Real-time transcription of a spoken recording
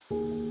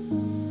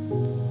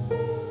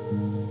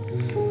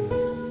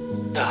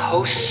The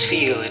hosts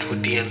feel it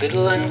would be a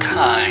little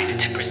unkind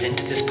to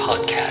present this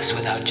podcast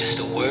without just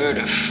a word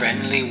of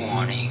friendly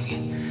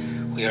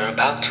warning. We are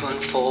about to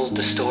unfold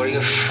the story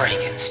of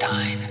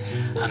Frankenstein,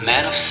 a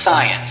man of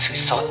science who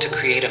sought to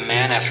create a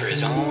man after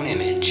his own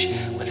image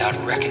without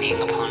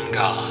reckoning upon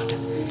God.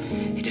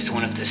 It is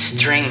one of the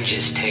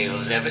strangest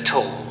tales ever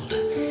told.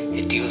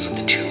 It deals with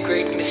the two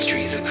great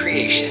mysteries of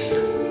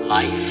creation,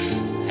 life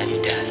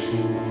and death.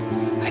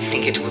 I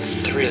think it will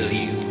thrill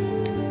you.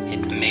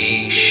 It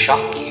may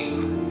shock you.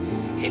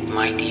 It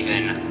might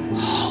even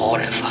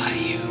horrify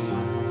you.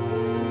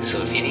 So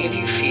if any of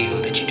you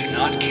feel that you do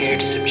not care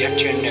to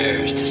subject your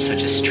nerves to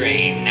such a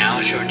strain,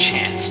 now's your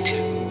chance to.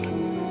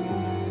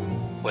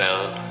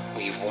 Well,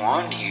 we've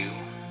warned you.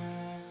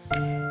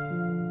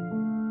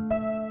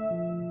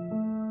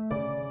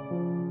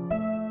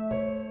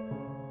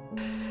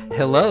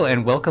 Hello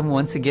and welcome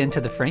once again to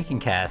the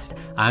Frankencast.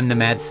 I'm the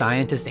mad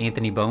scientist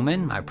Anthony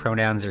Bowman. My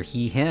pronouns are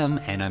he, him,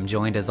 and I'm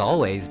joined as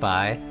always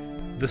by...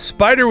 the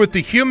spider with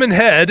the human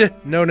head,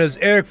 known as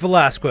Eric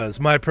Velasquez.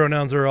 My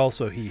pronouns are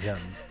also he, him.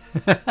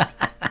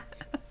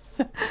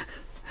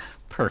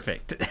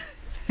 Perfect.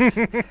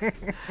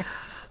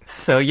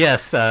 So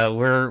yes,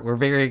 we're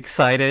very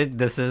excited.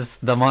 This is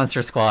The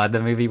Monster Squad,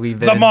 the movie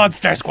The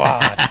Monster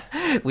Squad!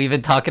 We've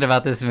been talking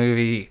about this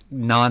movie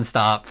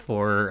nonstop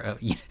for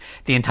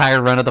the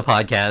entire run of the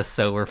podcast,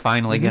 so we're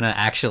finally going to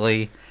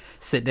actually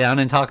sit down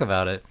and talk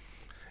about it.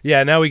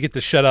 Yeah, now we get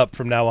to shut up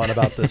from now on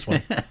about this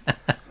one.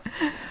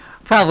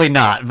 Probably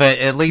not, but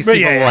at least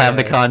people will have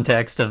the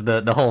context of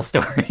the whole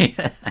story.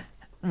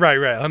 Right,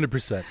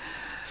 100%.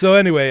 So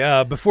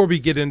anyway, before we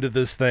get into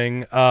this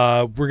thing,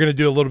 we're going to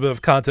do a little bit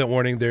of content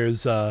warning.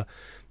 There's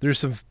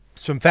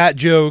some fat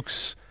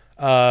jokes,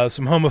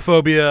 some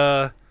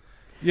homophobia.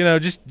 You know,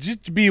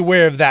 just be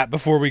aware of that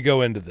before we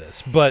go into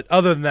this. But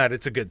other than that,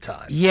 it's a good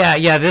time.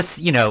 Yeah. This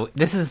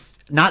is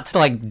not to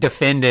like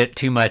defend it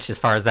too much as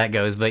far as that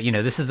goes, but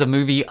this is a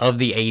movie of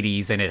the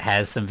 80s and it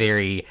has some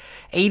very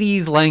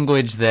 80s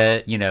language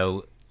that,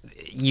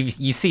 you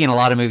see in a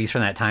lot of movies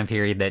from that time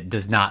period that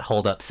does not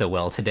hold up so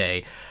well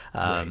today.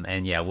 Right.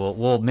 And yeah,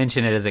 we'll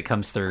mention it as it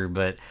comes through,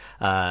 but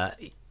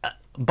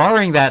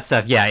barring that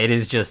stuff, yeah,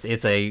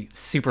 it's a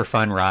super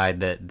fun ride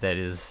that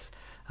is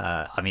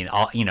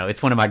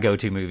it's one of my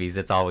go-to movies.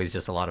 It's always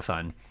just a lot of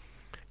fun.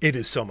 It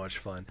is so much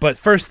fun. But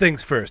first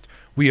things first,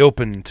 we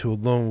open to a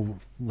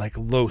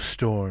low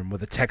storm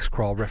with a text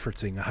crawl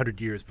referencing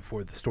 100 years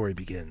before the story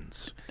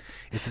begins.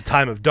 It's a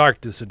time of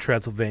darkness in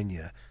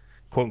Transylvania,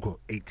 quote-unquote,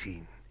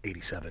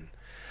 1887.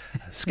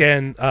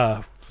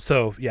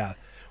 So, yeah,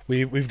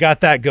 we've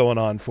got that going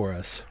on for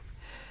us.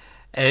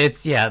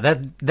 It's,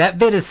 that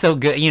bit is so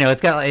good.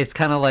 It's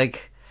kind of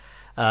like,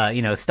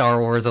 Star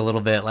Wars a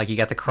little bit, like you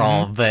got the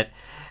crawl, but...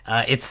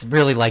 it's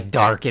really like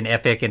dark and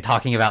epic and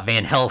talking about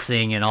Van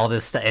Helsing and all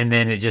this stuff, and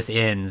then it just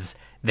ends.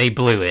 They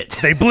blew it.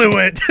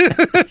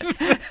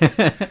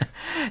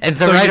 And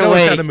so right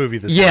away, what kind of movie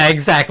this is.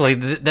 Exactly.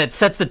 That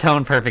sets the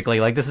tone perfectly.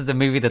 Like this is a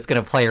movie that's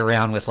going to play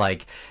around with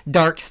like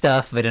dark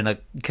stuff, but in a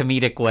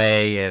comedic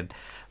way,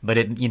 but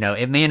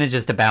it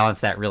manages to balance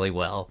that really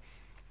well.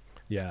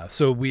 Yeah.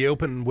 So we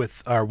open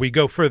with, we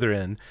go further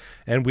in,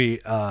 and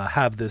we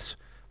have this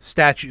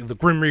statue, the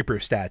Grim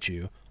Reaper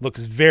statue,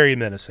 looks very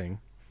menacing.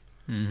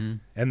 Mm-hmm.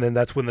 And then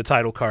that's when the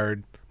title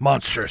card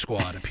Monster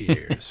Squad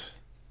appears.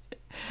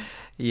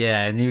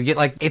 Yeah, and you get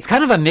like it's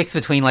kind of a mix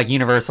between like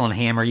Universal and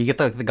Hammer. You get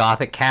the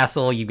Gothic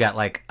castle, you've got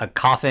like a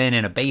coffin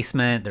in a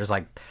basement, there's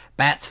like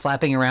bats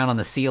flapping around on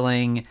the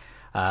ceiling.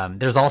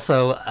 There's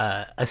also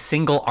a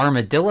single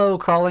armadillo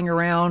crawling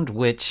around,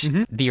 which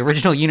the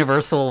original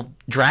Universal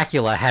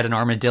Dracula had an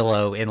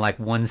armadillo in like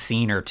one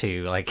scene or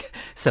two, like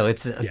so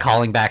it's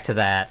calling back to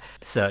that.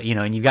 So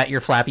and you got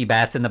your flappy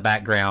bats in the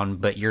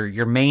background, but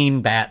your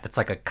main bat that's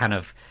like a kind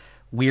of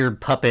weird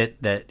puppet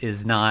that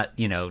is not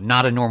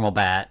not a normal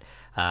bat.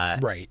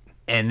 Right.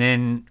 And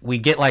then we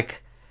get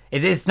like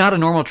it's not a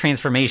normal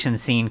transformation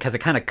scene because it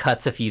kind of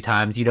cuts a few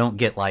times. You don't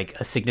get like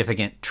a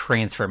significant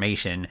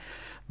transformation.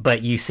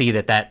 But you see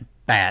that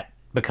bat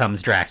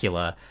becomes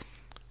Dracula.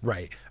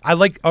 Right.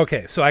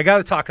 So I got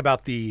to talk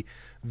about the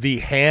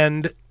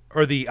hand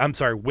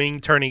or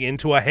wing turning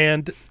into a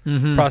hand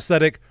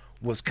prosthetic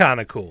was kind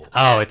of cool.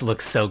 Oh, it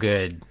looks so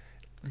good.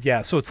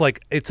 Yeah, so it's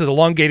an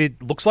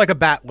elongated, looks like a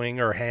bat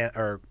wing or hand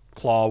or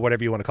claw,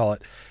 whatever you want to call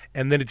it.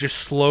 And then it just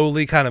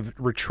slowly kind of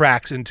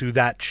retracts into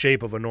that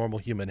shape of a normal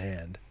human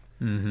hand.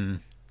 Mm-hmm.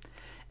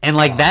 And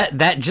like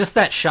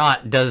that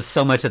shot does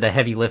so much of the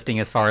heavy lifting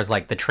as far as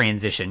like the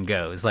transition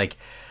goes. Like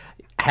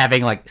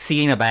having like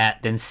seeing a bat,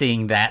 then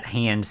seeing that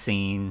hand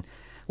scene,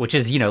 which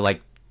is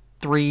like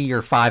 3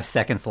 or 5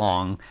 seconds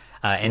long,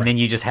 and then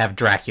you just have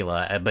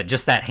Dracula. But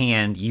just that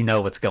hand,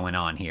 what's going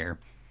on here.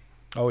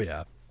 Oh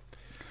yeah.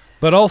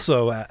 But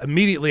also,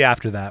 immediately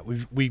after that,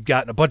 we've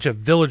gotten a bunch of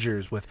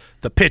villagers with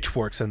the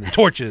pitchforks and the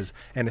torches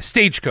and a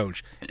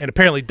stagecoach and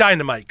apparently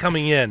dynamite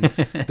coming in.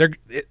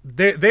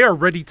 They are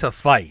ready to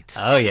fight.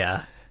 Oh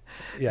yeah.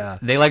 Yeah.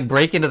 They like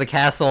break into the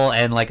castle,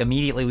 and like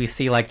immediately we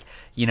see like,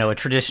 you know, a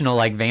traditional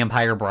like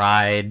vampire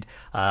bride,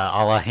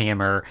 a la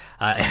Hammer,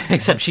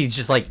 except she's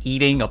just like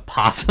eating a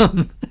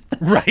possum.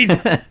 Right.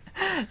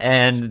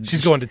 And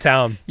She's going to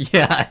town.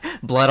 yeah,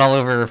 blood all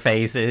over her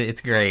face.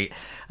 It's great.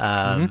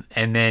 And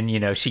then, you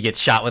know, she gets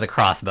shot with a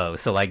crossbow.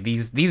 So like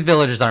these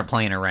villagers aren't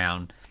playing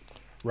around.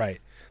 Right.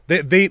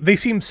 They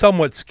seem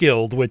somewhat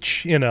skilled,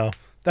 which, you know,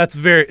 it's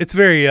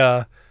very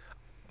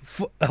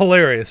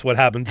hilarious what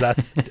happens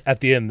at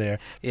the end there.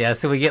 Yeah,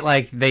 so we get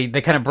like they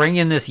kind of bring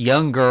in this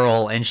young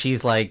girl, and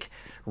she's like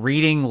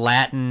reading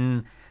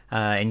Latin,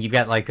 and you've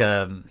got like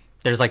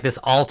there's like this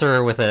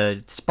altar with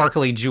a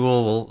sparkly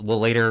jewel. We'll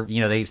later,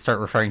 you know, they start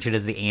referring to it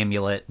as the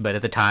amulet, but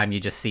at the time you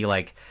just see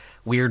like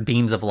weird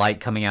beams of light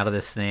coming out of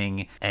this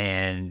thing,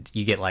 and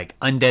you get like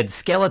undead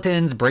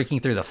skeletons breaking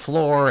through the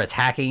floor,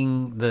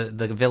 attacking the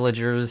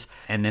villagers,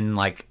 and then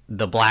like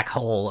the black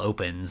hole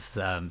opens,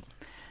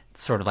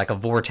 sort of like a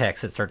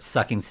vortex that starts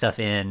sucking stuff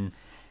in,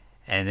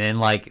 and then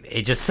like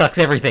it just sucks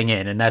everything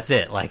in, and that's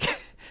it. Like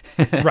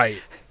Right.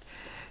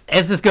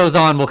 As this goes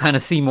on, we'll kind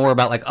of see more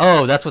about like,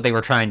 oh, that's what they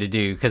were trying to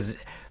do,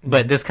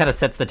 but this kind of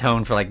sets the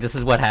tone for like, this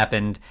is what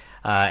happened,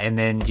 and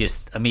then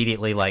just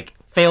immediately like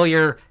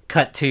failure,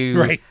 cut to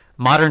Right.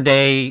 modern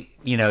day.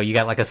 You know, you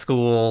got like a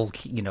school,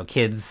 you know,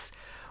 kids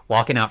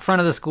walking out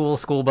front of the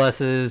school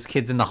buses,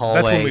 kids in the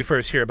hallway. That's when we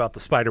first hear about the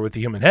spider with the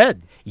human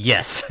head.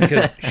 Yes.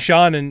 Because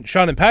Sean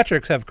and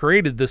Patrick have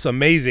created this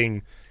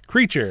amazing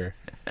creature.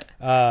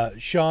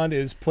 Sean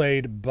is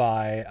played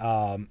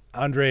by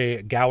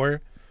Andre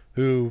Gower,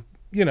 who,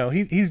 you know,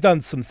 he's done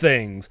some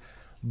things,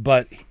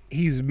 but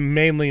he's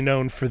mainly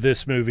known for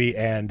this movie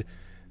and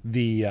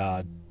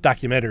the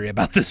documentary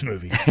about this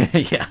movie.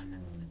 Yeah.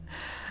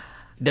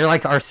 They're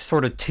like our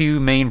sort of two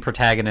main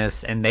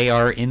protagonists, and they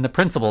are in the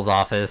principal's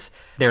office.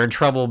 They're in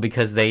trouble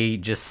because they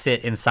just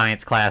sit in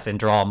science class and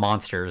draw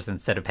monsters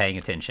instead of paying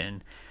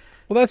attention.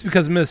 Well, that's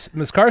because Miss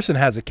Carson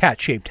has a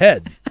cat-shaped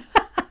head.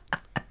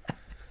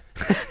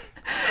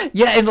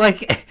 Yeah, and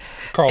like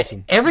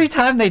Carlson. every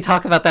time they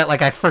talk about that,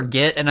 like I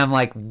forget, and I'm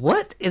like,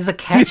 what is a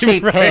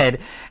cat-shaped Right. head?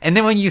 And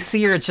then when you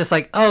see her, it's just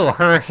like, oh,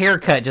 her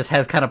haircut just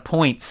has kind of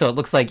points, so it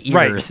looks like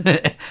ears.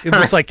 Right. It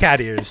looks like cat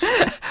ears.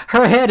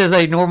 Her head is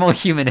a normal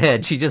human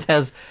head. She just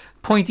has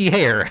pointy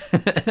hair.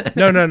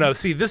 No.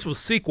 See, this was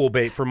sequel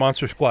bait for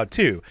Monster Squad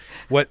 2.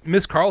 What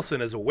Miss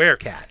Carlson is a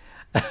werecat.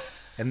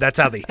 And that's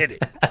how they hit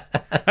it.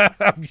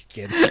 I'm just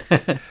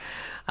kidding.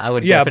 I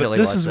would Yeah, definitely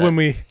but this watch is that. when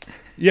we...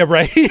 Yeah,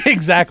 right.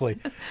 Exactly.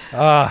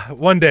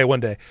 One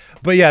day.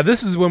 But yeah,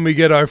 this is when we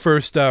get our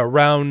first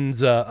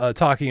rounds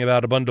talking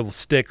about a bundle of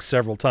sticks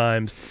several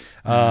times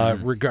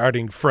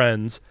regarding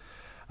friends.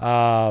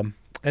 And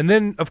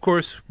then, of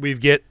course, we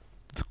get,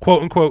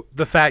 quote-unquote,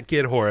 the fat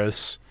kid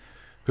Horace,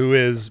 who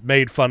is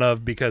made fun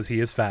of because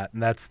he is fat,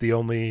 and that's the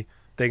only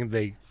thing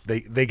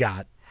they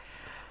got.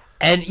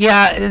 And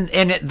yeah,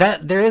 and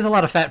that there is a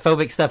lot of fat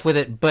phobic stuff with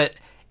it, but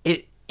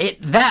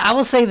that I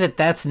will say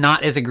that's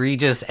not as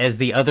egregious as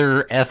the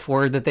other F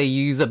word that they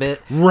use a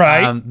bit,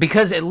 Right.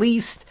 Because at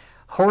least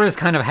Horace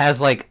kind of has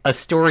like a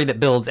story that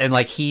builds, and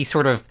like he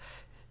sort of,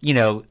 you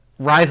know,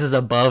 rises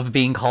above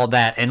being called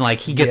that, and like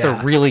he gets a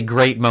really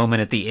great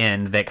moment at the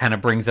end that kind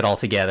of brings it all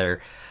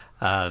together.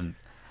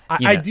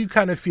 I do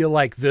kind of feel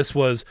like this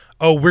was,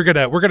 we're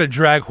gonna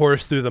drag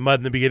Horace through the mud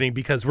in the beginning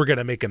because we're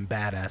gonna make him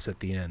badass at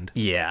the end.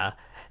 Yeah.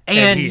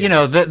 And he you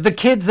know, is. the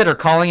kids that are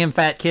calling him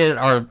fat kid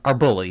are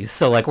bullies.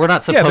 So like we're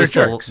not they're supposed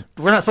jerks.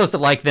 we're not supposed to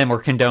like them or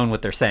condone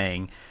what they're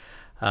saying.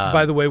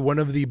 By the way, one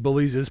of the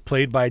bullies is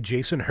played by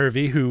Jason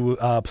Hervey, who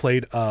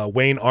played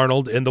Wayne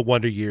Arnold in The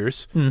Wonder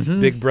Years,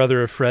 big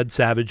brother of Fred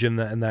Savage in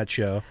that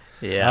show.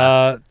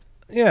 Yeah.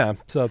 Yeah.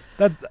 So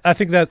I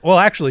think that, well,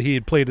 actually, he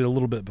had played it a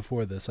little bit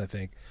before this. I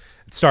think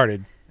it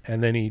started,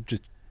 and then he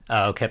just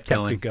Kept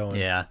going. it going.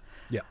 Yeah.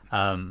 yeah.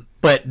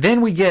 But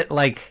then we get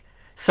like,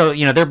 so,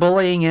 you know, they're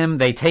bullying him.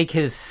 They take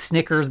his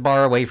Snickers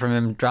bar away from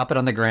him, drop it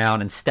on the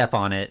ground, and step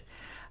on it.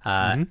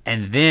 And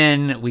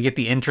then we get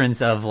the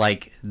entrance of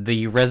like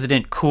the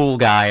resident cool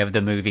guy of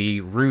the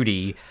movie,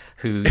 Rudy,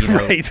 who, you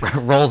know, Right.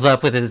 rolls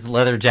up with his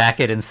leather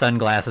jacket and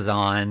sunglasses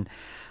on.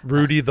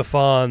 Rudy the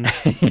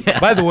Fonz.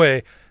 By the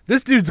way,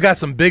 this dude's got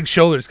some big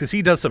shoulders because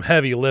he does some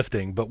heavy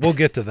lifting, but we'll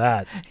get to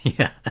that.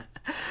 Yeah.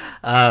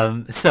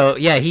 So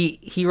yeah,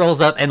 he rolls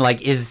up and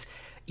like is,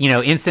 you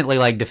know, instantly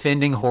like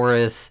defending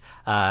Horace,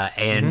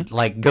 and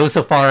like goes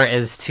so far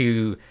as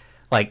to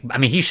like, I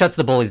mean, he shuts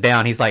the bullies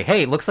down. He's like,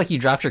 "Hey, it looks like you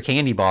dropped your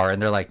candy bar,"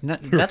 and they're like, "No,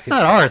 that's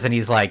not ours." And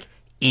he's like,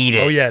 "Eat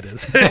it." Oh yeah, it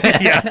is.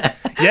 yeah,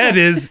 it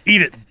is.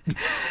 Eat it.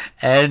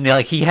 And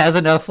like he has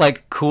enough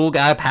like cool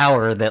guy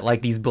power that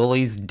like these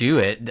bullies do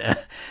it.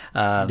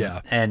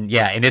 Yeah. And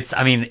it's,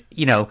 I mean,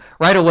 you know,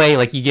 right away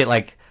like you get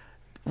like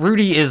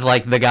Rudy is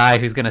like the guy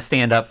who's gonna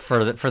stand up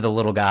for the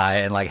little guy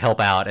and like help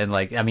out, and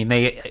like, I mean,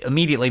 they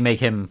immediately make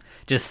him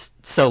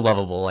just so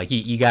lovable. Like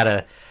you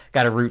gotta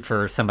root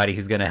for somebody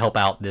who's gonna help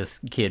out this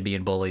kid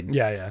being bullied.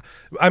 Yeah.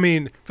 I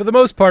mean, for the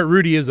most part,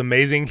 Rudy is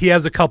amazing. He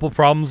has a couple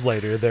problems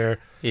later there.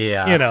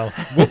 Yeah. You know,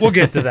 we'll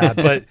get to that.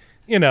 But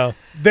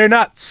they're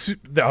not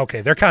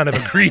okay. They're kind of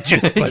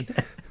egregious,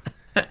 but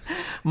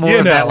more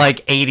of that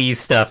like 80s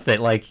stuff that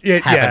like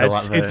happened a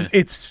lot.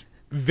 It's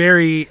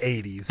very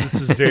 80s. This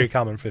is very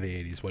common for the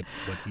 80s. What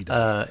he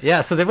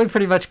does. So then we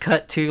pretty much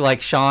cut to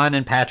like Sean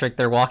and Patrick.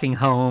 They're walking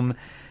home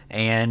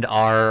and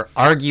are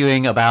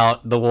arguing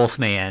about the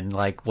Wolfman.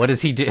 Like, what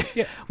does he do?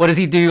 Yeah. What does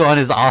he do on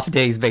his off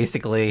days,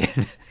 basically?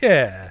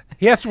 Yeah,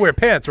 he has to wear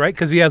pants, right?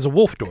 Because he has a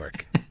wolf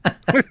dork.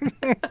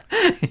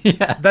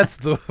 Yeah, that's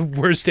the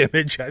worst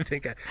image, I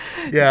think.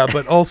 Yeah,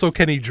 but also,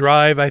 can he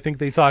drive? I think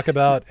they talk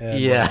about. And,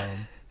 yeah,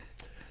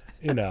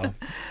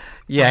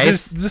 yeah,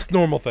 it's just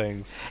normal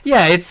things.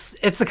 Yeah, it's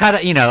the kind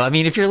of I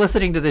mean, if you're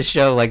listening to this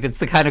show, like it's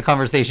the kind of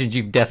conversations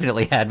you've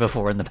definitely had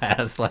before in the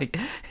past, like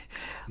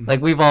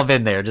we've all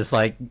been there, just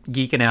like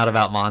geeking out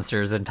about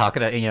monsters and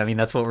talking. I mean,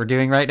 that's what we're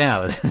doing right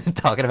now is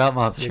talking about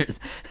monsters.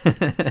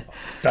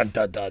 Dun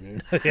dun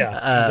dun. Yeah,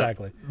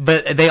 exactly.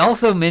 But they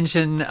also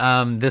mention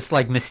this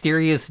like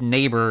mysterious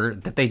neighbor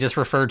that they just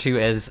refer to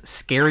as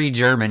Scary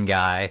German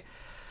Guy.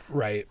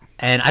 Right.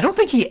 And I don't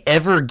think he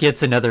ever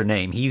gets another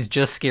name. He's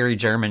just Scary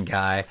German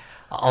Guy.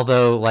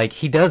 Although, like,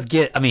 he does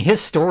get. I mean,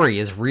 his story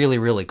is really,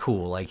 really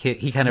cool. Like,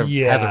 he kind of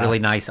has a really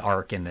nice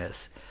arc in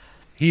this.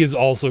 He is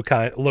also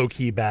kind of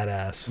low-key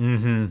badass.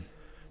 Mm-hmm.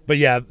 But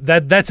yeah,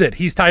 that's it.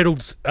 He's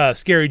titled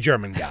Scary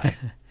German Guy.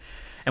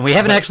 And we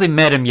haven't actually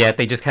met him yet.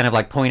 They just kind of,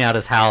 like, point out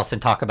his house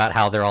and talk about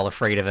how they're all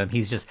afraid of him.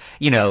 He's just,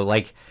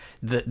 like,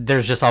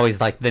 there's just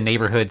always, like, the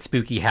neighborhood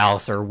spooky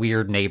house or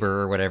weird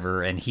neighbor or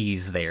whatever, and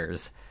he's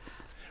theirs.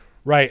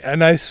 Right,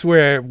 and I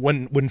swear,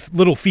 when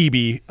little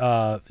Phoebe,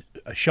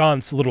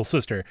 Sean's little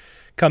sister,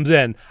 comes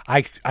in,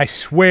 I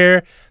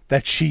swear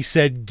that she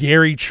said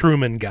Gary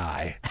Truman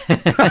Guy.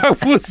 I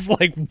was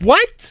like,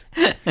 what?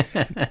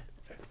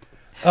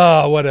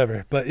 Oh,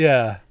 whatever. But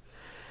yeah.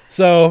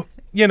 So,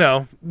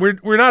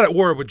 we're not at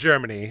war with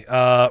Germany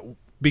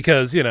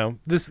because,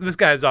 this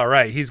guy's all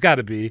right. He's got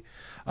to be.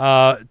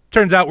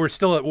 Turns out we're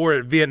still at war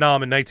at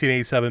Vietnam in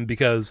 1987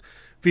 because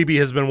Phoebe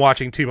has been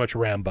watching too much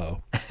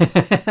Rambo.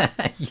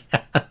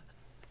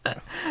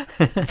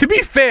 To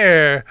be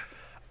fair,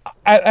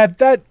 at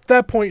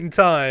that point in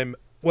time,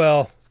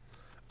 well,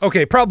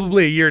 okay,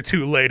 probably a year or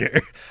two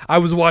later, I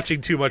was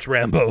watching too much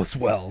Rambo as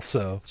well,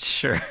 so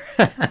sure.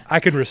 I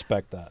can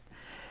respect that.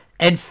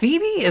 And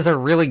Phoebe is a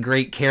really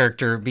great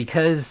character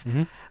because,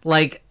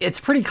 like, it's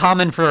pretty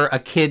common for a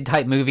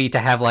kid-type movie to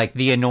have, like,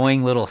 the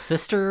annoying little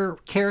sister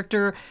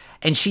character,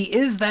 and she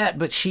is that,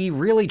 but she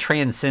really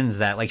transcends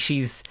that. Like,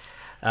 she's,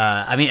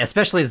 I mean,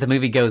 especially as the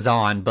movie goes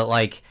on, but,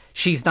 like,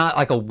 she's not,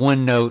 like, a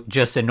one-note,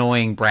 just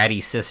annoying,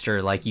 bratty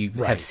sister like you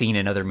have seen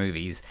in other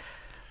movies.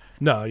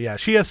 No, yeah,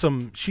 she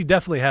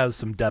definitely has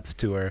some depth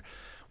to her,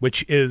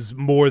 which is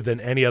more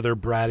than any other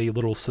bratty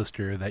little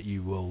sister that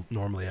you will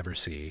normally ever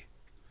see.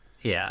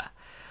 Yeah.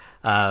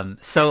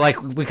 So,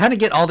 like, we kind of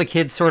get all the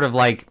kids sort of,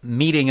 like,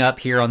 meeting up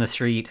here on the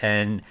street,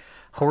 and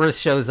Horace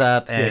shows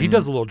up, and... Yeah, he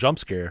does a little jump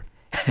scare.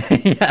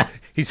 Yeah.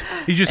 He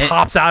just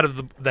hops out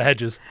of the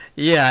hedges.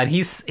 Yeah, and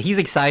he's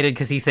excited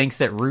because he thinks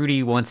that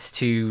Rudy wants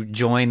to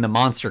join the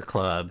Monster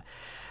Club.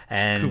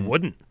 And who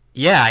wouldn't?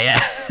 Yeah.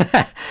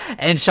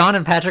 And Sean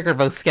and Patrick are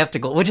both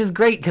skeptical, which is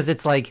great because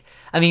it's like,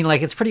 I mean,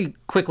 like, it's pretty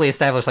quickly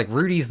established, like,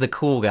 Rudy's the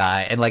cool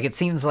guy. And, like, it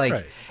seems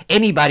like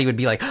anybody would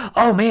be like,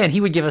 oh, man, he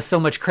would give us so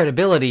much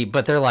credibility.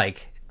 But they're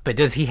like, but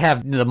does he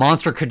have the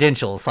monster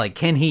credentials? Like,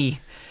 can he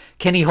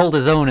hold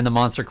his own in the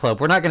Monster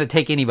Club? We're not going to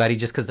take anybody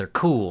just because they're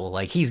cool.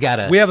 Like, he's got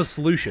to... We have a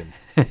solution.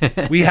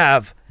 We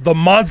have the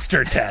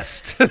monster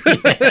test.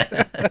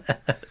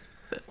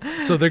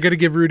 So they're going to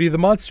give Rudy the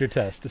monster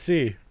test to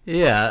see.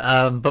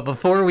 Yeah, but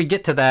before we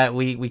get to that,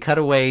 we cut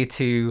away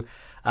to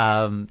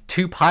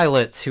two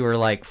pilots who are,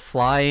 like,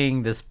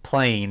 flying this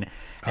plane.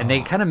 And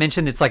they kind of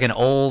mentioned it's like an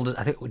old...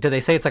 I think, did they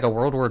say it's like a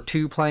World War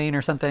II plane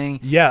or something?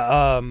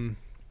 Yeah,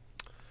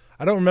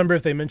 I don't remember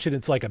if they mentioned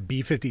it's like a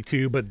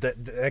B-52, but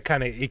that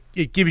kind of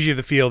it gives you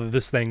the feel that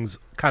this thing's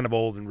kind of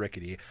old and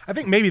rickety. I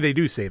think maybe they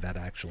do say that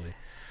actually.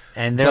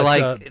 And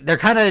they're they're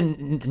kind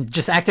of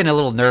just acting a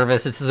little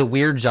nervous. This is a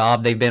weird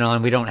job they've been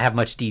on. We don't have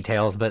much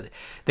details, but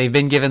they've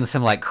been given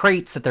some, like,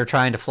 crates that they're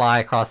trying to fly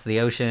across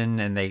the ocean,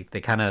 and they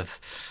kind of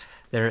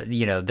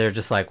they're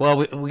just like, well,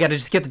 we got to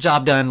just get the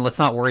job done. Let's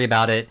not worry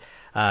about it.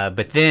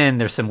 But then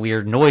there's some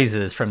weird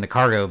noises from the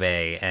cargo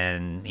bay,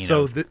 and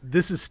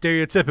this is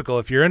stereotypical.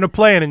 If you're in a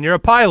plane and you're a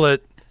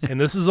pilot, and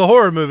this is a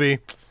horror movie,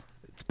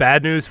 it's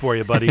bad news for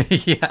you, buddy.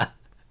 Yeah,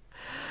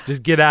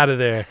 just get out of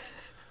there.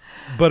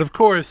 But of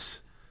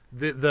course,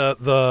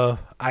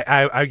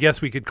 I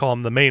guess we could call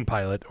him the main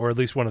pilot, or at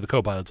least one of the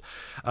co-pilots,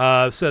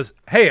 says,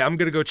 "Hey, I'm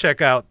gonna go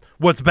check out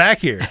what's back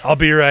here. I'll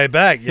be right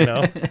back."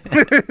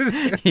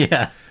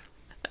 Yeah.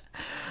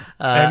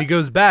 And he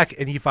goes back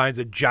and he finds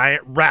a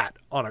giant rat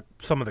on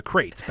some of the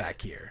crates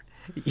back here.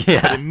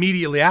 Yeah. But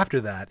immediately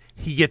after that,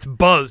 he gets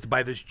buzzed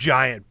by this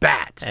giant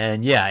bat.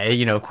 And yeah,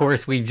 of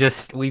course, we've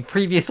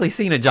previously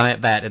seen a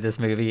giant bat in this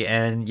movie,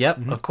 and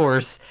of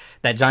course,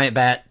 that giant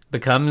bat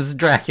becomes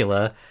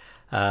Dracula.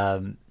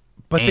 But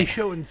they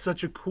show it in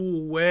such a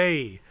cool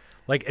way.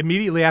 like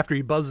immediately after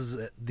he buzzes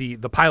it,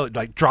 the pilot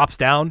like drops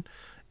down,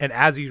 and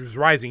as he was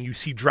rising, you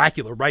see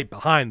Dracula right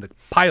behind the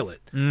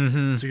pilot.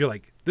 Mm-hmm. So you're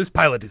like, this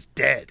pilot is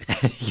dead.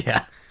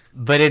 Yeah.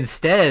 But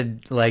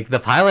instead, like, the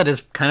pilot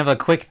is kind of a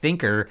quick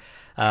thinker.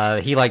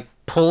 He like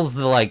pulls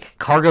the like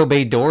cargo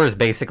bay doors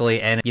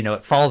basically, and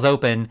it falls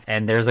open,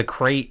 and there's a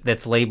crate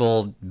that's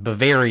labeled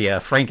Bavaria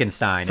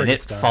Frankenstein, and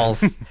it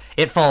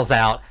falls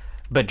out,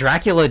 but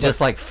Dracula just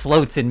like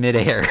floats in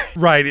midair.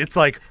 Right. It's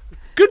like,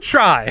 good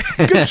try.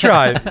 Good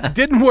try.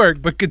 Didn't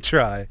work, but good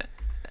try.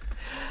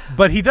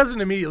 But he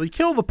doesn't immediately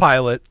kill the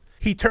pilot.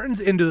 He turns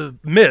into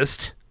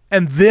mist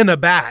and then a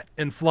bat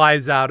and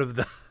flies out of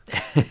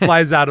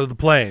the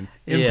plane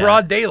in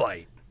broad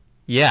daylight.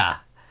 Yeah.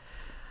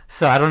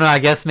 So I don't know, I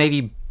guess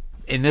maybe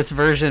in this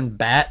version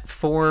bat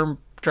form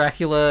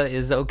Dracula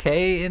is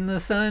okay in the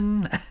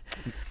sun.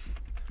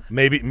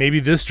 Maybe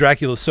this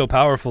Dracula is so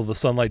powerful the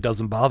sunlight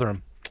doesn't bother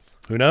him.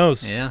 Who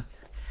knows? Yeah.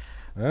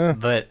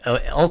 But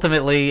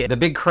ultimately, the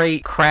big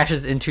crate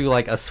crashes into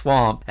like a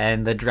swamp,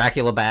 and the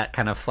Dracula bat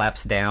kind of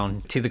flaps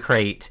down to the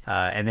crate.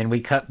 And then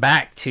we cut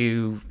back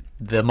to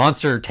the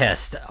monster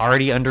test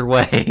already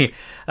underway.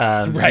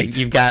 Right.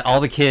 You've got all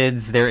the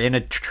kids. They're in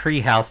a tree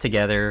house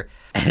together,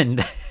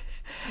 and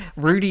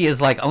Rudy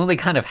is like only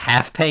kind of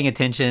half paying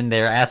attention.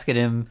 They're asking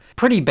him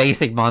pretty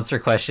basic monster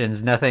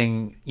questions,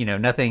 nothing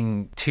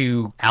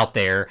too out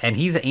there. And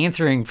he's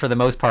answering for the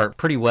most part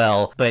pretty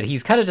well, but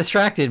he's kind of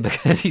distracted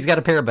because he's got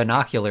a pair of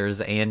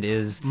binoculars and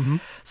is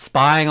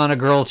spying on a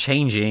girl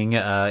changing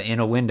in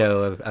a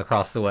window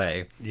across the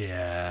way.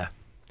 Yeah.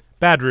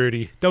 Bad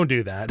Rudy. Don't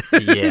do that.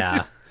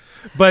 Yeah.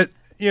 But,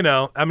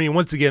 I mean,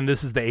 once again,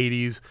 this is the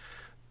 80s.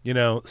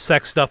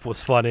 Sex stuff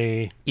was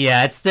funny.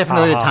 Yeah, it's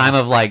definitely the time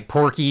of like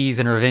Porky's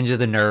and Revenge of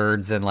the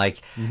Nerds, and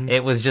like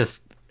it was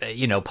just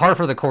par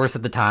for the course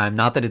at the time.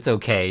 Not that it's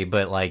okay,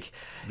 but like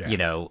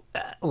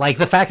like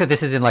the fact that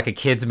this is in like a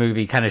kids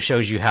movie kind of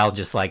shows you how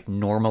just like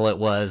normal it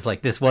was.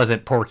 Like this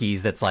wasn't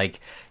Porky's that's like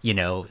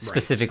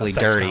specifically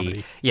dirty.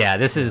 Comedy. Yeah,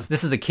 this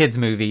is a kids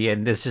movie,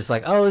 and this just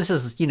like, oh, this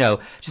is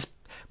just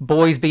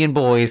boys being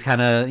boys,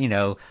 kind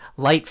of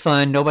light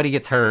fun, nobody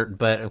gets hurt,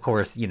 but of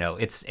course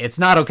it's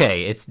not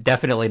okay. It's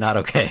definitely not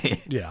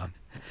okay. Yeah.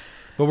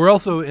 But we're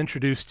also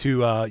introduced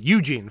to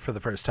Eugene for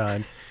the first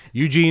time.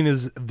 Eugene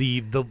is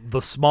the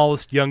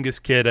smallest,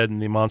 youngest kid in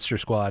the Monster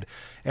Squad,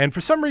 and for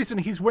some reason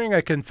he's wearing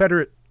a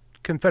Confederate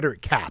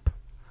cap.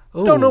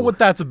 Ooh. Don't know what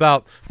that's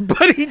about,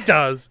 but he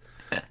does.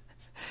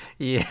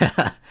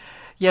 Yeah.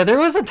 Yeah, there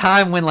was a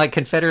time when like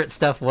Confederate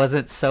stuff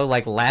wasn't so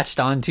like latched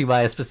onto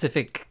by a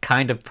specific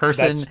kind of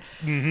person.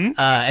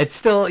 It's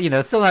still,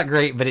 it's still not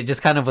great, but it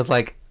just kind of was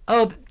like,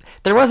 oh,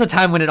 there was a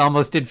time when it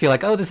almost did feel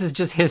like, oh, this is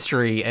just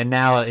history, and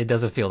now it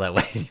doesn't feel that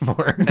way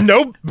anymore.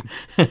 Nope.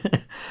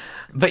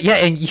 But yeah,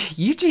 and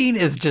Eugene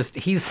is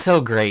he's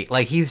so great.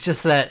 Like he's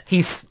just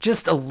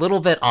a little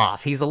bit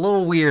off. He's a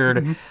little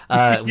weird,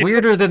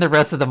 weirder than the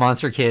rest of the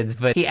Monster Kids,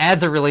 but he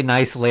adds a really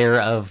nice layer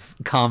of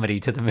comedy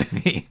to the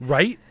movie.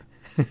 Right?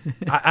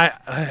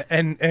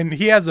 And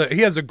he has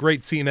a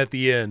great scene at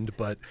the end,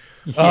 but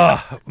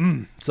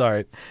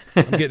sorry,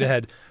 I'm getting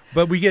ahead.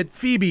 But we get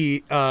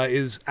Phoebe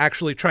is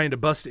actually trying to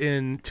bust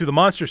into the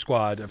Monster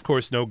Squad. Of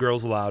course, no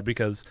girls allowed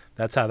because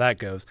that's how that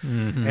goes.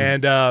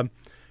 And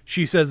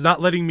she says,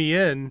 "Not letting me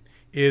in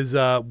is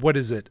what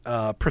is it?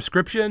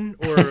 Prescription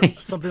or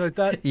something like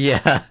that?"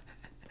 Yeah.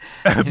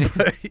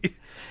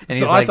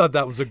 So I thought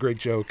that was a great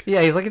joke.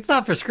 Yeah, he's like, it's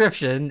not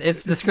prescription,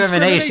 it's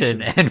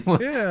discrimination. And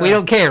we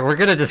don't care. We're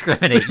going to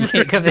discriminate. You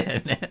can't come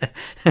in.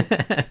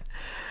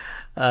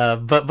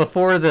 But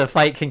before the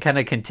fight can kind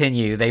of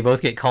continue, they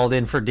both get called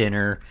in for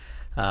dinner.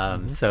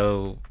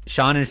 So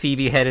Sean and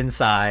Phoebe head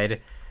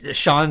inside.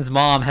 Sean's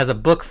mom has a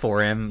book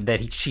for him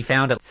that she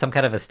found at some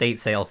kind of estate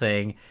sale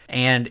thing.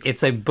 And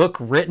it's a book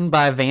written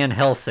by Van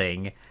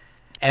Helsing.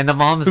 And the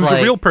mom's Who's like...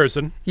 a real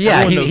person.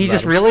 Yeah, he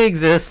just really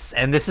exists,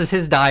 and this is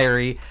his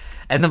diary.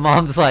 And the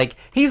mom's like,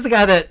 he's the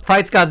guy that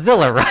fights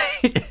Godzilla,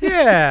 right?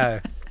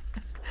 Yeah.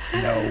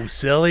 No,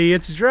 silly,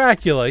 it's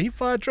Dracula. He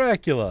fought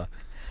Dracula.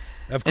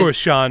 Of course,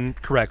 Sean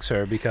corrects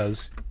her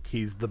because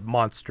he's the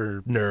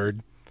monster nerd.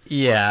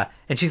 Yeah.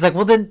 And she's like,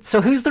 well then,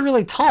 so who's the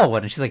really tall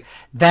one? And she's like,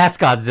 that's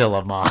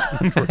Godzilla, Mom.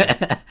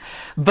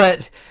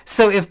 But,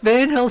 so if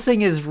Van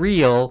Helsing is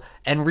real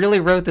and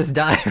really wrote this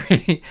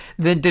diary,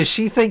 then does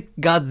she think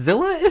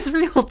Godzilla is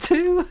real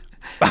too?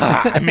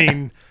 I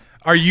mean...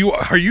 Are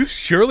you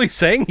surely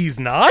saying he's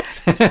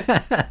not?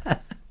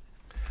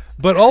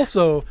 But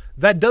also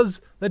that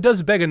does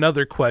beg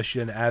another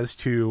question as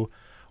to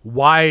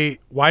why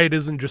it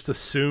isn't just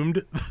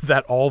assumed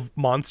that all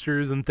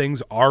monsters and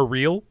things are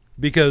real.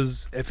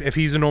 Because if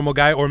he's a normal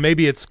guy, or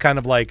maybe it's kind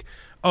of like,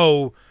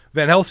 oh,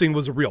 Van Helsing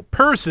was a real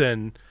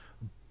person,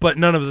 but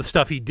none of the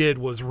stuff he did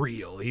was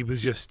real. He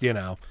was just,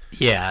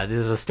 Yeah,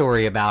 there's a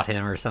story about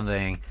him or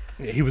something.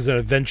 He was an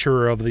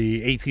adventurer of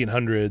the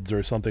 1800s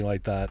or something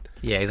like that.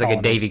 Yeah, he's like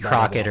a Davy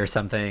Crockett or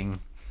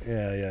something.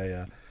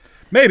 Yeah.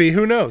 Maybe,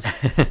 who knows?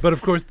 But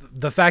of course,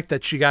 the fact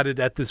that she got it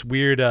at this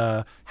weird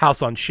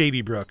house on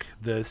Shady Brook,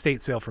 the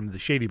estate sale from the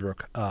Shady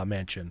Brook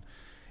mansion,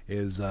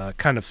 is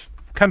kind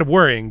of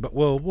worrying. But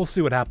we'll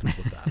see what happens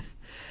with that.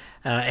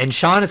 And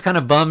Sean is kind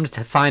of bummed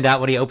to find out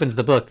when he opens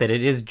the book that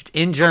it is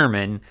in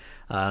German,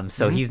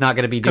 so he's not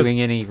going to be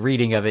doing any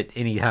reading of it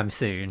anytime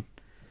soon.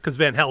 Because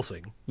Van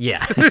Helsing.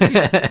 Yeah.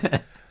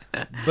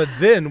 But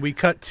then we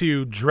cut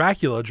to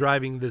Dracula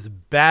driving this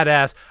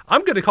badass,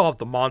 I'm going to call it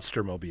the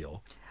Monster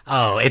Mobile.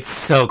 Oh, it's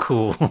so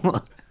cool.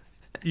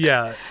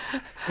 Yeah.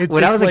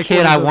 When I was a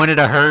kid, I wanted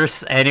a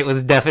hearse, and it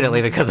was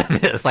definitely because of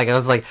this. Like, I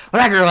was like,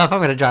 when I grow up, I'm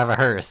going to drive a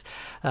hearse.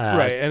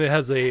 Right, and it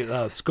has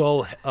a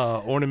skull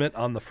ornament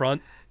on the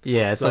front.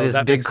 Yeah, it's like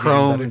this big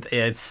chrome.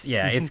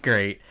 It's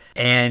great.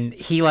 And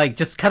he like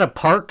just kind of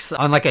parks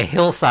on like a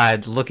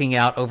hillside looking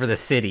out over the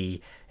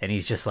city, and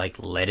he's just like,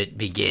 let it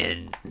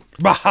begin.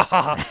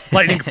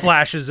 Lightning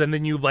flashes, and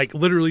then you like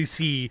literally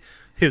see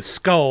his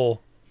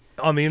skull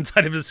on the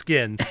inside of his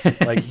skin.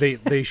 Like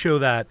they show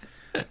that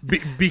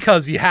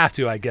because you have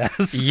to, I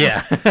guess.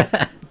 Yeah.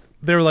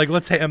 They were like,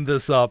 let's ham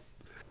this up.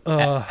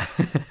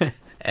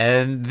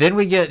 And then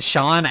we get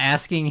Sean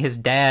asking his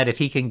dad if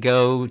he can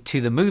go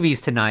to the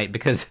movies tonight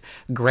because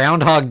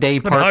Groundhog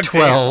Day Part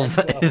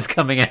 12 is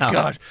coming out.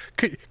 Gosh,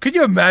 could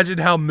you imagine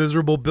how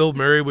miserable Bill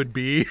Murray would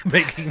be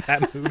making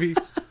that movie?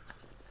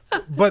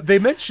 But they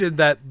mentioned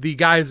that the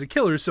guy is a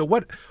killer, so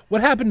what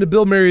happened to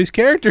Bill Murray's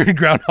character in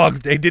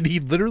Groundhog Day? Did he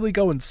literally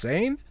go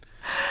insane?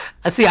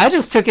 See, I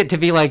just took it to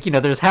be like,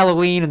 there's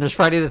Halloween and there's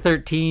Friday the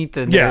 13th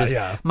and there's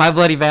My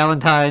Bloody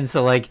Valentine.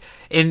 So like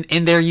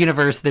in their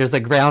universe, there's a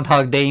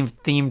Groundhog Day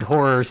themed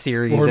horror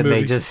series, and movie.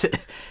 They just,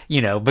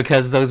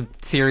 because those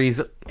series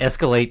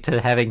escalate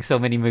to having so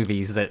many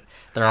movies that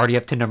they're already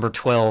up to number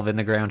 12 in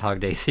the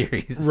Groundhog Day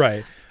series.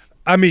 Right.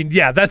 I mean,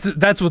 yeah,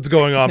 that's what's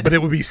going on, but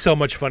it would be so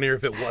much funnier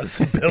if it was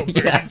Bill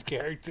Murray's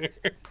character.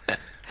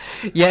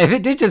 Yeah, if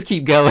it did just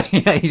keep going,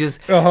 he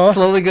just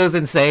slowly goes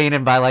insane,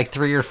 and by like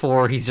 3 or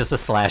 4, he's just a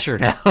slasher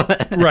now.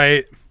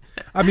 Right.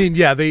 I mean,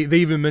 yeah, they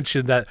even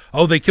mentioned that,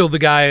 they killed the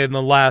guy in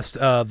the last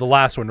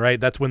one, right?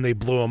 That's when they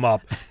blew him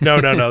up.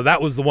 No,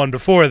 that was the one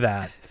before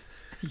that.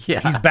 Yeah.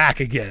 He's back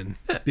again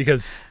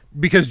because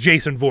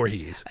Jason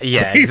Voorhees.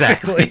 Yeah,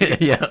 basically.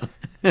 Exactly.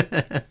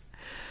 Yeah.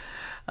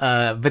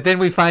 But then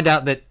we find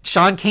out that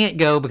Sean can't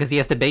go because he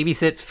has to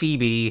babysit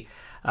Phoebe.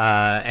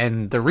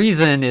 And the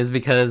reason is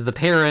because the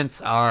parents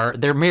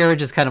their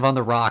marriage is kind of on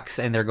the rocks,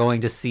 and they're going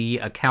to see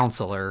a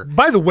counselor.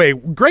 By the way,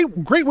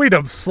 great way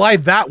to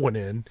slide that one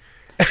in.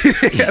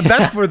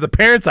 That's for the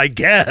parents, I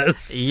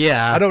guess.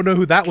 Yeah. I don't know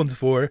who that one's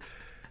for.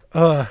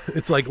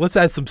 It's like, let's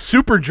add some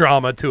super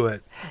drama to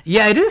it.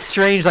 Yeah, it is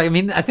strange. Like, I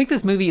mean, I think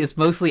this movie is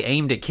mostly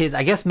aimed at kids.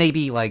 I guess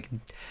maybe like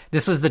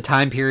this was the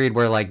time period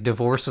where like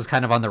divorce was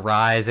kind of on the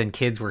rise, and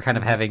kids were kind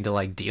of having to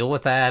like deal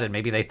with that, and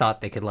maybe they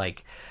thought they could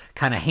like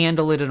kind of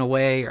handle it in a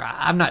way, or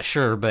I'm not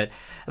sure, but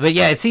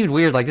yeah, it seemed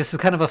weird. Like, this is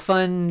kind of a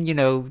fun,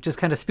 just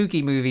kind of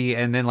spooky movie,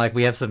 and then like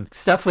we have some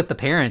stuff with the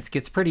parents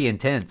gets pretty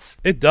intense.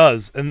 It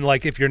does. And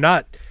like if you're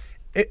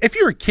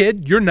a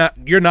kid, you're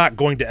not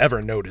going to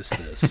ever notice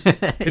this.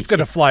 It's going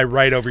to fly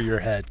right over your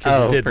head.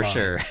 For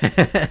sure.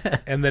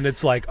 And then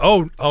it's like,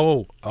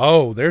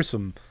 there's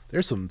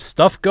some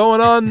stuff going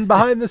on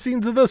behind the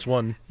scenes of this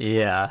one.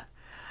 Yeah.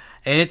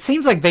 And it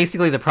seems like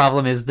basically the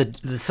problem is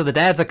so the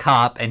dad's a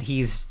cop, and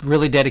he's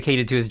really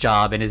dedicated to his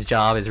job, and his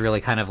job is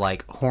really kind of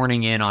like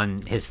horning in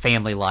on his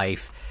family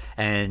life.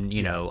 And,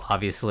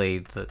 obviously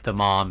the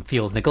mom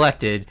feels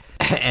neglected,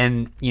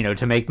 and,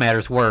 to make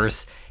matters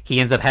worse, he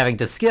ends up having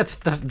to skip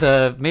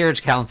the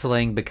marriage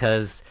counseling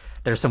because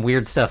there's some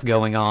weird stuff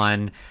going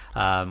on.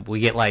 We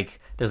get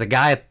there's a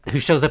guy who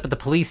shows up at the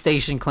police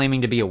station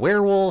claiming to be a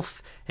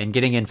werewolf and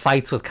getting in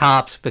fights with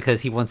cops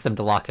because he wants them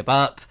to lock him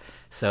up.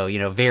 So,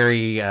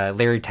 very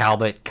Larry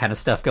Talbot kind of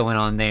stuff going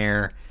on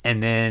there.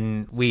 And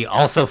then we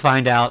also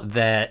find out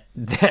that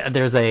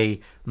there's a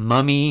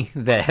mummy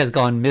that has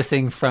gone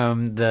missing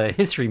from the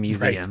History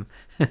Museum.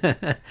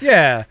 Right.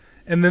 Yeah.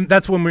 And then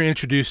that's when we're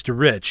introduced to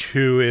Rich,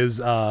 who is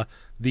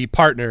the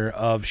partner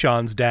of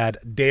Sean's dad,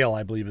 Dale,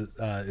 I believe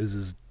is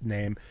his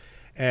name.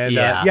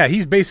 And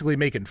he's basically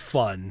making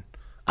fun.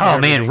 Oh,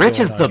 man,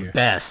 Rich is the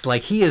best.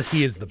 Like, he is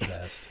the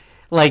best.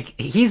 Like,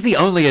 he's the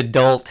only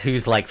adult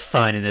who's, like,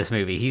 fun in this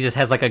movie. He just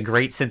has, like, a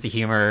great sense of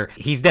humor.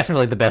 He's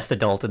definitely the best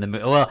adult in the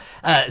movie. Well,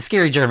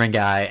 scary German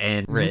guy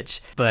and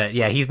Rich. But,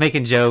 yeah, he's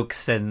making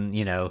jokes and,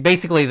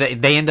 basically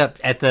they end up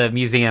at the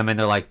museum and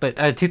they're like, but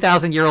a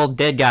 2,000-year-old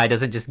dead guy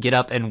doesn't just get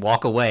up and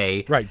walk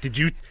away. Right. Did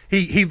you...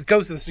 He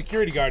goes to the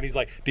security guard and he's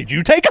like, did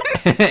you take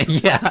him?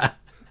 Yeah.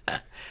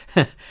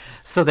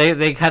 So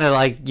they kind of,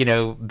 like,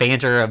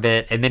 banter a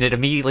bit, and then it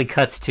immediately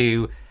cuts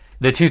to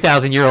the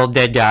 2,000-year-old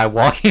dead guy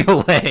walking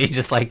away,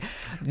 just like,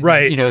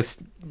 right,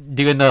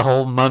 doing the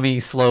whole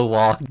mummy slow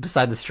walk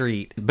beside the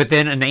street. But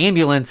then an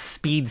ambulance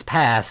speeds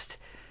past,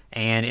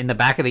 and in the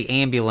back of the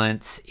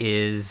ambulance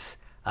is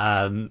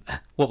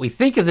what we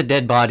think is a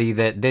dead body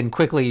that then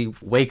quickly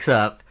wakes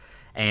up,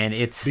 and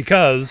it's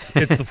because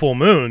it's the full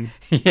moon.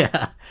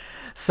 Yeah.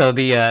 So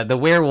the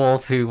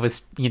werewolf who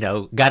was,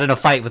 got in a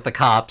fight with the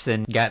cops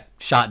and got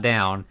shot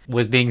down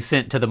was being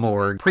sent to the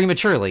morgue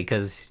prematurely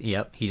because,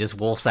 he just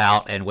wolfs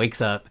out and wakes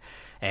up.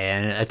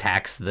 and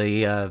attacks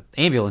the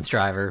ambulance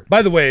driver.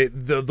 By the way,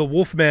 the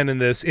Wolfman in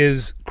this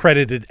is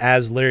credited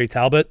as Larry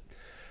Talbot.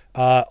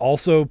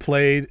 Also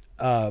played,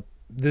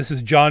 this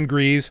is John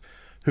Grease,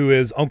 who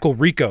is Uncle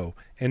Rico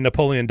in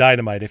Napoleon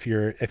Dynamite, if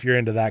you're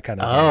into that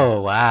kind of thing.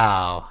 Oh,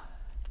 wow.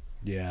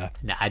 Yeah.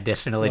 No, I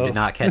definitely did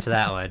not catch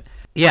that one.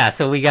 Yeah,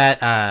 so we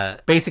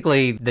got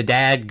basically the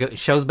dad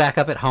shows back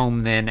up at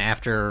home then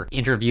after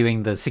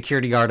interviewing the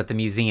security guard at the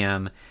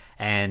museum,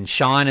 and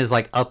Sean is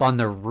like up on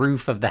the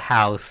roof of the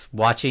house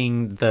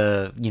watching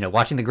the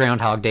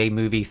Groundhog Day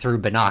movie through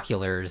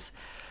binoculars.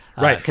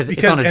 Right, because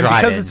it's on a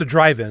drive-in. Because it's a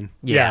drive-in.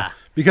 Yeah.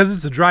 Because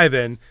it's a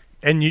drive-in,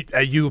 and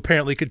you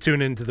apparently could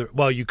tune into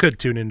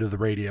the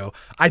radio.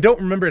 I don't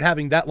remember it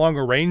having that long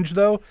a range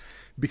though,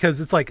 because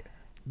it's like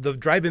the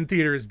drive-in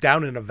theater is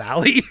down in a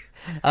valley.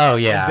 Oh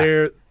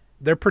yeah.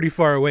 They're pretty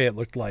far away, it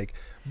looked like.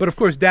 But of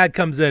course, Dad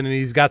comes in and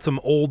he's got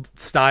some old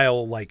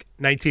style, like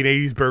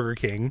 1980s Burger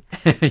King,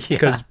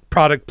 because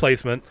product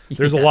placement.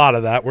 There's a lot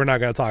of that. We're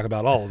not going to talk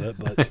about all of it,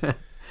 but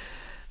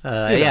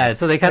yeah.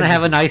 So they kind of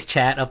have a nice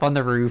chat up on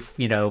the roof,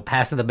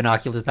 passing the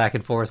binoculars back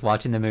and forth,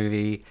 watching the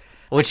movie.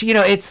 Which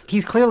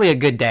he's clearly a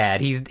good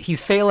dad.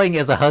 He's failing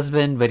as a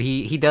husband, but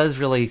he does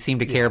really seem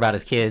to care about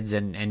his kids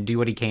and do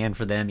what he can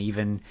for them,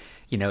 even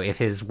if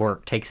his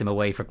work takes him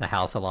away from the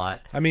house a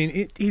lot. I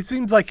mean, he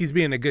seems like he's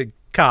being a good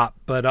cop,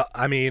 but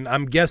I mean,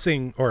 I'm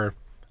guessing, or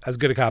as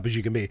good a cop as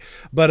you can be,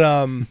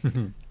 but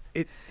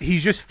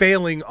he's just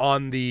failing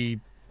on the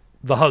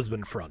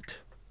husband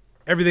front.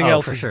 Everything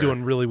else is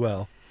doing really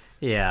well.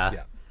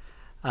 Yeah.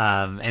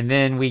 And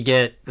then we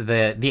get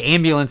the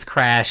ambulance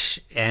crash,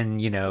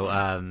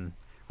 and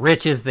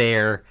Rich is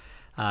there,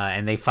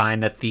 and they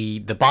find that the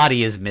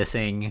body is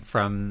missing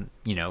from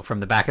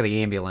the back of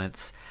the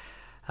ambulance.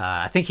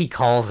 I think he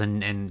calls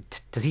and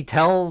does he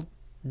tell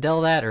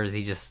Del that, or is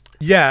he just?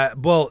 Yeah,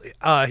 well,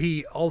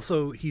 he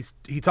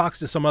talks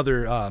to some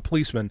other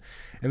policemen,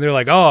 and they're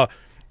like, "Oh,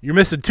 you're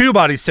missing 2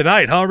 bodies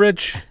tonight, huh,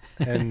 Rich?"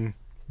 And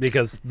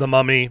because the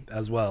mummy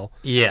as well.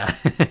 Yeah.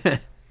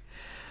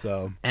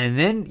 So. And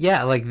then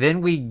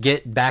then we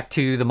get back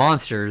to the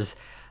monsters.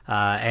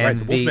 And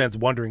the Wolfman's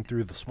wandering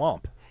through the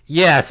swamp.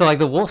 Yeah, so like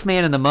the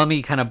Wolfman and the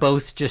mummy kind of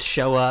both just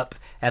show up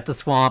at the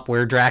swamp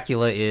where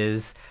Dracula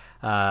is.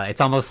 It's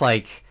almost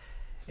like,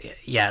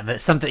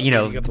 something,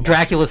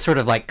 Dracula sort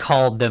of like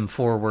called them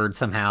forward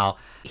somehow.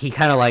 He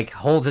kind of like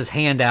holds his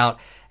hand out,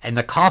 and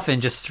the coffin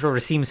just sort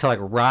of seems to like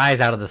rise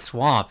out of the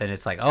swamp, and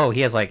it's like, oh,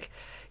 he has like,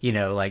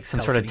 like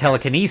some sort of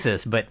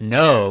telekinesis, but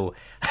no.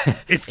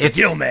 It's the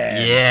Gill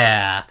Man.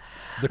 Yeah.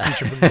 The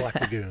creature from the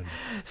Black Lagoon.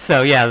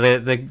 So yeah,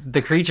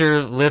 the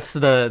creature lifts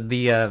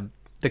the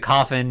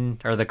coffin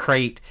or the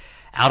crate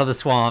out of the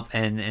swamp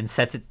and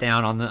sets it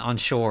down on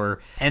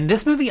shore. And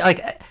this movie,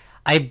 like,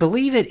 I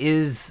believe it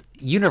is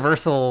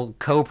Universal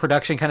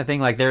co-production kind of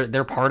thing. Like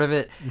they're part of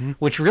it,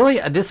 which really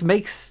this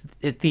makes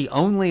it the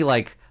only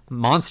like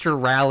Monster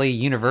Rally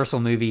Universal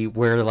movie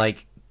where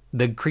like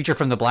the creature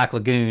from the Black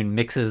Lagoon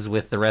mixes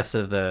with the rest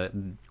of the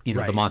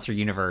the monster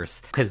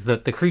universe, because the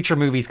creature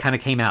movies kind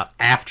of came out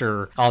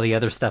after all the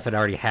other stuff had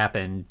already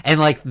happened, and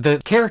like the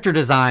character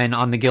design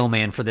on the Gill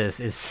Man for this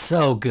is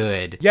so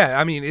good. Yeah,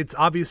 I mean, it's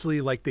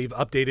obviously like they've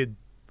updated.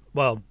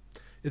 Well,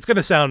 it's going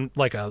to sound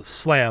like a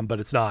slam, but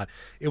it's not.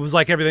 It was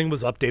like everything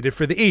was updated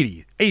for the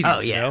 80s. Oh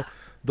yeah,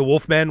 the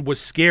Wolfman was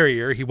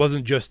scarier. He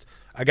wasn't just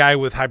a guy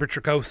with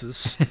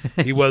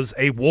hypertrichosis. He was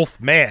a wolf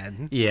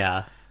man.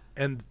 Yeah,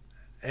 and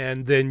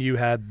then you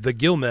had the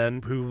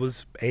Gillman, who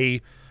was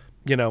a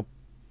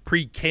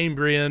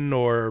Precambrian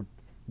or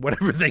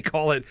whatever they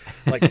call it,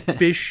 like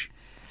fish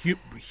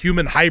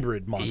human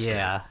hybrid monster.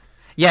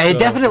 Yeah, it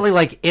definitely,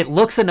 like, it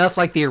looks enough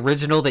like the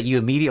original that you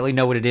immediately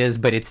know what it is,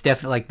 but it's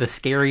definitely like the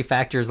scary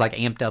factor is like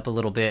amped up a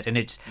little bit, and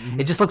it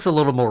just looks a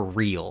little more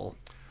real.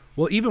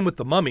 Well, even with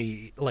the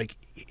mummy, like,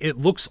 it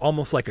looks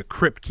almost like a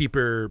crypt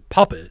keeper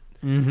puppet,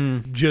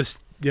 just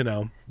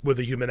with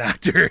a human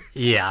actor.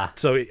 Yeah.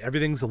 So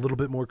everything's a little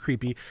bit more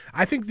creepy.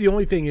 I think the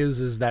only thing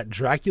is that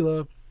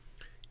Dracula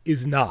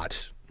is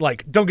not,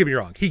 like, don't get me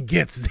wrong, he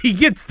gets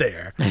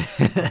there.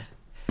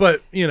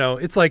 But,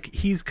 it's like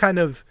he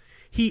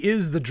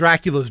is the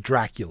Dracula's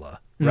Dracula,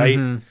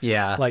 right?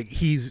 Yeah. Like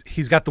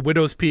he's got the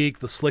widow's peak,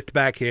 the slicked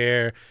back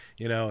hair,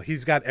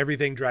 he's got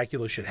everything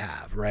Dracula should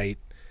have, right?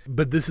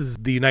 But this is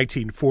the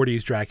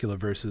 1940s Dracula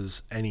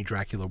versus any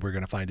Dracula we're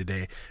going to find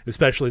today,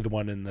 especially the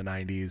one in the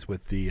 90s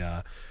with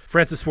the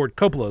Francis Ford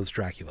Coppola's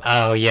Dracula.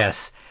 Oh,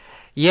 yes.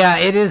 Yeah,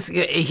 it is.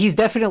 He's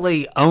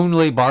definitely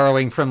only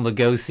borrowing from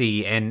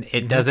Lugosi, and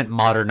it doesn't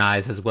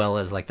modernize as well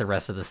as like the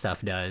rest of the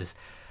stuff does.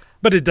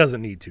 But it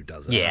doesn't need to,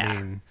 does it? Yeah.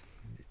 I mean,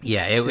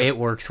 it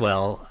works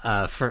well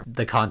for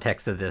the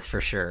context of this,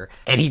 for sure.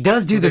 And he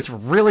does do this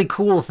really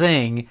cool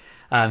thing.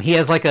 He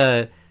has like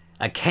a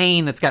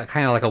cane that's got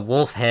kind of like a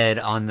wolf head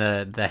on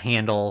the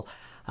handle,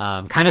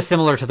 kind of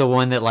similar to the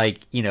one that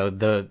like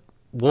the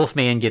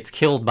Wolfman gets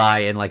killed by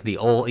in like the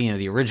old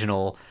the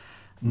original.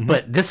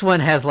 But this one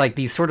has like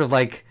these sort of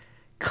like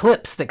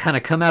clips that kind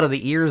of come out of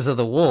the ears of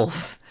the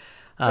wolf.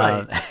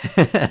 Right.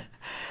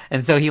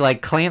 And so he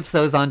like clamps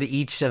those onto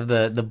each of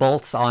the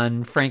bolts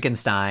on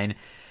Frankenstein,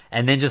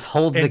 and then just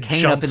holds the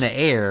cane up in the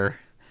air.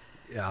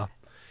 Yeah.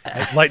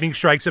 Lightning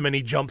strikes him and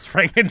he jumps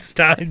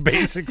Frankenstein,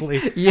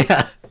 basically.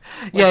 Yeah.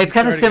 Yeah, it's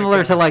kind of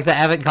similar to like the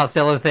Abbott and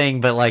Costello thing,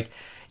 but like,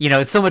 you know,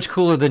 it's so much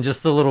cooler than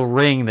just the little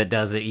ring that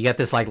does it. You got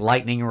this like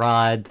lightning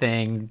rod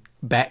thing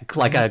back,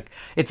 like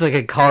it's like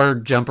a car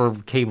jumper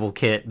cable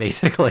kit,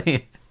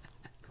 basically.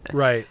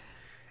 Right.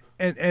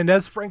 And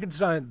as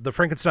Frankenstein, the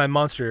Frankenstein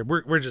monster,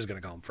 we're just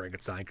going to call him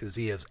Frankenstein because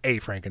he is a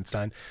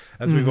Frankenstein,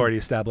 as we've already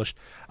established.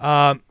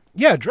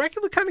 Yeah,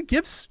 Dracula kind of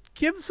gives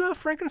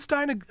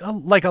Frankenstein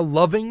a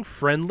loving,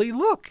 friendly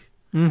look.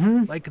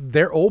 Mm-hmm. Like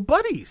they're old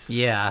buddies.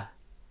 Yeah.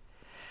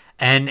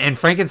 And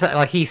Frankenstein,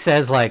 like he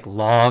says, like,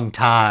 long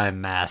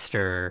time,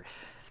 master.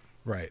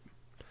 Right.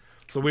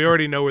 So we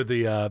already know where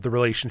the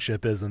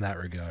relationship is in that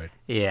regard.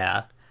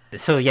 Yeah.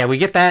 So yeah, we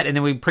get that, and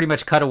then we pretty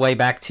much cut away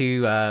back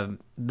to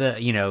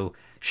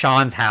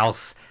Sean's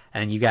house,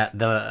 and you got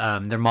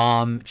their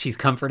mom. She's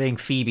comforting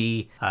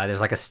Phoebe.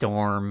 There's like a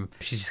storm.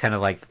 She's just kind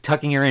of like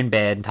tucking her in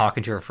bed and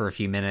talking to her for a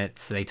few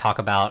minutes. They talk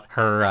about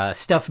her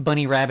stuffed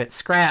bunny rabbit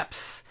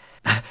Scraps.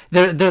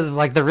 they're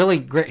really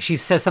great. She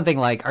says something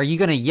like, "Are you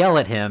going to yell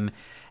at him?"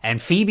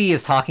 And Phoebe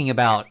is talking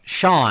about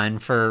Sean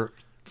for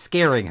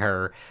scaring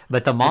her,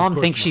 but the mom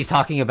thinks she's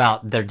talking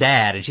about their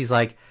dad, and she's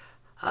like,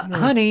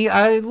 "Honey,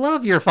 I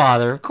love your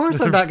father. Of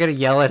course I'm not going to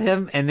yell at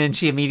him." And then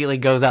she immediately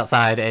goes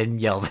outside and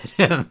yells at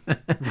him.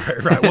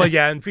 Right. Well,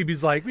 yeah, and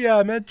Phoebe's like, "Yeah,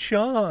 I meant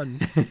Sean."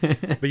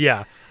 But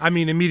yeah, I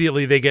mean,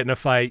 immediately they get in a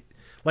fight.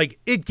 Like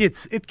it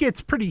gets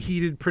pretty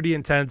heated, pretty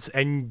intense,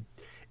 and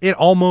it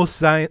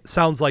almost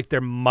sounds like there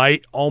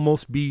might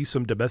almost be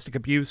some domestic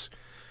abuse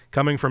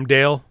coming from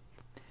Dale.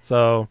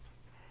 So,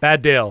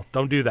 bad Dale,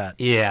 don't do that.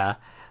 Yeah.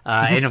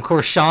 And of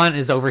course, Sean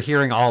is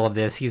overhearing all of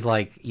this. He's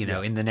like,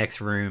 in the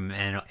next room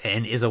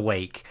and is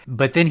awake.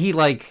 But then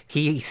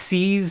he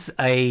sees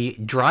a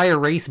dry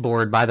erase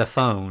board by the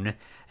phone.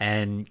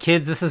 And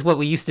kids, this is what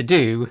we used to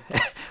do.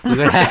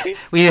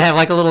 We'd have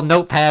like a little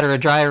notepad or a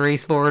dry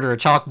erase board or a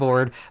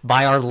chalkboard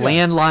by our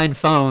landline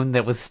phone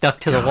that was stuck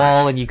to the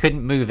wall and you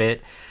couldn't move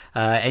it.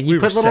 And you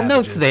put little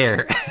notes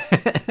there.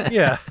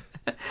 Yeah.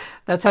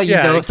 That's how you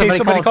know if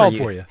somebody called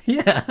for you.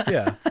 Yeah.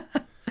 Yeah.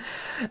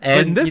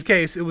 And in this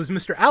case, it was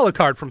Mr.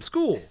 Alucard from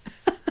school.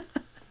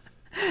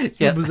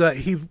 Yep.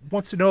 He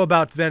wants to know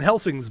about Van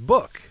Helsing's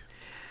book.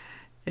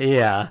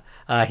 Yeah.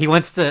 He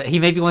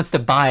maybe wants to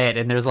buy it,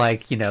 and there's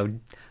like,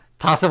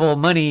 possible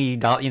money,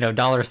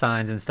 dollar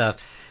signs and stuff.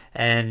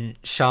 And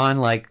Sean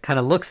like kind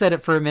of looks at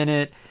it for a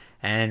minute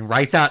and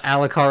writes out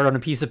Alucard on a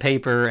piece of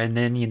paper, and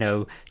then,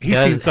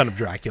 he's seen Son of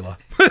Dracula.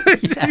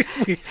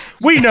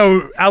 We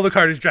know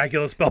Alucard is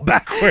Dracula spelled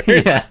backwards.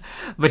 Yeah,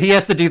 but he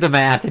has to do the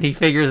math, and he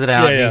figures it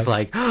out, and he's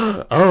like,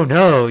 oh,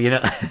 no,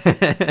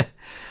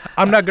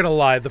 I'm not going to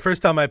lie. The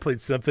first time I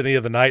played Symphony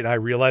of the Night, and I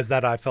realized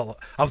that, I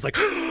was like,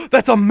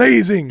 that's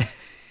amazing,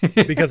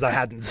 because I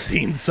hadn't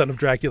seen Son of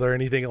Dracula or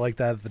anything like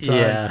that at the time.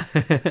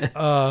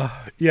 Yeah.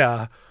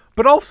 Yeah.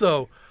 But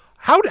also,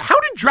 how did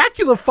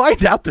Dracula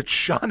find out that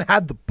Sean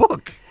had the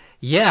book?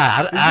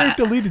 Yeah. Is there a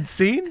deleted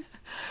scene?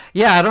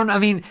 Yeah,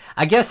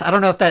 I guess, I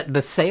don't know if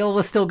the sale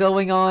was still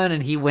going on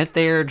and he went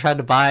there and tried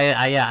to buy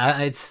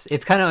it.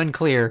 It's kind of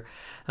unclear.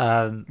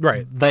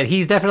 Right. But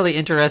he's definitely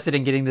interested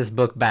in getting this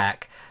book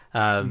back.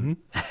 And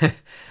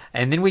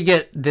then we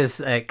get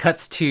this, it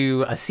cuts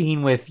to a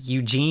scene with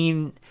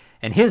Eugene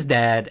and his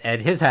dad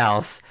at his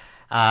house.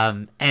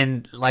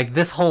 And like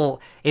this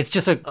it's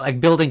just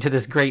like building to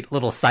this great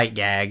little sight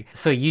gag.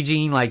 So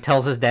Eugene like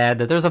tells his dad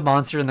that there's a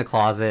monster in the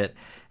closet,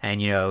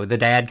 and the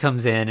dad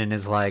comes in and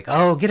is like,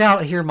 "Oh, get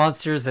out of here,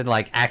 monsters," and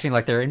like acting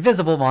like they're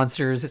invisible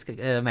monsters. It's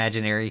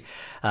imaginary.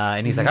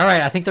 And he's like, "All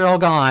right, I think they're all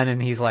gone."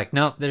 And he's like,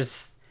 "Nope,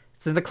 it's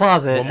in the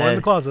closet." One more in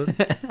the closet.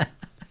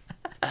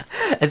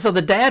 And so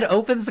the dad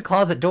opens the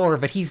closet door,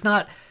 but he's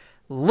not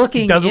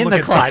looking in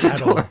the closet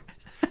door.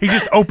 He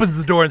just opens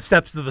the door and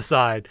steps to the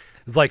side.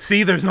 It's like,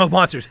 see, there's no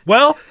monsters.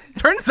 Well,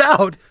 turns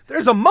out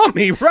there's a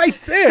mummy right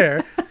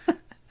there.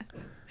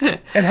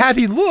 And had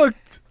he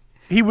looked,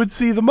 he would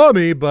see the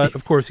mummy, but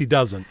of course he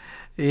doesn't.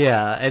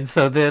 Yeah, and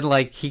so then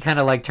like he kind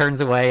of like turns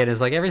away and is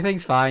like,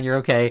 "Everything's fine, you're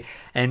okay."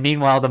 And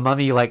meanwhile, the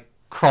mummy like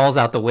crawls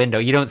out the window.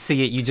 You don't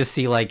see it. You just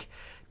see like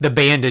the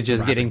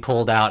bandages getting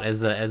pulled out as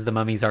the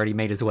mummy's already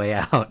made his way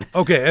out.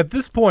 Okay, at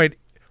this point,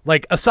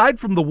 like aside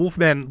from the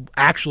Wolfman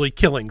actually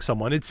killing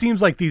someone, it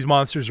seems like these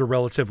monsters are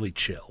relatively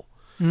chill.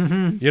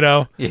 Mm-hmm.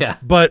 Yeah.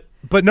 But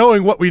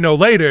knowing what we know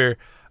later,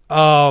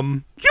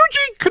 Eugene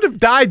could have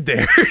died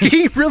there.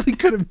 He really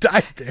could have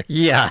died there.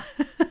 Yeah.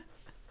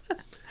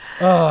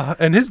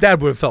 And his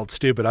dad would have felt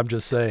stupid. I'm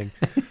just saying.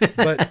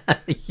 But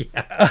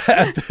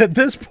at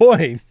this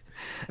point,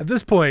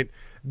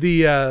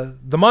 the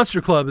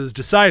Monster Club is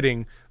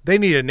deciding they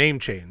need a name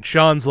change.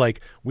 Sean's like,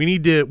 we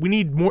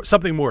need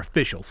something more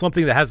official,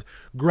 something that has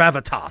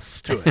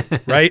gravitas to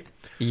it, right?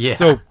 Yeah.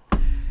 So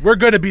we're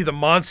going to be the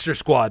Monster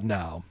Squad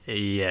now.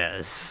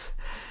 Yes.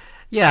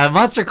 Yeah,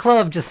 Monster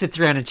Club just sits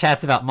around and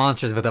chats about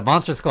monsters, but the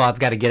Monster Squad's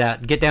got to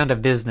get down to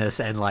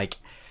business and like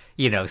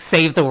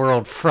save the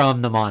world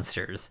from the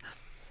monsters.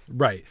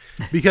 Right,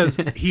 because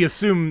he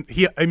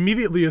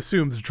immediately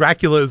assumes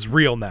Dracula is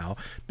real now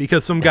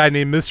because some guy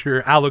named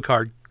Mr.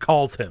 Alucard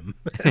calls him.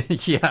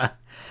 Yeah,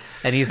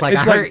 and he's like,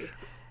 It's like-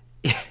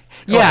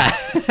 yeah,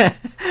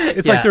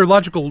 It's like their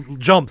logical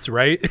jumps,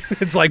 right?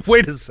 It's like,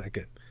 wait a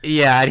second.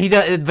 yeah, and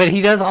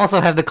he does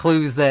also have the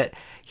clues that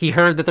he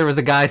heard that there was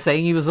a guy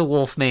saying he was a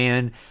wolf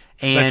man,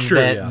 and That's true,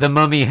 that yeah. the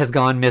mummy has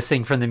gone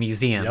missing from the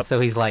museum. Yep. So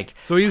he's like,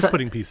 So he's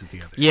putting pieces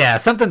together. yeah,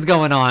 something's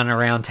going on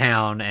around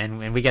town,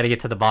 and we got to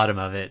get to the bottom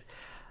of it.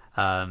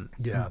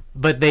 Yeah.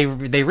 But they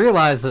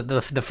realize that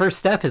the first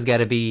step has got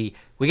to be,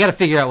 we got to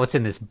figure out what's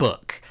in this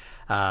book.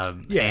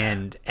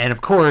 And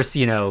of course,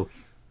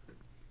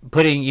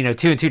 putting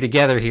two and two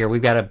together here,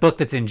 we've got a book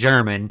that's in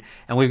German,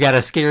 and we've got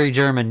a scary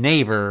German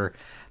neighbor.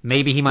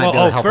 Maybe he might be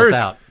able to help us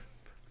out.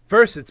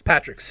 First, it's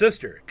Patrick's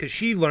sister, because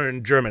she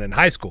learned German in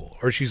high school,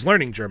 or she's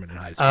learning German in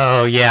high school.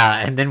 Oh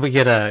yeah, and then we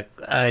get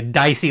a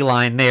dicey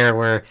line there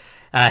where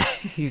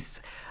he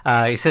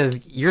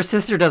says, "Your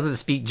sister doesn't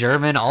speak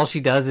German. All she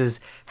does is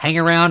hang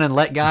around and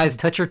let guys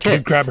touch her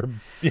tits." Grab her.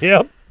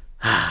 Yep.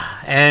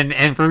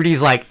 And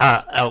Rudy's like,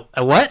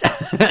 what?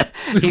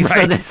 He's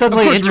Right.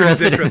 suddenly Of course,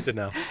 Rudy's interested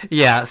now.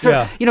 Yeah.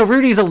 So, Yeah.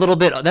 Rudy's a little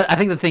bit, I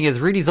think the thing is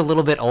Rudy's a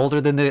little bit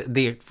older than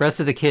the rest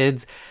of the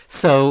kids.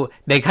 So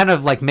they kind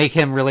of like make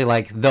him really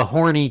like the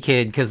horny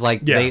kid. Cause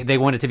like they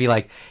want it to be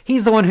like,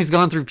 he's the one who's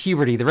gone through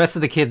puberty. The rest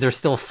of the kids are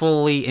still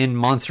fully in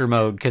monster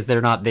mode cause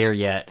they're not there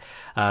yet.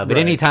 But Right.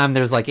 anytime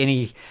there's like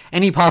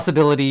any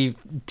possibility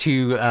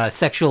to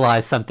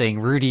sexualize something,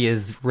 Rudy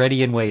is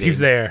ready and waiting. He's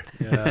there.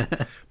 Yeah.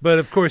 But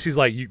of course, he's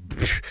like,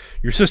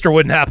 your sister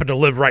wouldn't happen to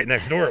live right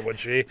next door, would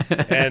she?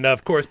 And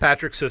of course,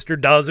 Patrick's sister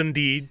does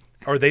indeed,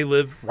 or they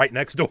live right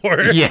next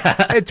door.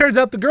 Yeah. It turns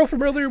out the girl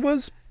from earlier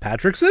was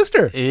Patrick's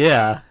sister.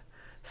 Yeah.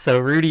 So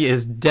Rudy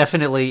is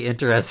definitely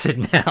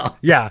interested now.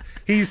 Yeah.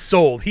 He's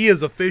sold. He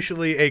is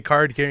officially a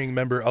card-carrying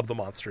member of the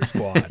Monster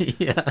Squad.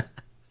 Yeah.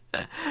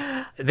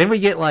 Then we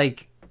get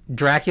like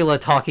Dracula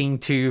talking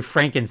to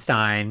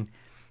Frankenstein,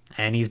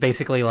 and he's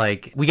basically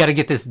like, we got to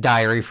get this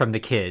diary from the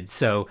kids.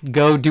 So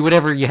go do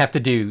whatever you have to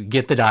do.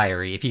 Get the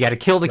diary. If you got to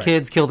kill the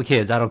kids, kill the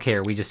kids. I don't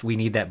care. We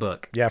need that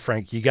book. Yeah,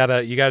 Frank, you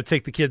gotta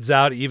take the kids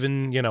out,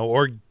 even,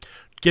 or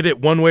get it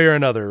one way or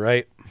another,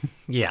 right?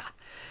 Yeah.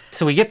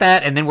 So we get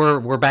that, and then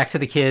we're back to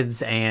the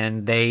kids,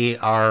 and they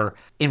are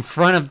in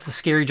front of the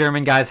scary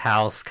German guy's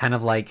house, kind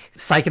of like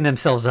psyching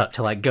themselves up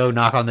to like go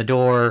knock on the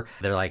door.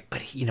 They're like,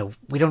 but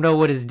we don't know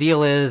what his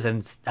deal is,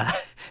 and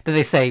then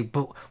they say,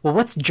 well,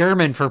 what's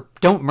German for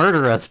 "don't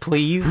murder us,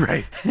 please"?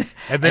 Right.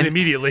 And then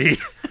immediately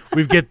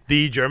we get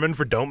the German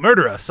for "don't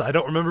murder us." I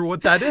don't remember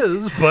what that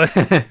is,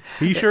 but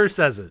he sure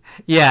says it.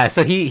 Yeah.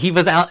 So he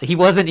was out. He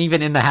wasn't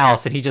even in the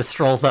house, and he just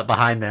strolls up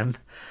behind them.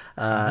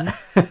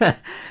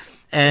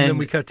 And then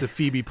we cut to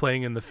Phoebe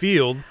playing in the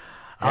field.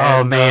 Oh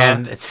and,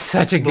 man, it's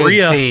such a good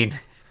Maria. scene.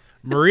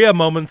 Maria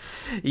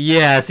moments.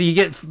 Yeah, so you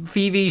get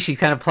Phoebe, she's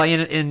kind of playing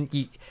in,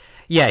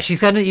 yeah,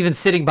 she's kind of even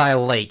sitting by a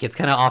lake. It's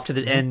kind of off to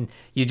the end.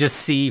 You just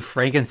see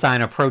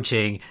Frankenstein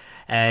approaching,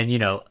 and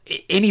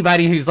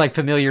anybody who's like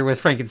familiar with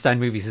Frankenstein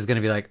movies is going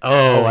to be like,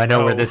 oh, I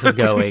know where this is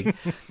going.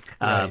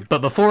 Right. But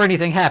before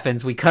anything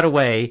happens, we cut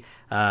away,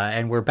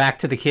 and we're back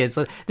to the kids.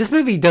 This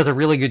movie does a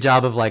really good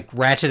job of like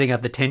ratcheting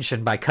up the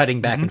tension by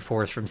cutting back and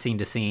forth from scene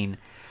to scene.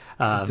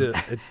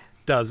 It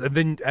does. And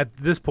then at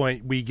this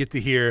point, we get to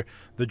hear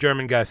the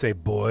German guy say,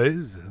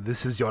 "Boys,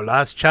 this is your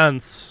last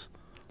chance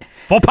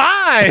for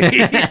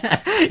pie."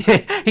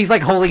 He's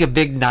like holding a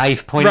big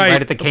knife pointing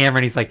right at the camera,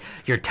 and he's like,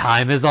 your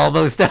time is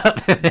almost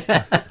up.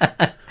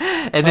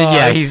 And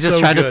then, he's just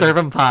trying to serve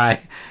him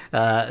pie.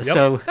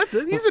 So that's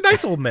it. He's a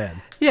nice old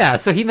man. Yeah,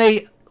 so he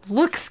may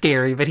look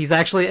scary, but he's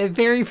actually a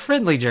very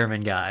friendly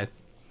German guy.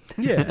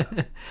 Yeah.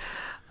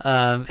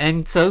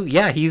 And so,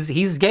 yeah,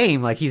 he's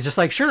game. Like, he's just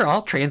like, sure,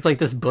 I'll translate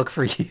this book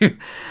for you.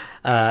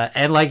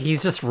 And like,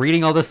 he's just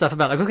reading all this stuff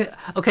about like,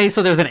 okay,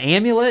 so there's an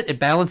amulet. It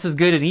balances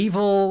good and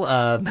evil.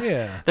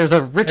 There's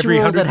a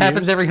ritual that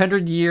happens every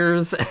 100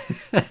 years.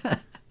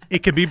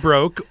 It can be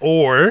broke,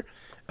 or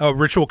a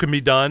ritual can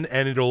be done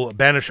and it'll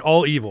banish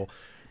all evil.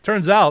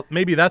 Turns out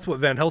maybe that's what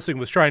Van Helsing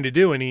was trying to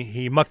do, and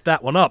he mucked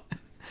that one up.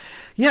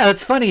 Yeah,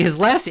 that's funny. His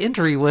last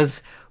entry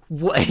was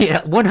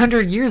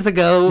 100 years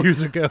ago.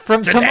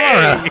 From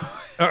today.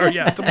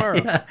 Tomorrow.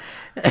 Tomorrow.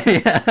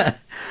 Yeah.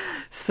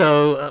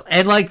 So,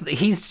 and like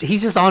he's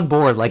just on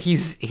board. Like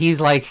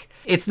he's like,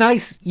 it's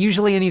nice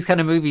usually in these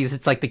kind of movies,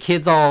 it's like the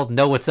kids all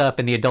know what's up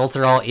and the adults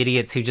are all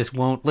idiots who just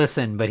won't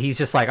listen, but he's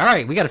just like, all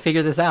right, we got to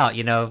figure this out,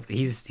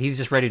 he's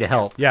just ready to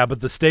help. Yeah,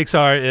 but the stakes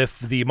are, if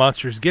the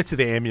monsters get to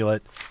the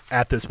amulet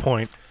at this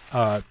point,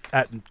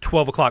 at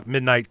 12 o'clock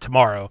midnight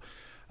tomorrow,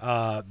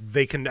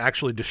 they can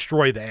actually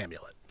destroy the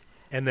amulet,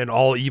 and then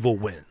all evil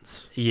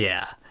wins.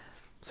 Yeah.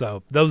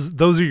 So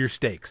those are your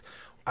stakes.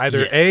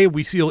 Either A,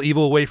 we seal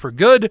evil away for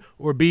good,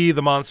 or B,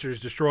 the monsters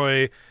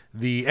destroy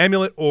the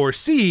amulet, or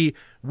C,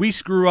 we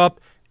screw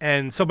up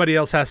and somebody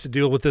else has to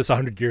deal with this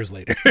 100 years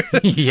later.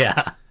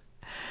 Yeah.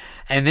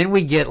 And then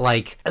we get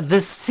like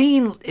this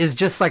scene is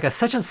just like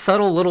such a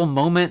subtle little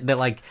moment that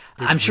like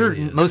I'm sure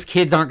most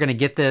kids aren't going to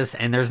get this,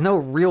 and there's no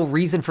real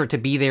reason for it to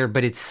be there,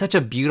 but it's such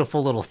a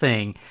beautiful little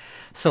thing.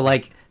 So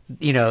like,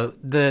 you know,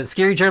 the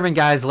scary German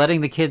guy's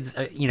letting the kids,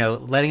 you know,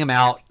 letting them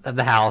out of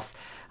the house,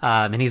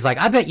 and he's like,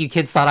 I bet you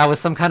kids thought I was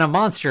some kind of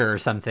monster or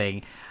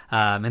something.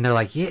 And they're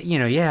like, yeah, you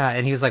know, yeah.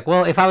 And he was like,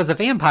 well, if I was a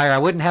vampire, I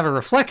wouldn't have a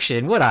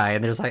reflection, would I?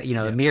 And there's like, you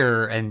know, a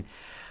mirror. And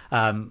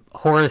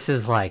Horace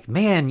is like,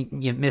 man,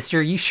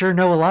 mister, you sure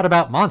know a lot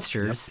about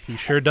monsters. Yep, he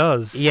sure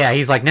does. Yeah,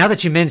 he's like, now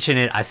that you mention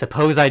it, I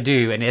suppose I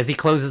do. And as he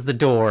closes the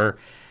door,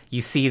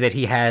 you see that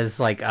he has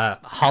like a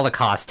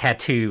Holocaust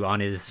tattoo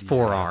on his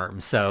forearm.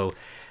 So,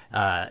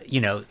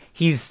 you know,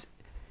 he's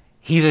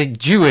a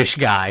Jewish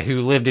guy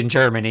who lived in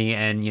Germany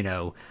and, you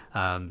know,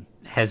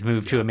 has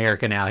moved to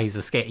America now. He's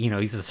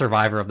he's a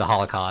survivor of the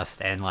Holocaust,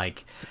 and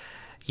like,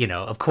 you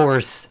know, of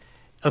course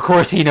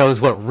he knows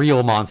what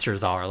real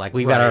monsters are. Like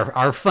we've got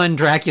our fun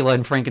Dracula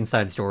and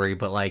Frankenstein story,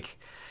 but like,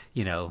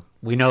 you know,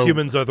 we know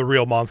humans are the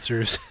real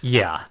monsters.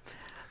 Yeah.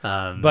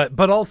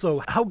 But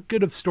also, how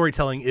good of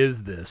storytelling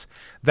is this?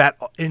 That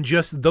in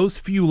just those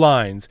few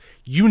lines,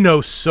 you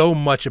know so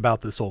much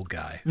about this old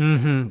guy.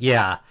 Mm-hmm.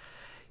 Yeah.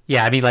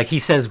 Yeah, I mean, like, he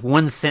says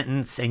one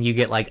sentence and you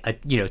get, like,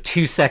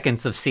 2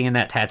 seconds of seeing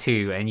that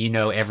tattoo and you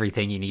know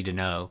everything you need to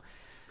know.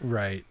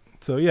 Right.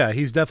 So, yeah,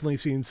 he's definitely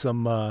seen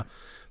some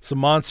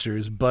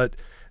monsters. But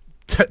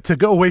to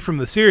go away from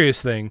the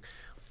serious thing,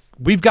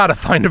 we've got to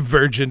find a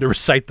virgin to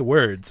recite the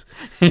words.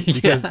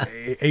 Because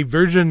a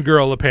virgin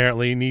girl,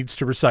 apparently, needs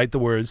to recite the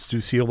words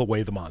to seal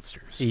away the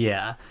monsters.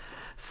 Yeah.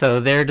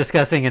 So they're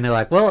discussing and they're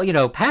like, well, you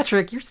know,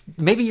 Patrick,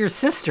 maybe your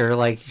sister,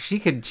 like, she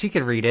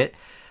could read it.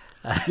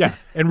 Yeah,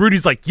 and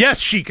Rudy's like,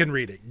 yes, she can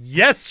read it.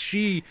 Yes,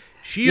 she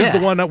is the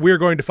one that we're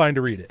going to find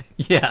to read it.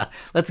 Yeah,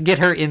 let's get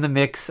her in the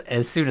mix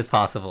as soon as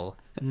possible.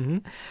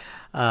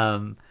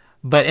 Mm-hmm.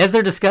 But as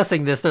they're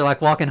discussing this, they're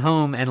like walking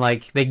home, and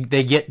like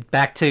they get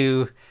back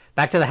to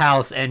the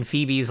house, and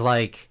Phoebe's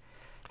like,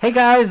 hey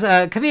guys,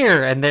 come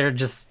here, and they're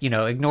just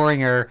ignoring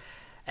her,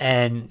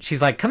 and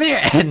she's like, come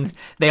here, and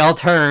they all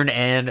turn,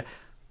 and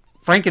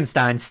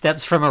Frankenstein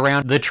steps from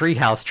around the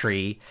treehouse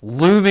tree,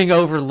 looming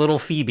over little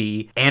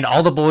Phoebe, and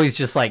all the boys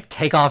just like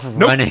take off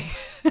running.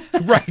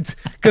 Right,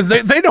 because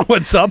they know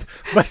what's up,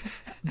 but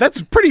that's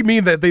pretty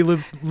mean that they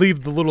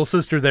leave the little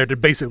sister there to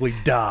basically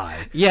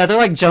die. Yeah, they're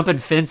like jumping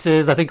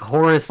fences. I think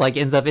Horace like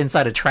ends up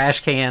inside a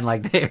trash can.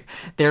 Like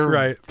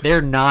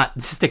they're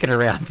not sticking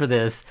around for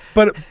this.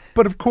 But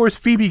of course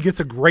Phoebe gets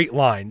a great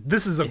line.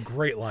 This is a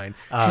great line.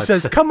 She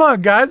says, "Come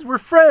on, guys, we're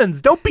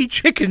friends. Don't be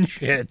chicken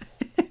shit."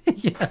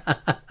 Yeah.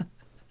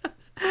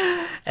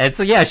 And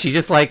so, yeah, she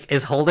just like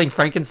is holding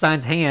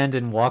Frankenstein's hand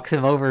and walks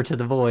him over to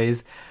the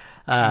boys.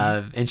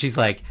 And she's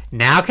like,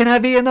 now can I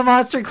be in the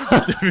Monster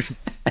Club?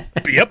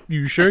 Yep,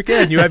 you sure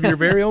can. You have your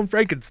very own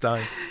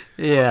Frankenstein.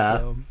 Yeah.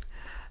 So.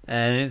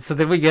 And so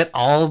then we get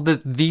all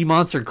the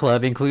Monster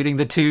Club, including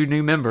the 2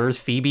 new members,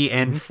 Phoebe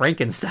and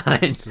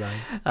Frankenstein.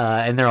 Right.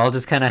 And they're all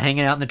just kind of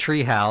hanging out in the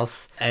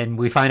treehouse. And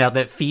we find out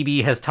that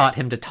Phoebe has taught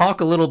him to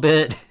talk a little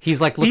bit. He's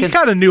like looking. He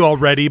kind of knew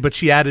already, but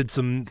she added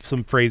some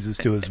phrases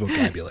to his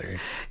vocabulary.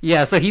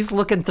 Yeah, so he's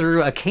looking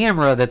through a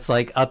camera that's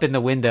like up in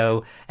the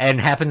window and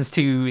happens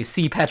to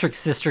see Patrick's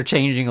sister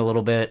changing a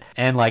little bit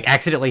and like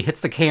accidentally hits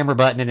the camera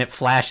button and it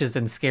flashes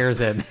and scares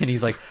him. And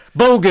he's like,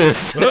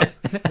 bogus.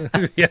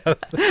 Yeah.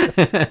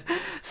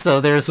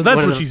 So that's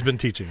what she's been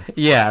teaching.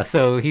 Yeah,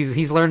 so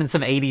he's learning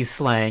some 80s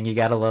slang. You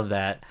gotta love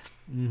that.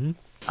 Mm-hmm.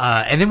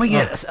 And then we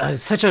get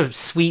such a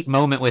sweet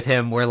moment with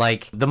him where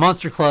like the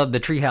Monster Club, the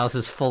treehouse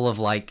is full of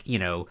like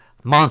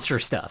monster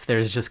stuff.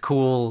 There's just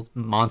cool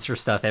monster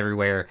stuff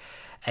everywhere,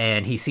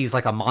 and he sees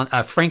like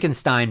a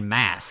Frankenstein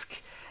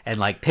mask and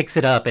like picks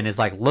it up and is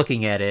like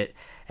looking at it,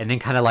 and then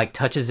kind of like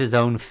touches his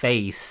own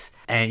face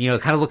and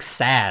kind of looks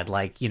sad,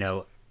 like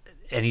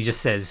and he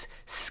just says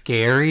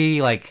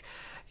scary, like.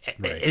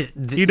 Right.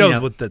 He knows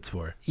what that's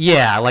for.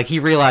 Yeah, like he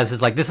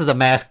realizes like this is a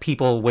mask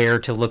people wear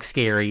to look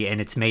scary and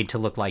it's made to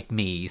look like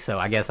me, so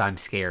I guess I'm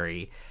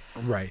scary.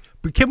 Right.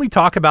 But can we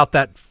talk about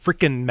that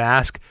freaking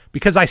mask?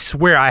 Because I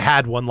swear I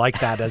had one like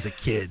that as a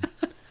kid.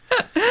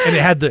 And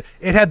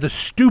it had the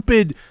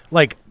stupid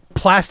like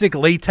plastic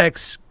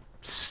latex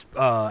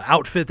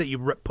outfit that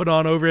you put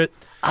on over it.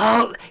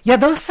 Oh, yeah,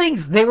 those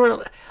things, they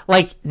were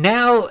like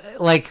now,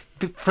 like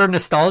for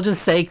nostalgia's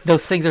sake,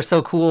 those things are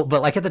so cool,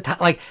 but like at the time,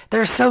 like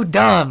they're so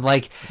dumb.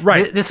 Like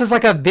right. This was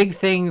like a big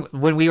thing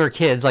when we were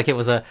kids. Like it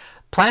was a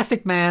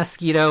plastic mask,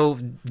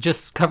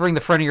 just covering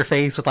the front of your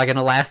face with like an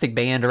elastic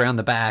band around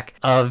the back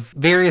of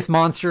various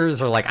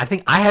monsters, or like I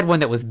think I had one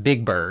that was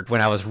Big Bird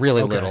when I was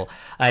really little.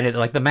 I did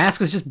like the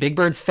mask was just Big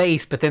Bird's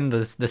face, but then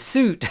the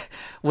suit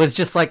was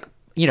just like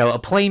a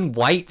plain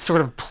white sort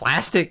of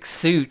plastic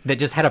suit that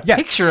just had a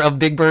picture of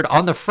Big Bird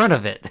on the front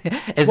of it.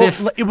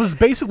 If it was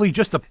basically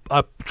just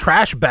a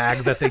trash bag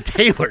that they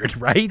tailored,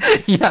 right?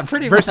 Yeah,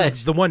 pretty much.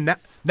 Versus the one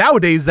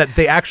nowadays that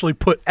they actually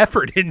put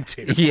effort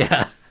into.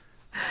 Yeah.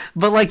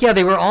 But like, yeah,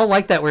 they were all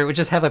like that, where it would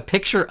just have a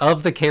picture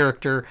of the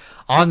character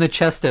on the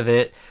chest of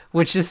it,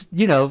 which is,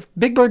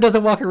 Big Bird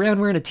doesn't walk around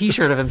wearing a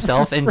T-shirt of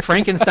himself, and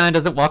Frankenstein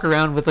doesn't walk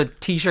around with a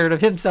T-shirt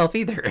of himself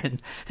either.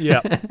 And,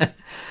 Yeah.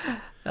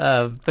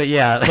 but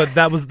yeah, But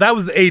that was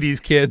the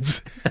 80s,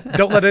 kids.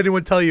 Don't let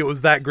anyone tell you it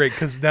was that great,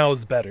 because now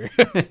it's better.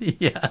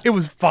 yeah, It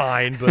was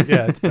fine, but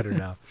yeah, it's better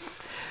now.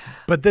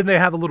 But then they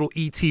have a little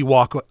E.T.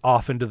 walk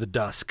off into the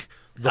dusk.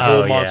 The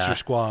whole Monster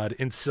Squad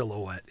in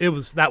silhouette.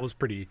 That was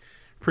pretty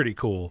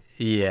cool.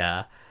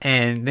 yeah.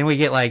 And then we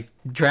get like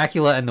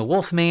Dracula and the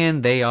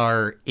Wolfman. They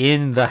are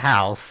in the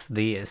house,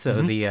 the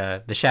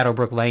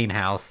Shadowbrook Lane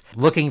house,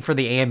 looking for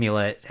the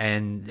amulet.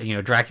 And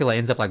Dracula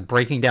ends up like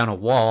breaking down a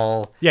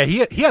wall. Yeah,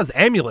 he has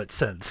amulet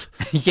sense.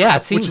 Yeah,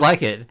 it seems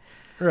like it.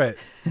 Right.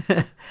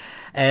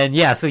 And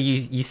yeah, so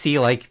you see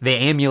like the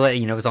amulet,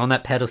 it's on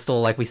that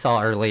pedestal like we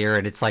saw earlier,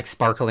 and it's like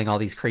sparkling all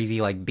these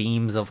crazy like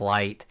beams of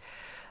light.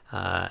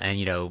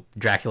 And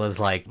Dracula's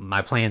like,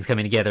 my plan's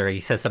coming together. He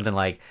says something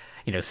like,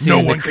 soon no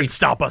one can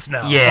stop us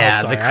now.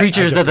 Yeah, sorry, the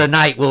creatures of the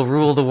night will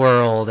rule the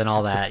world and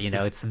all that.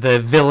 It's the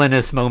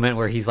villainous moment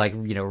where he's like,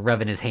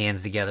 rubbing his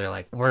hands together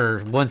like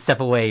we're one step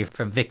away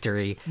from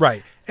victory.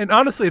 Right. And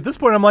honestly, at this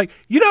point, I'm like,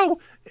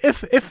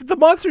 if the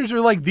monsters are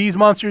like these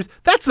monsters,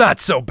 that's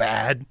not so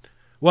bad.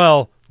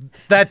 Well,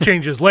 that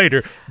changes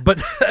later,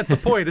 but at the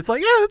point, it's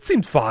like, yeah, that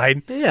seems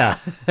fine. Yeah.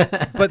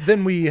 But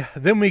then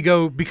we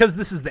go, because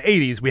this is the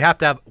 80s, we have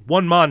to have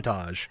one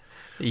montage.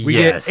 We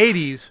Yes. get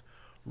 80s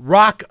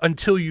Rock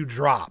Until You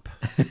Drop,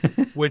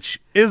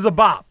 which is a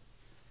bop,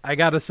 I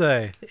gotta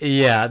say.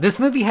 Yeah, this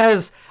movie I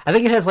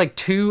think it has like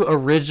 2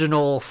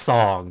 original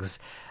songs.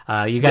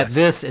 You got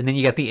this, and then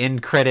you got the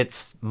end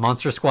credits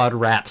Monster Squad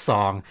rap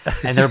song,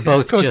 and they're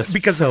both just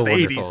because so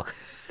it's the wonderful.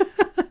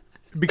 80s.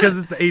 Because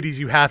it's the 80s,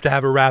 you have to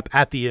have a rap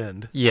at the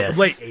end. Yes.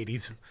 Late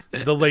 80s.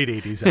 The late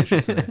 80s, I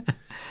should say.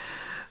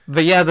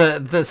 But yeah,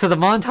 so the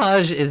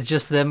montage is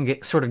just them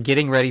sort of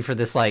getting ready for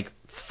this like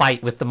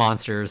fight with the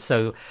monsters.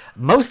 So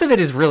most of it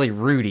is really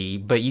Rudy,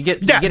 but you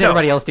get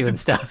everybody else doing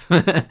stuff.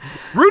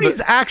 Rudy's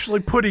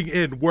actually putting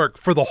in work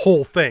for the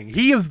whole thing.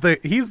 He's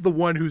the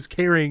one who's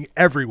carrying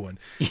everyone,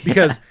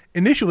 because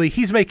initially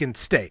he's making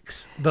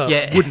stakes,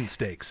 wooden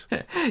stakes.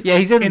 Yeah,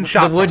 he's in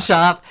the wood top.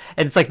 shop,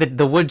 and it's like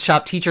the wood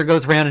shop teacher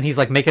goes around and he's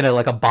like making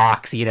a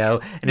box,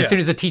 and as soon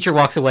as the teacher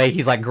walks away,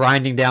 he's like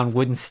grinding down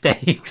wooden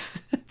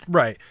stakes.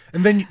 Right.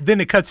 And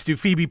then it cuts to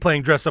Phoebe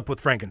playing dress up with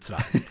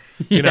Frankenstein.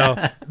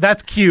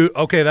 That's cute.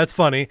 Okay, that's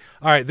funny.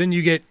 All right, then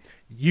you get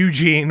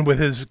Eugene with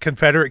his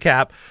Confederate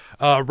cap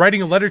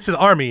writing a letter to the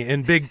army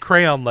in big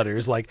crayon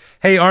letters like,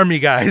 "Hey army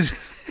guys,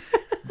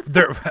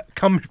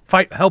 come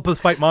help us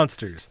fight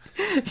monsters."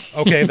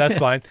 Okay, that's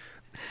fine.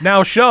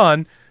 Now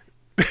Sean,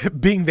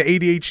 being the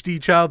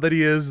ADHD child that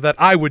he is, that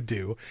I would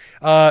do,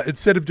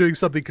 instead of doing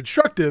something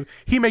constructive,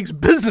 he makes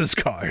business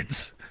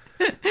cards.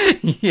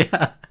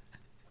 Yeah.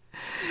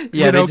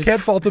 Yeah,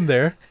 can't fault him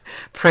there.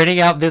 Printing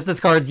out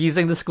business cards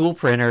using the school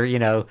printer,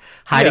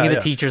 hiding in the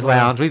teacher's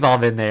lounge. We've all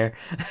been there.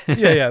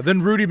 Yeah.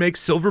 Then Rudy makes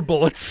silver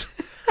bullets.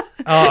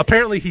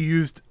 Apparently he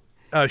used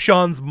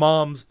Sean's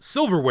mom's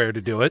silverware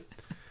to do it.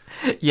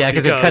 Yeah,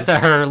 because it cut to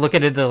her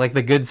looking at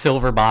the good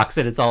silver box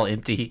and it's all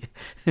empty.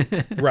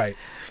 Right.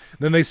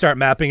 Then they start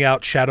mapping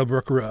out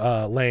Shadowbrook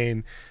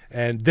Lane.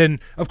 And then,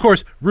 of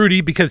course,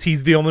 Rudy, because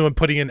he's the only one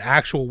putting in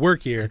actual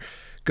work here,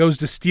 goes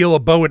to steal a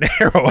bow and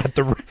arrow at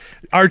the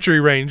archery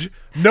range.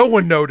 No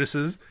one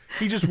notices.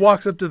 He just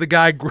walks up to the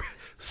guy,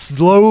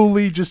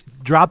 slowly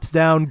just drops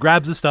down,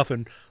 grabs his stuff,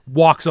 and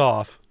walks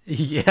off.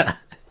 Yeah.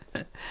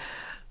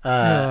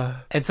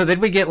 And so then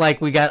we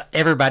got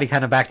everybody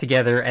kind of back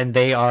together, and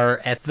they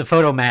are at the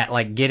photo mat,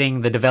 like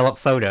getting the developed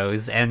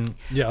photos. And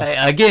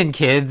again,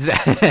 kids,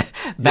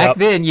 back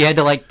then you had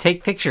to like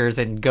take pictures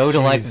and go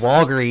to like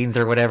Walgreens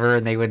or whatever,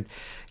 and they would,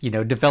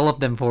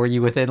 develop them for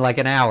you within like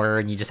an hour,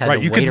 and you just had to wait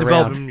around. Right, you could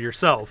develop them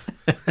yourself.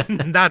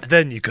 Not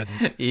then you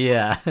couldn't.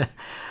 Yeah.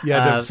 You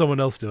had to have someone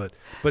else do it.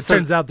 But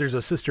turns out there's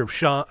a sister of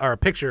Sean, or a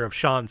picture of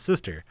Sean's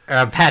sister.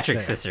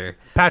 Patrick's sister.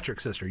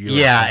 Patrick's sister.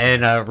 Yeah,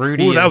 and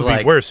Rudy Ooh, that is would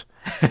be worse.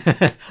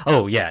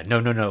 Oh yeah, no.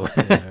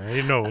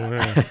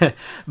 Yeah.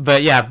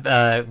 But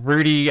yeah,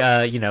 Rudy,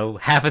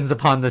 happens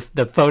upon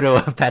the photo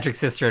of Patrick's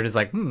sister and is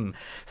like,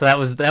 So that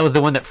was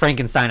the one that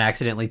Frankenstein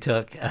accidentally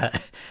took.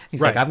 He's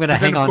like, I'm gonna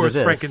hang on to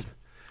this.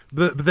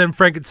 But then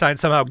Frankenstein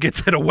somehow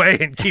gets it away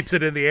and keeps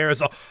it in the air.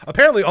 So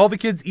apparently, all the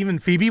kids, even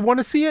Phoebe,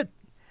 want to see it.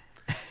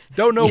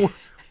 Don't know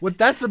what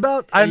that's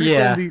about. I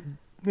understand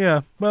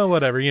well,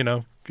 whatever.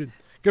 Good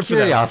for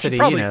curiosity.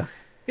 Probably,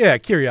 yeah,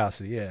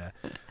 curiosity. Yeah.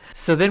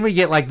 So then we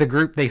get like the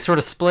group. They sort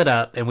of split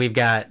up, and we've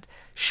got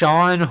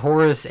Sean,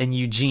 Horace, and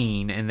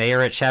Eugene, and they are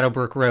at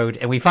Shadowbrook Road.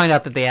 And we find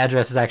out that the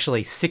address is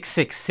actually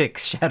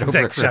 666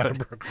 Shadowbrook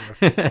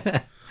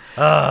Road.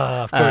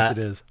 Of course it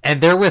is.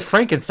 And they're with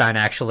Frankenstein,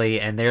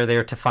 actually, and they're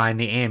there to find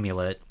the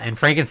amulet. And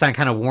Frankenstein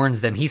kind of warns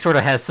them. He sort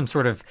of has some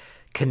sort of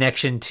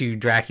connection to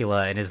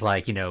Dracula and is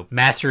like,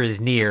 Master is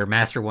near.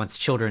 Master wants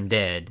children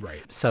dead.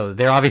 Right. So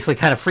they're obviously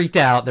kind of freaked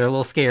out. They're a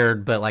little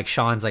scared, but like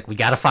Sean's like, we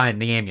got to find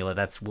the amulet.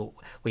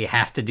 We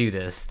have to do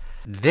this.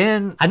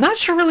 Then I'm not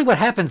sure really what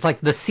happens.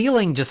 Like the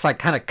ceiling just like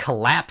kind of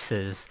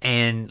collapses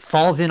and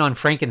falls in on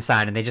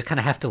Frankenstein, and they just kind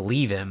of have to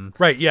leave him.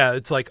 Right, yeah,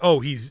 it's like, oh,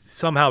 he's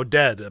somehow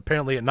dead.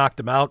 Apparently it knocked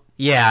him out.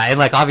 Yeah, and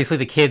like obviously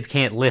the kids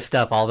can't lift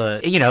up all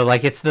the,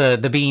 like it's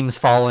the beams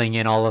falling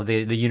in all of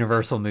the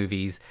Universal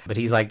movies, but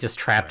he's like just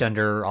trapped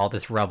under all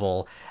this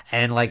rubble.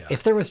 And like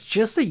if there was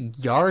just a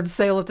yard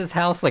sale at this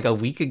house like a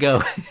week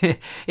ago,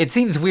 it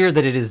seems weird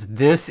that it is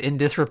this in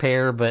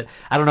disrepair, but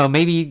I don't know,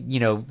 maybe,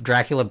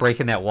 Dracula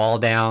breaking that wall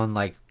down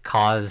like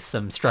caused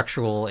some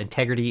structural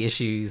integrity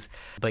issues.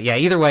 But yeah,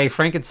 either way,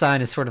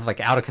 Frankenstein is sort of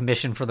like out of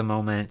commission for the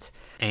moment.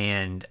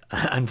 And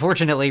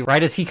unfortunately,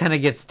 right as he kind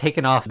of gets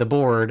taken off the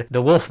board,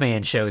 the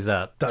Wolfman shows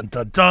up. Dun,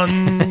 dun,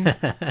 dun.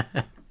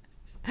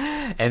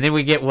 And then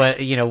we get what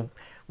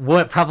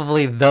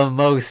probably the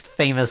most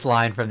famous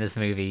line from this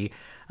movie.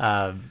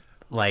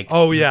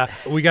 Oh, yeah,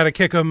 we got to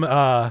kick him.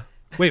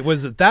 Wait,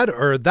 was it that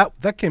or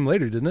that came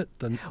later, didn't it?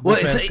 The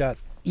Wolfman's got...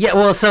 Yeah,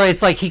 well, so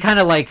it's like he kind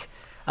of like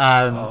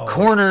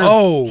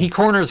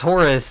corners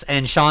Horace,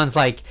 and Sean's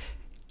like,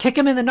 kick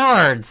him in the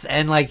nards,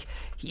 and like,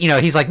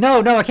 he's like, no,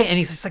 I can't, and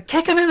he's just like,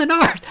 kick him in the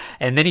nards,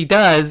 and then he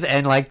does,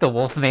 and like the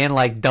Wolfman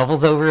like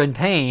doubles over in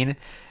pain,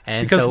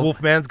 and because so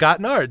Wolfman's got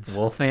nards.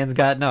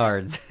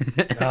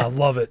 I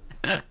love it.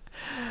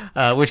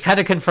 Which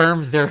kind of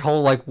confirms their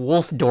whole like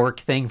wolf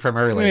dork thing from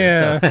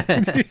earlier.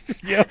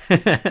 Yeah.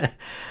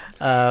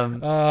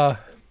 So.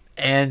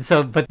 And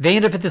so, but they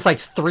end up at this like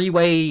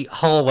three-way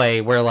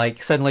hallway where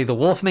like suddenly the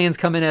Wolfman's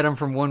coming at them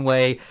from one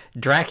way,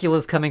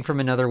 Dracula's coming from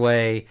another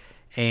way,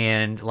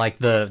 and like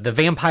the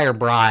vampire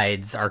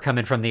brides are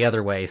coming from the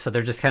other way. So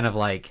they're just kind of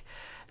like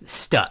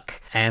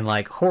stuck. And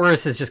like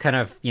Horace is just kind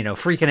of,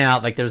 freaking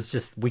out. Like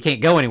we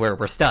can't go anywhere.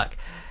 We're stuck.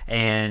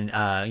 And,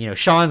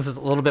 Sean's a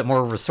little bit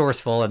more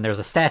resourceful, and there's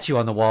a statue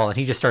on the wall, and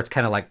he just starts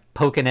kind of like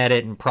poking at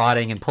it and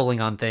prodding and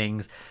pulling on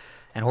things.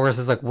 And Horace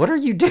is like, what are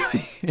you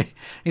doing?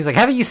 He's like,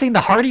 haven't you seen the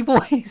Hardy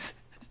Boys?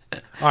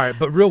 All right,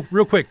 but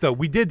real quick though,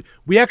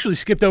 we actually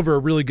skipped over a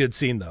really good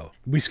scene though.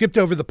 We skipped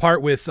over the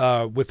part with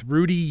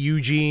Rudy,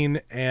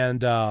 Eugene,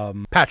 and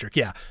Patrick,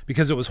 yeah,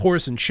 because it was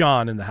Horace and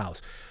Sean in the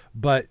house.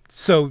 But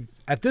so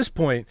at this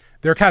point,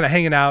 they're kind of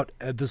hanging out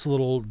at this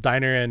little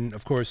diner, and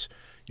of course,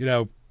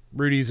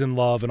 Rudy's in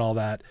love and all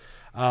that.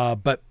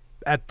 But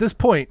at this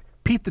point,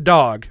 Pete the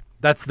dog,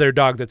 that's their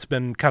dog that's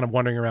been kind of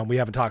wandering around. We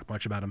haven't talked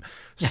much about him.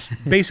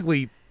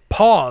 Basically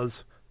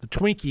paws the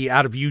Twinkie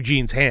out of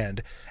Eugene's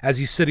hand as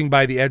he's sitting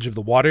by the edge of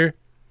the water.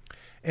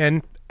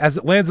 And as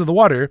it lands in the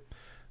water,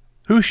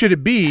 who should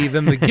it be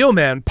than the gill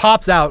man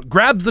pops out,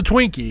 grabs the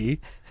Twinkie,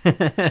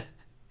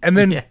 and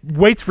then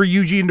waits for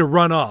Eugene to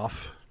run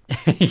off.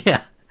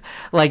 Yeah.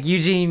 Like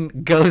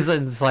Eugene goes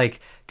and is like,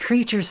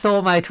 creature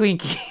stole my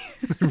Twinkie.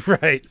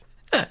 Right.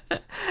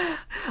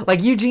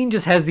 Like Eugene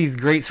just has these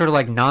great sort of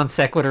like non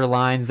sequitur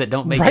lines that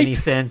don't make any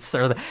sense,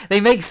 or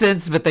they make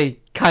sense but they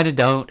kind of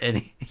don't.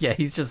 And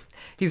he's a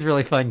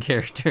really fun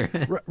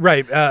character.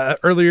 Right.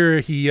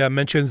 Earlier he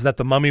mentions that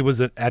the mummy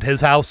was at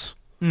his house.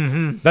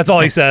 Mm-hmm. That's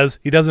all he says.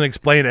 He doesn't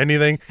explain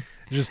anything.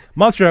 Just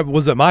Monster Trap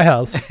was at my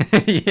house.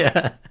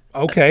 Yeah.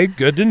 Okay,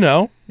 good to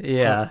know.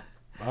 Yeah.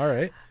 All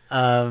right.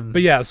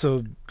 But yeah,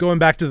 so going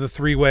back to the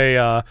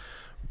three-way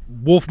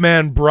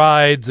Wolfman,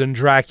 brides, and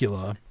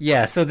Dracula.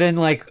 Yeah, so then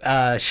like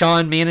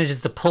Sean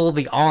manages to pull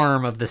the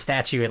arm of the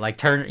statue. It like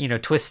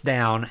twists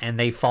down, and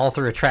they fall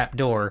through a trap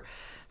door.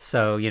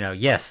 So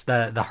yes,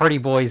 the Hardy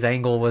Boys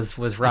angle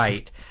was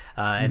right,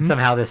 and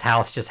somehow this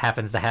house just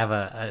happens to have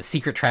a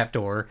secret trap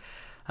door.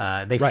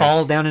 They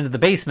fall down into the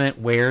basement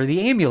where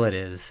the amulet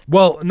is.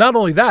 Well, not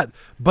only that,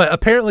 but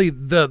apparently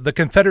the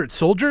Confederate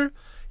soldier,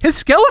 his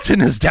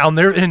skeleton is down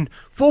there in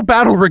full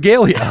battle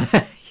regalia.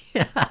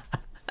 Yeah.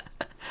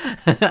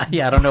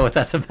 Yeah, I don't know what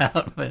that's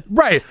about, but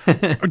right.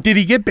 Did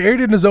he get buried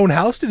in his own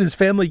house? Did his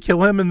family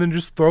kill him and then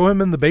just throw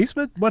him in the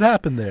basement? What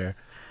happened there?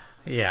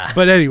 Yeah.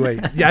 But anyway,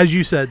 as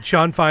you said,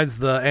 Sean finds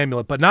the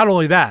amulet. But not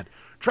only that,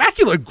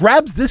 Dracula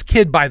grabs this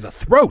kid by the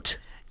throat.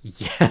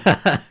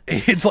 Yeah.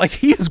 It's like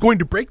he is going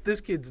to break this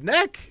kid's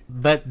neck.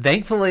 But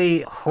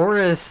thankfully,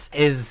 Horace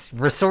is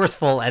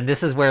resourceful, and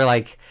this is where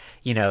like,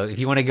 if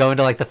you want to go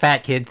into like the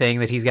fat kid thing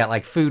that he's got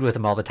like food with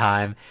him all the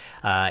time,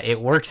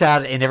 it works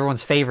out in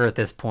everyone's favor at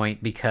this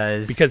point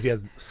because he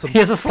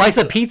has a slice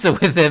of pizza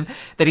with him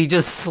that he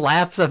just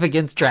slaps up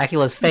against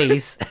Dracula's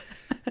face.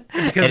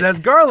 Because it has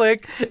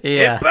garlic.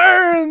 Yeah. It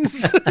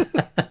burns.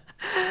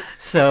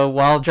 So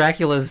while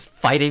Dracula's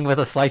fighting with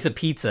a slice of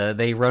pizza,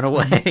 they run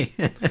away.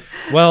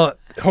 Well,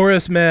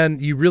 Horace, man,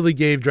 you really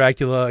gave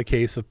Dracula a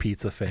case of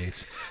pizza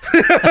face.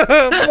 But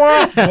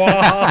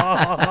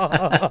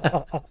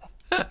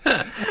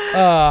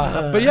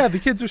yeah, the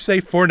kids are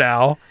safe for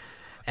now.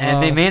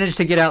 And they manage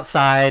to get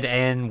outside,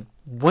 and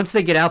once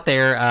they get out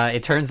there,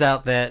 it turns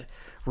out that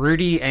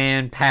Rudy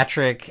and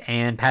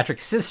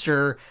Patrick's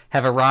sister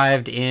have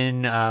arrived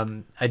in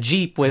a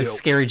Jeep with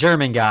Scary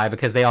German Guy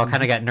because they all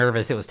kind of got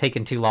nervous. It was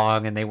taking too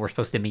long, and they were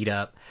supposed to meet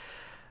up.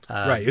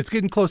 Right. It's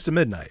getting close to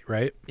midnight,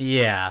 right?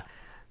 Yeah.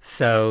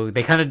 So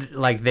they kind of,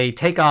 like, they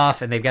take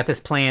off, and they've got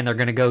this plan. They're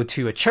going to go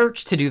to a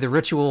church to do the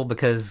ritual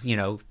because,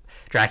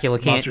 Dracula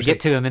can't Monsters get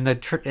to him in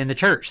the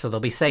church, so they'll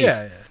be safe.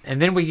 Yeah. And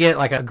then we get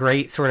like a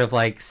great sort of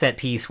like set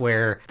piece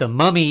where the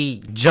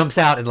mummy jumps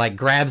out and like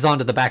grabs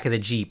onto the back of the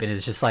Jeep and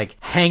is just like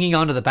hanging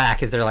onto the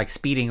back as they're like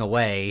speeding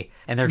away,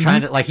 and they're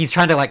trying to like he's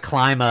trying to like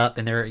climb up,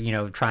 and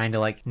they're trying to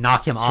like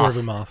knock him off. Swerve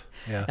him off.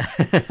 Yeah.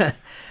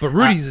 But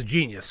Rudy's a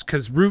genius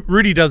because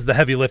Rudy does the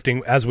heavy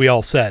lifting, as we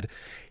all said.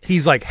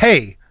 He's like,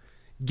 hey,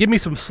 give me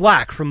some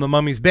slack from the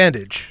mummy's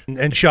bandage.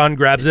 And Sean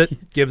grabs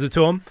it, gives it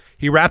to him.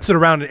 He wraps it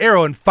around an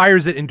arrow and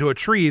fires it into a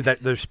tree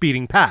that they're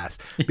speeding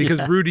past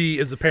because Rudy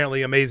is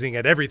apparently amazing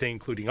at everything,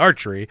 including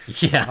archery.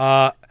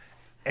 Yeah.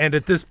 And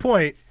at this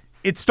point,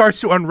 it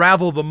starts to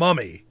unravel the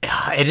mummy.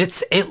 And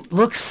it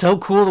looks so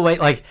cool the way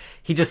like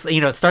he just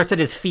it starts at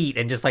his feet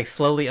and just like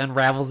slowly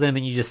unravels him,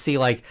 and you just see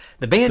like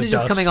the bandage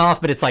is coming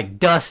off, but it's like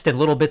dust and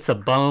little bits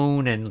of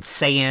bone and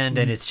sand,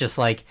 and it's just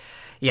like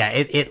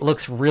it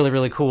looks really,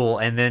 really cool.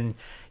 And then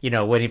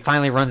when he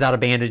finally runs out of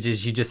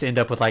bandages, you just end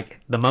up with like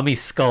the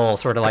mummy's skull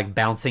sort of like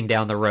bouncing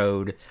down the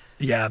road.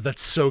 Yeah,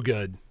 that's so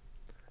good.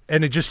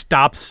 And it just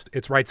stops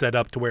its right side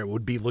up to where it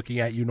would be looking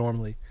at you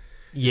normally.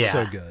 Yeah, it's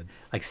so good.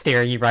 Like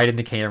staring you right in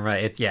the camera.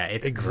 It's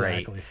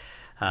exactly.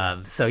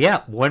 Great. So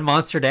yeah, one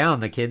monster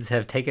down. The kids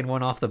have taken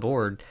one off the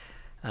board.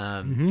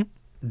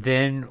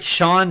 Then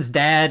Sean's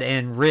dad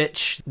and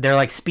Rich, they're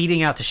like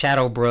speeding out to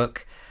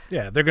Shadowbrook.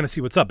 Yeah, they're going to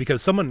see what's up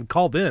because someone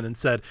called in and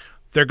said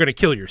they're going to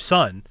kill your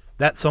son.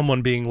 That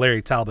someone being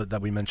Larry Talbot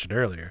that we mentioned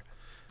earlier.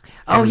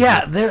 Oh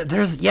yeah,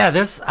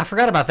 there's I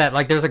forgot about that.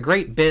 Like there's a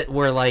great bit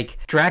where like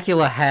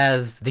Dracula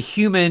has the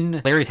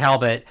human Larry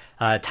Talbot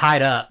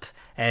tied up,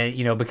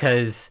 and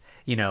because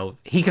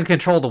he can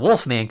control the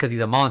Wolfman because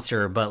he's a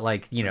monster, but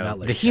like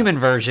the human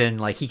version,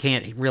 like he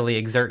can't really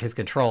exert his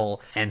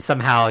control, and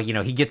somehow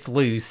he gets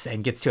loose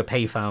and gets to a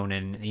payphone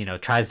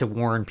and tries to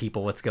warn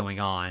people what's going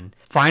on.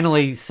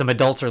 Finally, some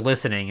adults are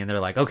listening, and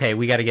they're like, okay,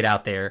 we got to get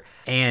out there.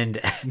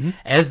 And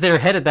as they're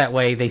headed that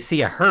way, they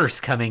see a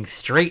hearse coming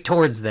straight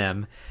towards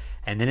them,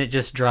 and then it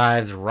just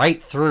drives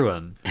right through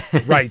them.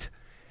 Right.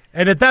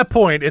 And at that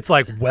point, it's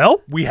like,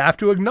 well, we have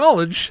to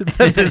acknowledge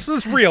that this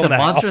is real Some now.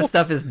 monstrous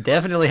stuff is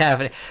definitely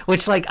happening.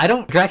 Which, like,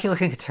 Dracula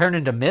can turn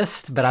into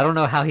mist, but I don't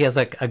know how he has,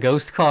 like, a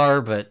ghost car,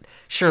 but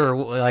sure,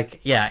 like,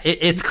 yeah,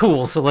 it's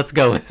cool, so let's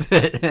go with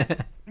it.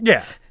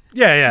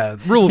 Yeah.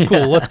 Rule of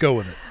cool, let's go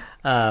with it.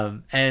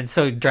 And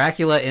so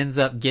Dracula ends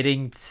up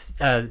getting...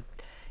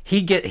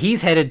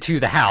 he's headed to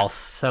the house,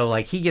 so,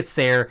 like, he gets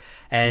there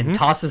and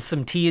tosses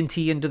some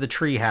TNT into the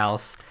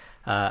treehouse.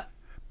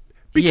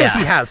 Because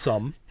he has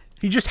some.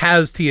 He just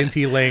has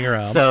TNT laying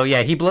around. So,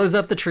 yeah, he blows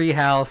up the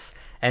treehouse,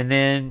 and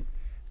then...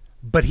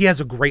 But he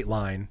has a great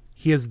line.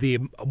 He has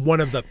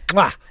one of the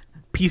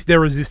piece de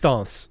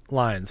resistance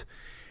lines.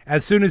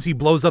 As soon as he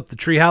blows up the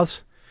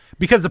treehouse,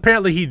 because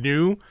apparently he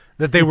knew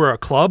that they were a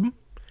club,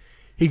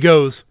 he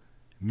goes,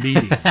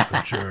 meeting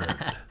adjourned.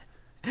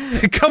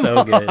 Come so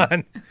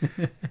on.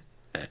 Good.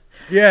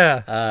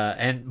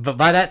 Yeah. But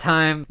by that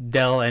time,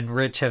 Del and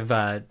Rich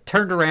have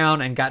turned around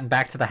and gotten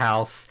back to the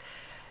house.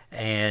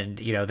 And,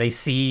 they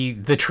see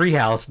the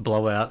treehouse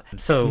blow up.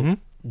 So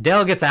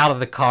Del gets out of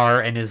the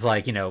car and is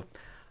like,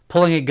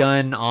 pulling a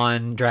gun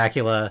on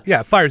Dracula.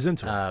 Yeah, fires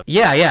into him.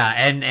 Yeah.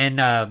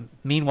 And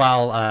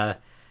meanwhile,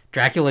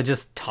 Dracula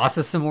just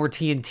tosses some more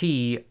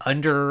TNT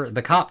under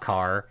the cop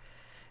car.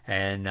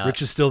 And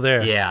Rich is still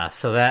there. Yeah,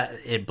 so that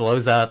it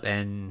blows up,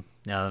 and,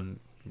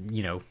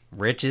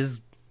 Rich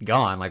is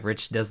gone. Like,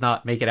 Rich does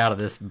not make it out of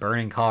this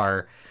burning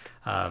car.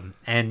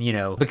 And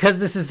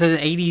because this is an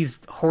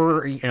 80s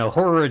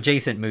horror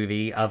adjacent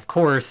movie, of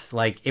course,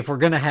 like if we're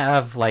gonna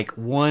have like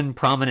one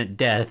prominent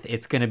death,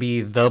 it's gonna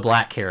be the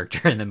black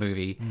character in the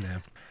movie.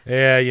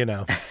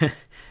 Yeah.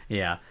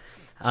 Yeah.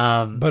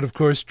 But of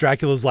course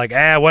Dracula's like,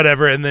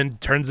 whatever, and then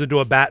turns into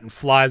a bat and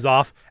flies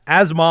off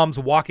as Mom's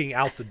walking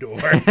out the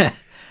door.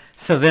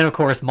 So then of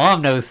course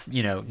Mom knows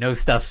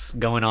stuff's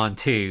going on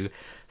too.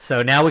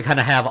 So now we kind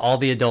of have all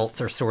the adults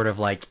are sort of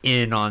like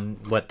in on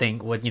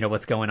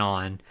what's going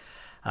on.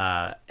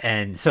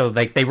 And so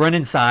like they run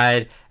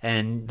inside,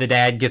 and the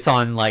dad gets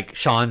on like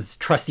Sean's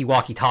trusty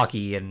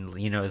walkie-talkie and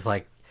is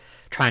like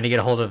trying to get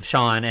a hold of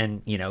Sean,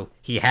 and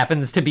he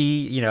happens to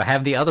be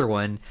have the other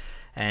one,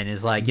 and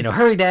is like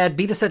hurry Dad,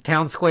 beat us at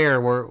town square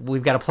where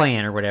we've got a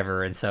plan or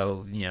whatever. And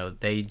so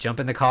they jump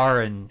in the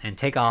car and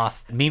take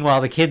off.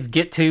 Meanwhile, the kids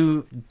get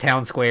to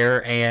town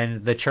square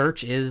and the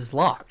church is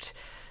locked.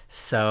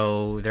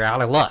 So they're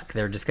out of luck.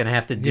 They're just going to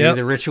have to do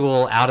the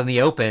ritual out in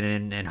the open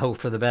and hope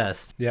for the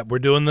best. Yep, we're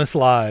doing this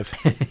live.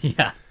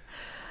 Yeah.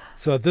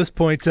 So at this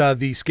point,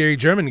 the scary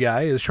German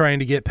guy is trying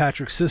to get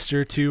Patrick's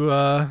sister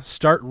to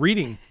start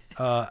reading.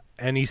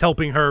 And he's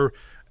helping her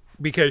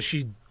because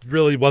she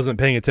really wasn't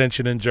paying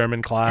attention in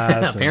German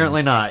class.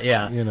 Apparently not,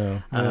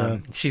 yeah.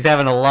 She's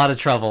having a lot of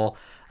trouble.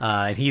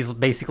 And he's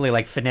basically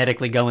like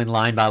phonetically going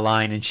line by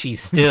line, and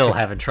she's still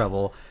having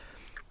trouble.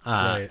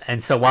 Right.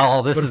 And so while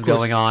all this is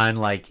going on,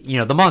 like,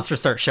 the monsters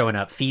start showing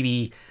up.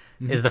 Phoebe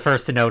is the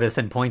first to notice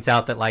and points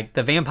out that like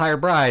the vampire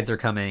brides are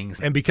coming.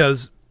 And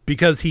because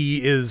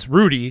he is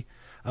Rudy,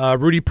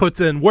 Rudy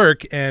puts in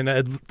work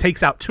and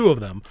takes out 2 of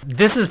them.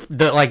 This is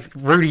the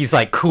Rudy's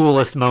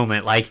coolest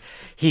moment.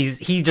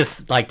 He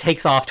just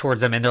takes off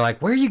towards them, and they're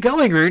like, "Where are you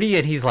going, Rudy?"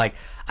 And he's like,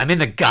 "I'm in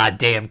the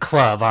goddamn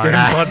club, aren't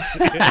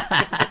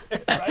I?"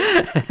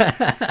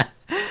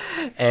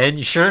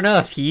 And sure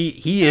enough,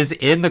 he is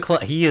in the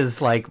club. He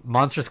is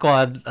Monster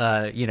Squad,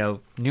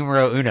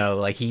 numero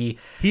uno. He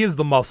is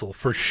the muscle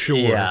for sure.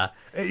 Yeah,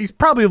 he's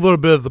probably a little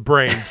bit of the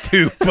brains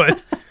too,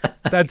 but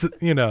that's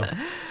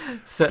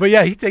So, but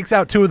yeah, he takes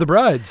out 2 of the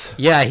brides.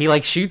 Yeah,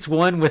 he shoots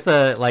one with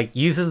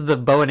uses the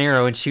bow and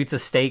arrow and shoots a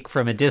stake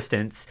from a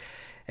distance.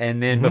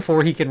 And then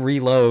before he can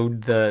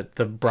reload, the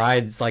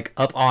bride's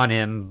up on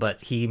him, but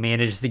he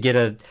manages to get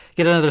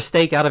another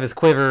stake out of his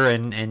quiver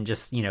and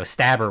just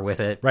stab her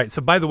with it. Right.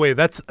 So by the way,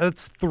 that's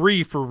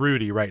 3 for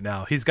Rudy right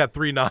now. He's got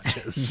 3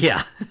 notches.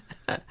 Yeah.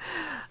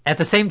 At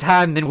the same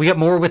time, then we get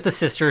more with the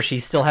sister.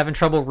 She's still having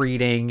trouble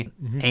reading,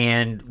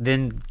 and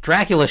then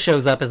Dracula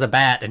shows up as a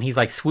bat, and he's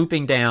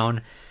swooping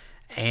down.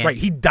 And right.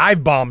 He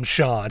dive bombs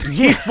Sean.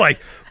 He's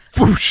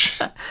whoosh.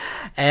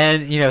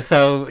 And,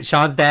 so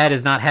Sean's dad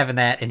is not having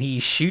that, and he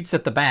shoots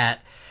at the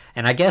bat.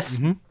 And I guess,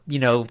 he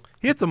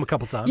hits him a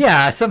couple times.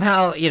 Yeah,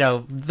 somehow,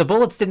 the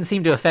bullets didn't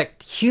seem to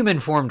affect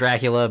human form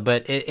Dracula,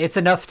 but it's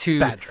enough to...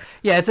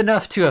 Yeah, it's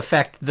enough to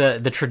affect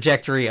the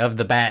trajectory of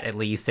the bat, at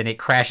least, and it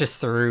crashes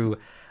through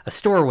a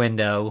store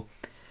window.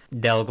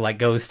 Delg,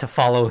 goes to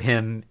follow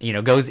him,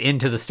 goes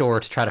into the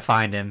store to try to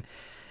find him.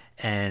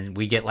 And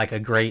we get, a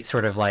great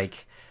sort of,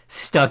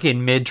 stuck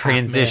in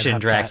mid-transition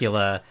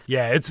Dracula.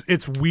 Yeah,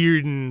 it's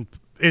weird and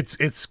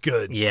it's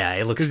good. Yeah,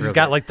 it looks real because he's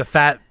got the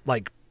fat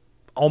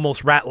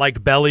almost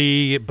rat-like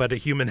belly but a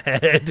human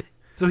head.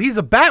 So he's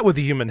a bat with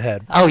a human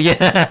head. Oh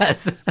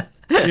yes.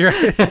 You're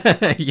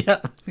right.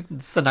 Yep,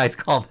 it's a nice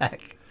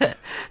callback.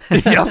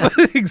 Yeah,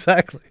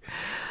 exactly.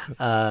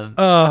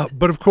 But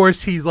of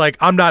course he's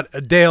I'm not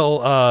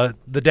Dale.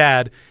 The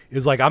dad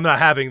is I'm not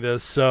having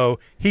this. So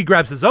he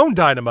grabs his own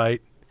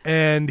dynamite.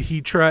 And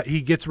he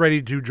gets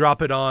ready to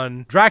drop it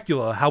on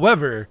Dracula.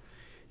 However,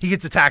 he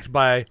gets attacked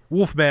by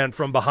Wolfman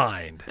from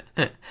behind.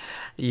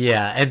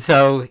 Yeah, and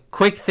so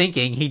quick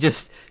thinking, he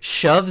just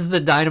shoves the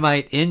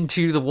dynamite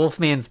into the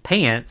Wolfman's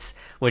pants,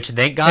 which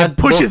thank God and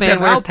pushes Wolfman him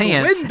wears out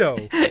pants.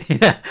 the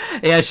window.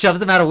 yeah,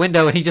 shoves him out a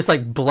window, and he just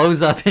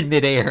blows up in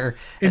midair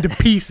into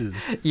pieces.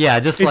 Yeah,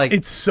 just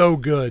it's so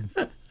good.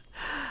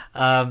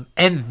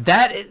 And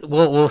that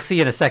we'll see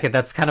in a second.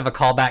 That's kind of a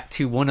callback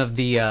to one of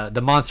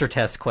the monster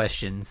test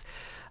questions.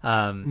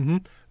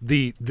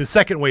 The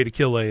second way to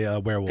kill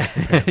a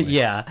werewolf.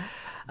 Yeah,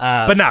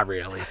 but not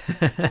really.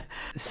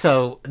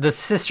 So the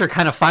sister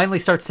kind of finally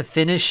starts to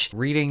finish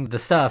reading the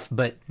stuff,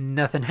 but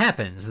nothing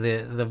happens.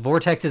 The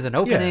vortex isn't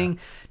opening. Yeah.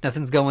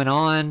 Nothing's going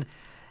on,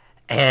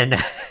 and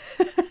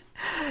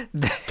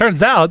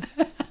turns out,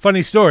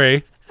 funny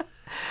story.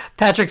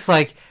 Patrick's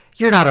like,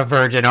 "You're not a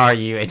virgin, are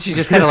you?" And she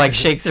just kind of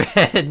shakes her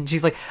head, and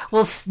she's like,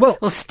 well, Steve.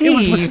 It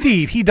was with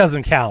Steve. He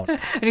doesn't count.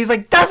 And he's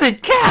like,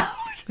 "Doesn't count."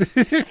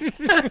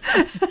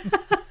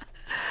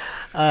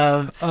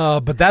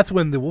 But that's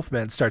when the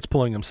Wolfman starts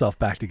pulling himself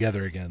back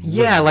together again.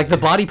 Yeah, literally. The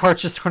body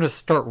parts just kind of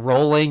start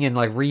rolling and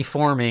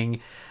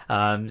reforming.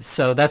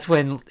 So that's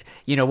when,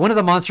 one of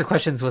the monster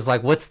questions was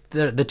what's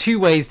the 2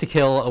 ways to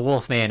kill a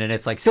Wolfman? And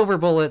it's silver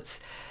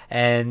bullets.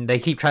 And they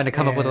keep trying to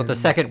come up with what the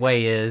second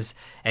way is,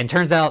 and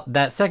turns out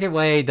that second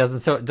way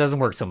doesn't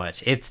work so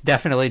much. It's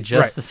definitely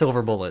just the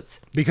silver bullets.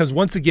 Because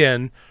once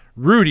again,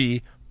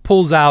 Rudy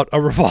pulls out a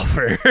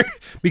revolver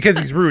because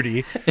he's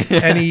Rudy,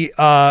 and he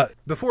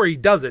before he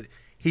does it,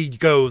 he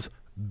goes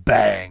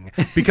bang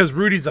because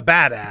Rudy's a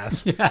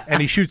badass,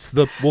 and he shoots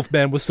the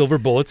Wolfman with silver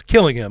bullets,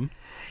 killing him.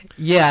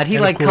 Yeah, and he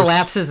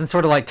collapses and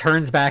sort of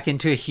turns back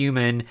into a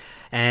human,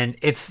 and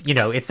it's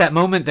it's that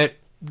moment that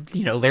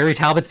Larry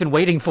Talbot's been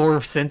waiting for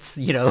since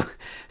the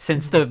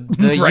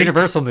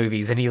Universal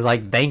movies, and he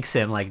thanks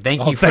him,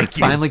 thank you for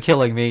finally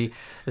killing me.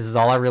 This is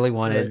all I really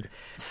wanted. Right.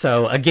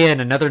 So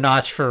again, another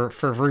notch for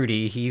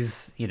Rudy.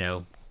 He's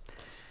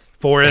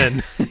 4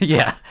 in.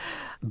 Yeah,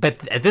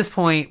 but at this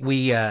point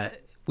we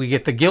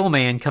get the Gill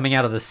Man coming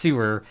out of the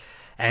sewer.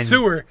 And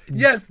sewer,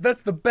 yes,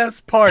 that's the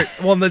best part.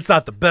 Well, that's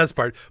not the best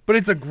part, but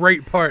it's a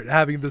great part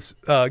having this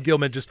Gill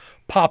Man just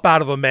pop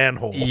out of a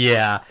manhole.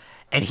 Yeah.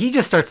 And he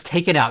just starts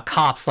taking out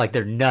cops like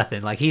they're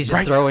nothing. He's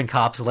just throwing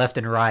cops left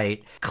and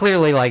right.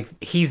 Clearly,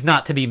 he's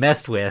not to be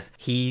messed with.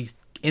 He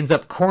ends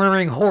up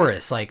cornering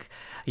Horace.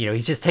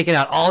 He's just taking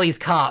out all these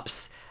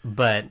cops.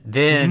 But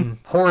then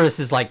Horace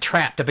is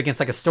trapped up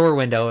against a store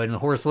window, and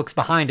Horace looks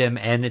behind him,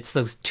 and it's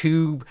those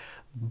 2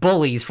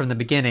 bullies from the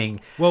beginning.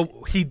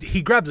 Well, he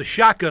grabs a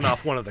shotgun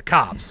off one of the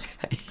cops.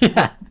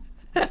 Yeah.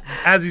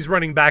 As he's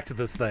running back to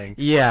this thing.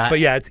 Yeah. But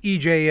yeah, it's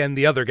EJ and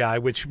the other guy,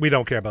 which we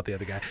don't care about the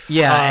other guy.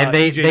 Yeah, and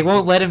they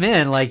won't let him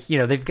in.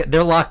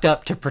 They're locked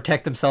up to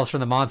protect themselves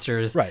from the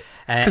monsters. Right.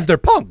 Because they're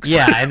punks.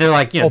 Yeah, and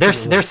they're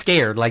they're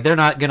scared. They're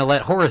not going to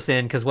let Horace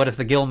in because what if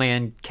the Gill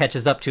Man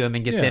catches up to him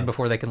and gets in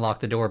before they can lock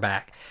the door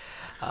back?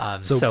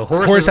 So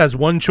Horace has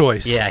one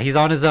choice. Yeah, he's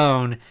on his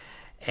own,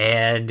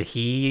 and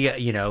he,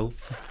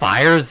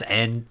 fires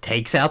and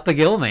takes out the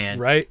Gill Man.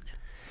 Right.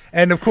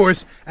 And of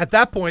course, at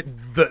that point,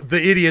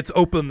 the idiots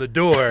open the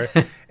door,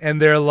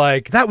 and they're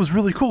like, "That was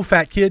really cool,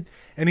 fat kid."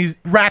 And he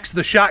racks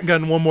the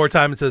shotgun one more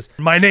time and says,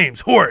 "My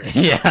name's Horace."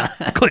 Yeah.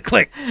 Click,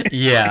 click.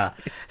 Yeah.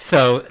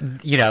 So,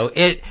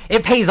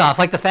 it pays off.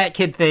 Like the fat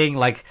kid thing,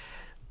 like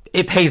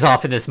it pays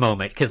off in this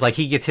moment because like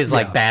he gets his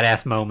like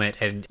badass moment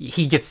and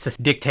he gets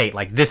to dictate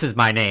like this is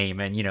my name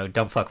and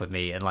don't fuck with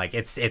me and like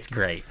it's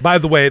great. By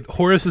the way,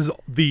 Horace is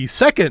the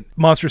second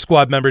Monster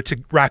Squad member to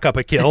rack up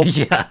a kill.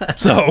 Yeah.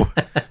 So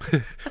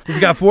we've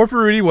got 4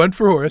 for Rudy, 1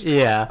 for Horace.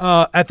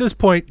 Yeah. At this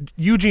point,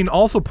 Eugene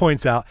also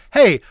points out,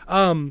 "Hey,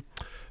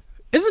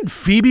 isn't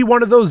Phoebe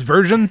one of those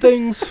virgin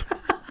things?"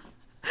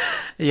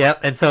 Yep,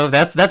 and so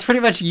that's pretty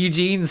much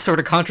Eugene's sort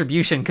of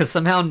contribution because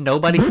somehow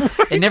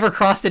it never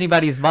crossed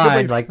anybody's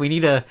mind. Like we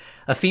need a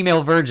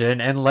female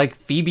virgin, and like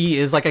Phoebe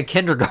is like a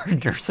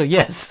kindergartner. So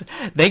yes,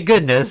 thank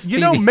goodness.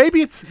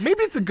 Maybe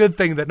it's a good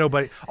thing that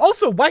nobody.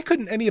 Also, why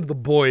couldn't any of the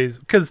boys?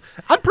 Because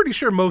I'm pretty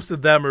sure most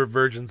of them are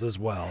virgins as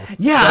well.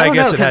 Yeah, I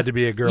guess it had to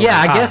be a girl. Yeah,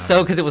 I guess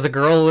so because it was a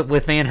girl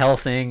with Van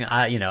Helsing.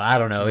 I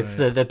don't know. It's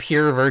the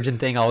pure virgin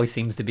thing always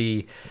seems to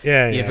be.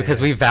 Because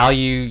we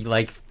value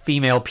like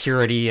female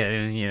purity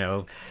and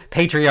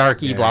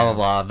patriarchy, blah blah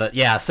blah. But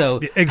yeah, so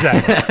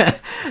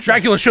exactly.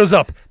 Dracula shows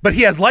up, but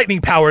he has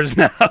lightning powers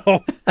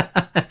now.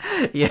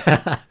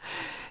 Yeah,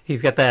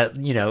 he's got that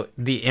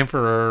the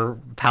Emperor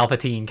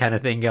Palpatine kind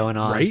of thing going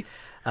on, right?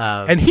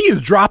 And he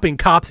is dropping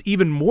cops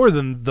even more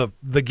than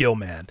the Gill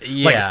Man.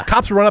 Yeah, like,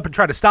 cops run up and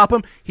try to stop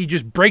him. He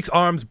just breaks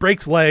arms,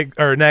 breaks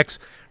necks,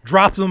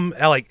 drops them.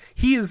 Like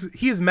he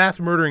is mass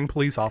murdering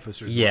police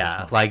officers.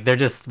 Yeah, like they're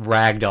just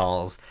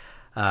ragdolls.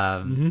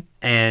 And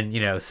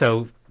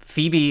so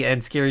Phoebe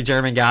and Scary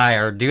German Guy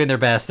are doing their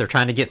best. They're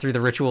trying to get through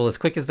the ritual as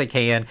quick as they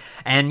can,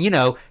 and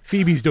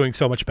Phoebe's doing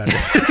so much better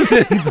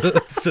than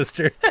the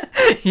sister.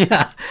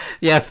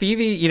 Yeah,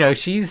 Phoebe,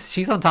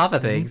 she's on top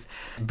of things,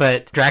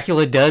 but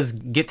Dracula does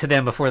get to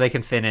them before they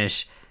can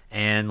finish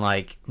and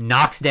like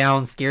knocks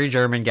down Scary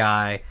German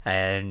Guy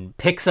and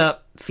picks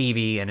up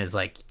Phoebe and is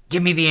like,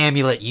 "Give me the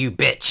amulet, you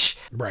bitch."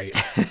 Right.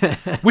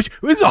 Which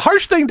is a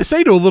harsh thing to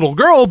say to a little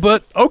girl,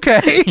 but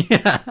okay.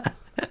 Yeah.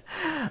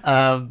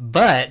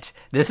 But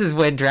this is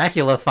when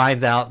Dracula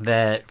finds out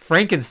that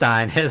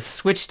Frankenstein has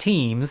switched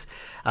teams,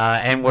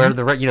 and where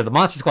the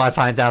Monster Squad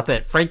finds out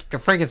that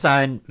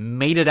Frankenstein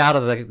made it out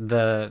of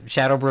the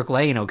Shadowbrook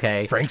Lane.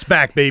 Okay, Frank's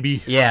back,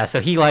 baby. Yeah,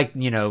 so he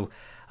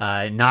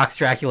knocks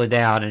Dracula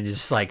down and is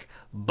just like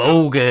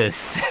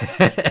bogus,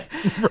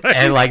 right.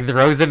 And like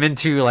throws him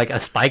into like a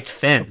spiked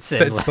fence.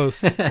 And,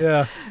 post.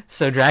 Yeah.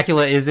 So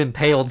Dracula is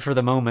impaled for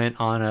the moment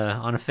on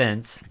a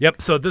fence.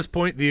 Yep. So at this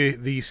point,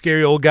 the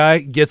scary old guy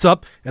gets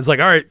up and is like,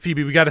 "All right,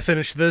 Phoebe, we got to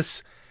finish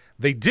this."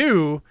 They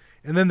do,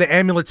 and then the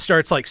amulet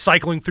starts like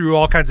cycling through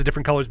all kinds of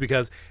different colors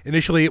because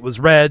initially it was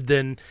red,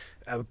 then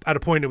at a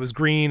point it was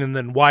green, and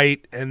then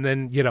white, and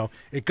then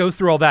it goes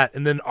through all that,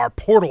 and then our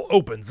portal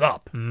opens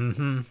up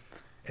and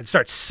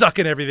starts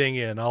sucking everything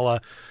in, all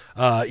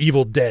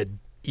Evil Dead.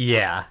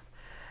 Yeah.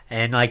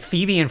 And like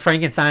Phoebe and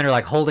Frankenstein are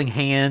like holding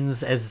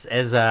hands as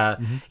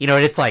and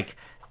it's like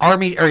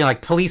army or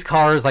like police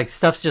cars, like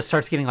stuff just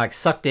starts getting like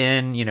sucked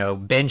in,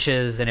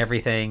 benches and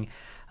everything.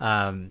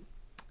 And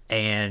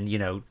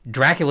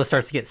Dracula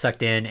starts to get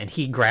sucked in and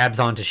he grabs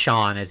onto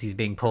Sean as he's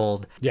being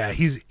pulled. Yeah,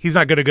 he's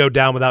not going to go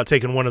down without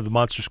taking one of the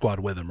Monster Squad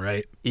with him,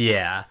 right?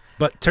 Yeah.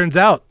 But turns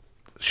out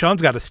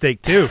Sean's got a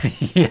stake too.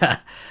 Yeah.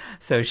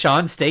 So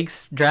Sean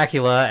stakes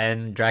Dracula,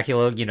 and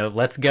Dracula,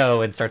 lets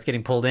go and starts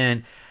getting pulled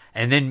in.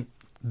 And then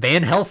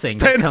Van Helsing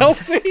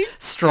comes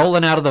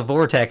strolling out of the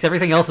vortex.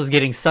 Everything else is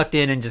getting sucked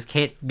in and just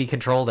can't be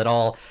controlled at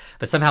all.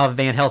 But somehow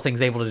Van Helsing's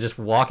able to just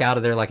walk out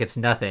of there like it's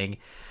nothing.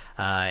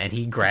 And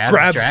he grabs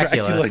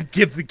Dracula.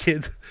 Gives the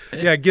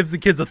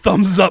kids a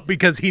thumbs up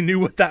because he knew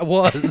what that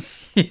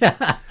was.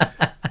 Yeah.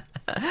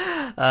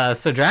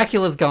 So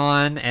Dracula's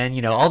gone,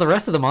 and all the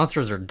rest of the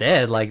monsters are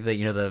dead. Like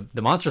the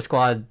Monster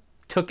Squad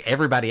took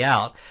everybody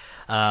out.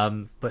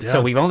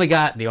 So we've only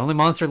got the only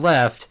monster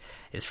left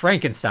is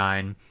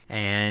Frankenstein,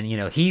 and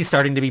he's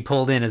starting to be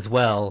pulled in as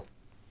well.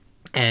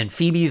 And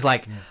Phoebe's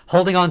like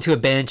holding on to a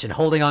bench and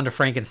holding on to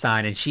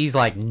Frankenstein, and she's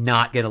like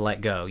not gonna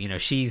let go.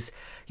 She's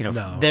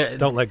no,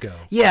 don't let go.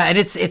 Yeah, and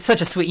it's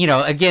such a sweet.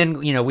 Again,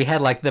 we had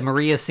like the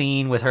Maria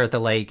scene with her at the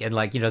lake, and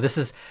like this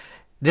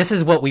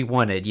is what we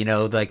wanted.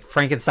 Like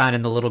Frankenstein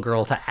and the little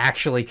girl to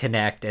actually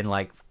connect and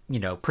like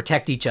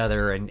protect each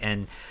other,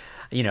 and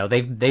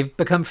they've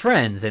become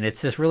friends, and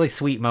it's this really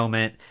sweet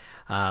moment.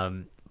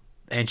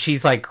 And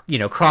she's like,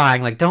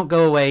 crying, like, "Don't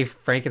go away,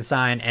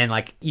 Frankenstein." And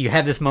like, you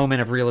have this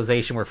moment of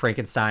realization where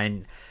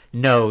Frankenstein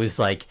knows,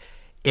 like,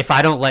 if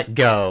I don't let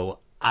go,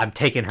 I'm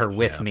taking her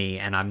with me,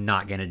 and I'm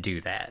not going to do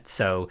that.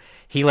 So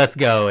he lets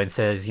go and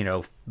says,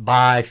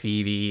 "Bye,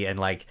 Phoebe," and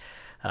like,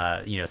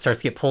 starts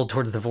to get pulled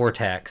towards the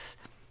vortex.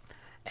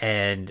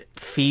 And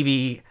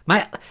Phoebe,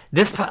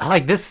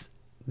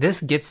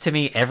 this gets to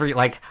me every,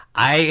 like,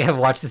 I have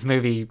watched this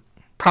movie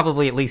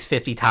probably at least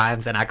 50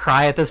 times, and I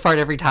cry at this part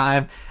every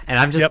time, and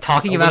I'm just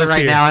talking a about it little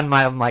right tear. now, and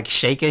I'm like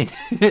shaking.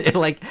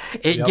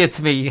 It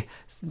gets me.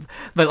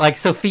 But like,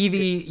 so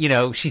Phoebe,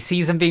 she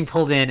sees him being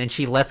pulled in, and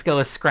she lets go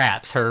of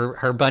Scraps,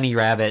 her bunny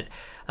rabbit,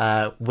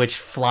 which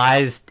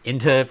flies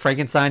into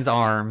Frankenstein's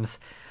arms,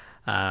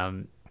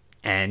 and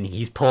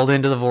he's pulled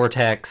into the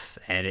vortex,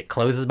 and it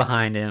closes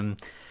behind him,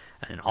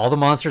 and all the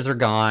monsters are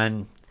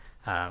gone.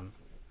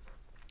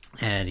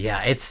 And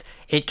yeah,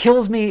 it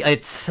kills me.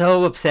 It's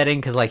so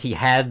upsetting because like he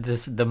had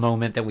the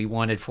moment that we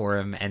wanted for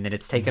him, and then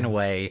it's taken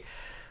away.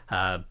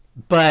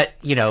 But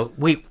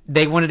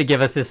they wanted to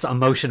give us this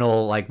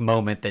emotional like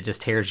moment that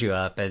just tears you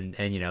up, and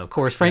of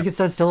course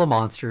Frankenstein's still a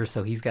monster,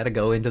 so he's got to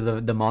go into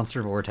the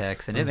monster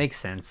vortex, and it makes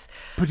sense.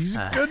 But he's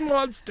a good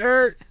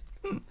monster.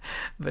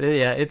 But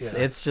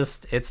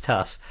it's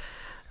tough.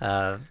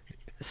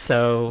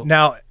 So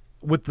now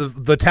with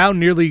the town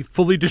nearly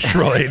fully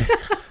destroyed.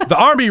 The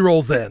army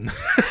rolls in.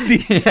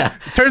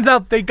 Turns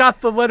out they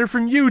got the letter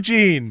from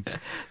Eugene.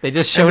 They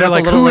just showed up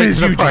like, a little who late is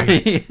to the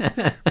Eugene?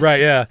 party. Right,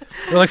 yeah.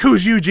 They're like,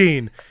 who's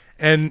Eugene?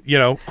 And,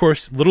 of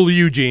course, little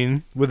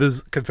Eugene with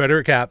his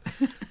Confederate cap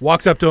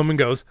walks up to him and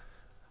goes,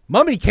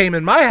 Mummy came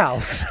in my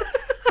house.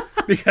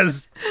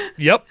 Because,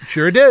 yep,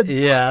 sure did.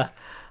 Yeah.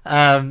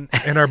 And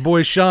our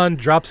boy Sean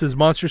drops his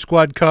Monster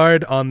Squad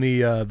card on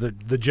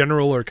the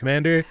general or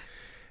commander.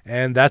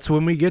 And that's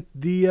when we get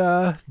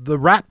the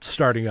rap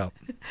starting up.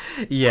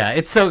 Yeah,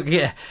 it's so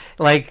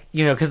like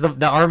because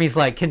the army's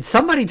like, can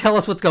somebody tell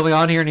us what's going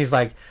on here? And he's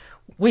like,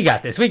 we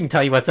got this. We can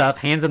tell you what's up.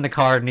 Hands in the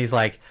card, and he's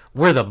like,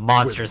 we're the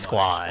Monster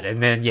Squad.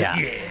 And then you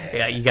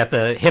got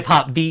the hip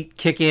hop beat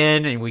kick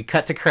in, and we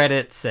cut to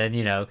credits, and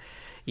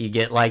you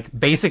get like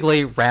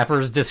basically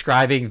rappers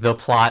describing the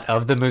plot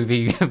of the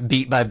movie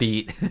beat by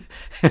beat.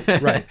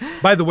 Right.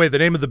 By the way, the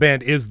name of the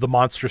band is the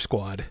Monster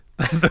Squad.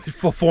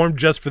 Formed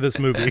just for this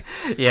movie.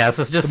 Yeah,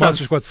 so it's just some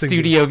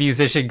studio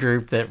musician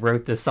group that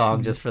wrote this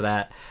song just for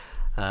that.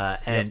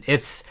 And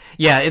this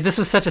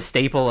was such a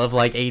staple of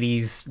like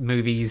 80s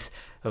movies.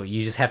 Oh,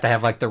 you just have to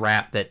have like the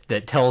rap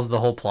that tells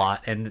the whole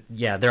plot, and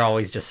they're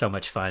always just so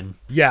much fun.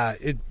 Yeah,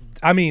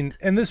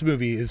 and this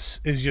movie is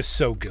just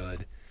so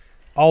good.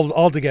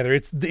 All together,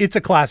 it's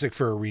a classic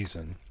for a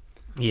reason.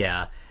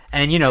 Yeah,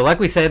 and like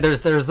we said,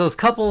 there's those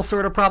couple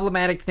sort of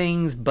problematic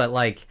things, but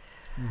like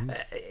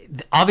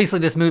obviously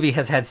this movie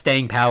has had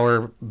staying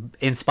power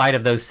in spite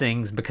of those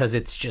things because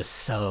it's just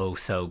so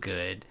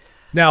good.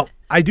 Now,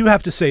 I do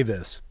have to say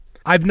this: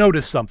 I've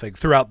noticed something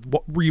throughout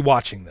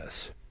rewatching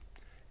this,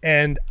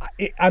 and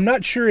I'm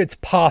not sure it's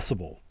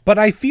possible, but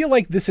I feel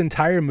like this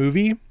entire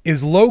movie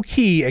is low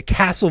key a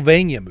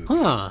Castlevania movie.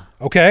 Huh?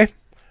 Okay.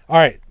 All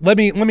right, let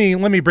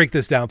me break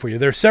this down for you.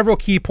 There are several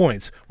key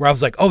points where I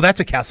was like, "Oh, that's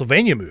a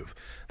Castlevania move.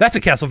 That's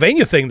a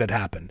Castlevania thing that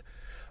happened."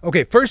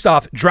 Okay, first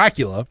off,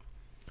 Dracula.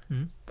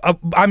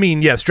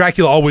 Yes,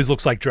 Dracula always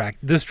looks like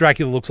This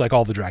Dracula looks like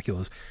all the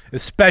Draculas,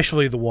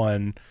 especially the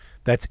one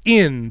that's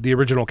in the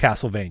original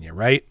Castlevania,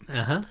 right?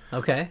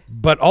 Okay.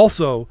 But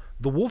also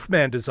the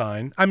Wolfman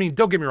design.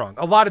 Don't get me wrong.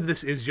 A lot of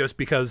this is just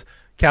because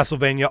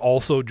Castlevania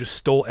also just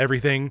stole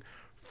everything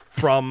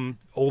from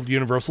old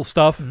Universal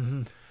stuff.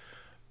 Mm-hmm.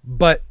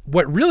 But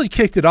what really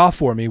kicked it off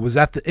for me was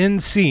at the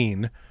end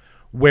scene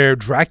where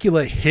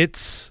Dracula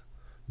hits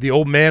the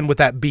old man with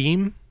that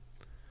beam.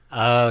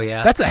 Oh,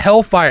 yeah. That's a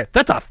hellfire.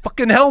 That's a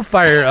fucking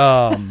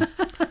hellfire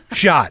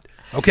shot.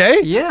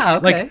 Okay? Yeah,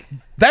 okay. Like,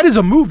 that is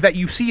a move that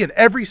you see in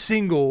every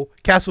single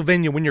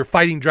Castlevania when you're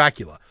fighting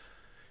Dracula.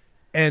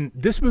 And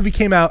this movie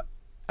came out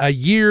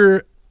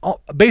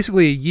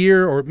basically a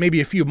year or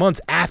maybe a few months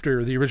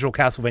after the original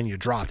Castlevania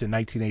dropped in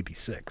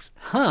 1986.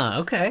 Huh,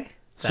 okay.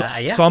 So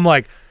I'm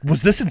like,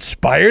 was this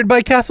inspired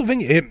by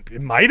Castlevania?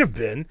 It might have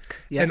been.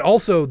 Yeah. And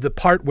also the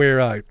part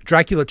where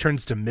Dracula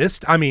turns to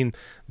mist.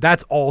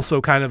 That's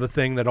also kind of a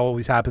thing that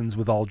always happens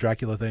with all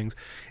Dracula things,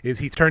 is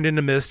he's turned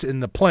into mist in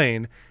the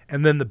plane,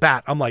 and then the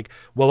bat. I'm like,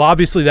 well,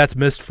 obviously that's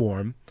mist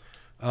form,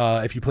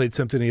 if you played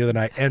Symphony of the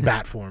Night, and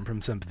bat form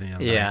from Symphony of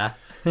the Night.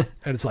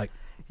 And it's like,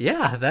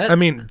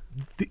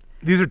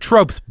 these are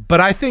tropes,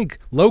 but I think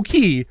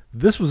low-key,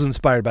 this was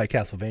inspired by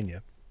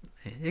Castlevania.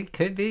 It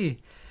could be.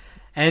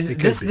 And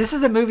this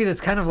is a movie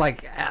that's kind of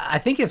like, I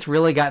think it's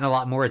really gotten a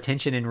lot more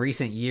attention in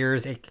recent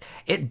years.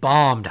 It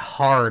bombed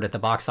hard at the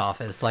box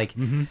office. Like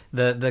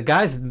the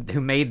guys who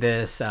made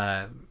this,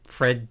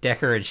 Fred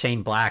Dekker and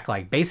Shane Black,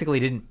 like basically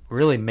didn't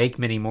really make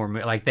many more.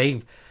 Like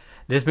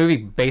this movie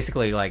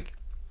basically like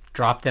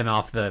dropped them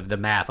off the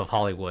map of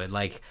Hollywood.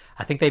 Like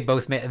I think they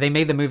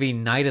made the movie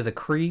Night of the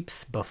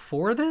Creeps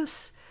before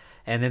this,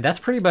 and then that's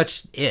pretty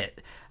much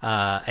it.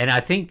 And I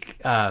think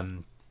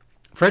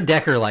Fred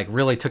Dekker like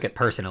really took it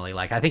personally.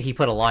 Like I think he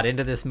put a lot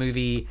into this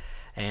movie,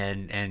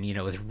 and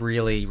was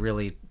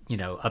really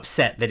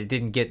upset that it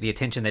didn't get the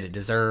attention that it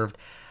deserved.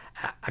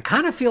 I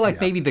kind of feel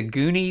like maybe the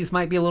Goonies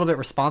might be a little bit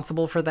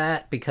responsible for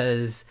that,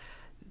 because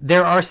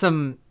there are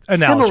some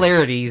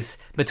similarities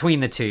between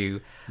the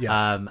two.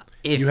 Yeah.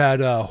 You had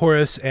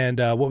Horace and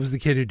what was the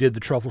kid who did the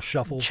Truffle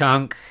Shuffle?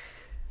 Chunk.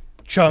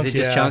 Chunk. Is it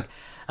just Chunk?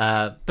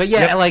 But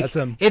yeah, Yep, like that's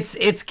him.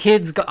 it's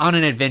kids on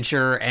an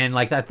adventure, and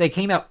like that they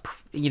came out,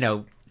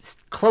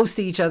 close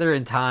to each other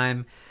in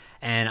time.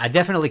 And I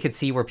definitely could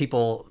see where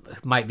people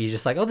might be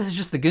just like, oh, this is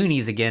just the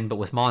Goonies again, but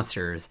with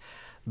monsters.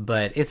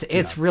 But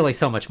it's really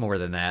so much more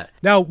than that.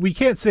 Now, we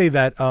can't say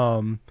that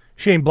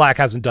Shane Black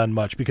hasn't done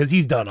much, because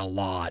he's done a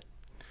lot.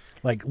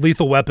 Like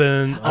Lethal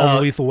Weapon, all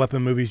the Lethal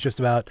Weapon movies just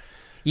about.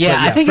 Yeah,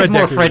 But I think it's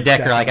more Fred Dekker.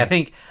 definitely. Like, I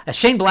think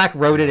Shane Black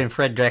wrote it and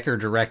Fred Dekker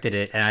directed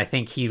it, and I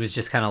think he was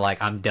just kind of like,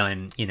 I'm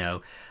done,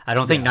 I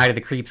don't think Night of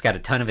the Creeps got a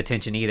ton of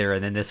attention either,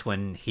 and then this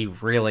one, he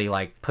really,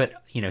 like,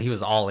 he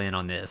was all in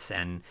on this,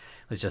 and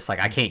was just like,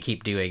 I can't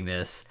keep doing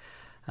this.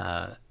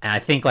 And I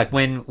think, like,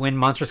 when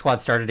Monster Squad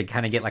started to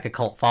kind of get, like, a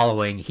cult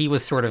following, he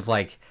was sort of,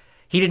 like,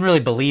 he didn't really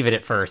believe it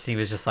at first. He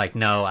was just like,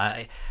 no,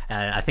 I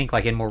think,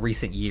 like, in more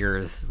recent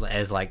years,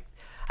 as, like,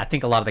 I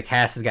think a lot of the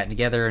cast has gotten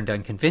together and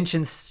done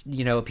conventions,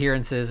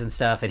 appearances and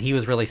stuff, and he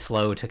was really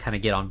slow to kind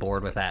of get on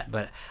board with that.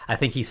 But I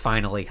think he's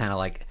finally kind of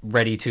like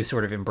ready to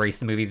sort of embrace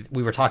the movie.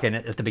 We were talking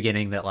at the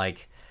beginning that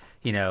like,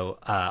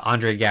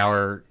 Andre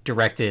Gower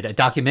directed a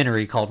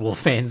documentary called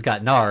Wolfman's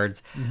Got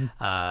Nards,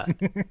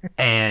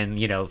 and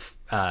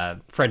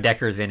Fred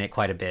Decker's in it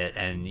quite a bit,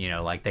 and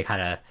like they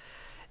kind of.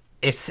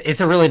 It's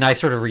a really nice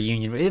sort of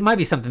reunion. It might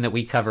be something that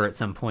we cover at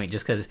some point,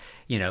 just because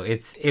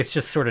it's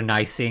just sort of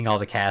nice seeing all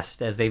the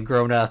cast as they've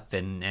grown up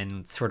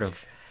and sort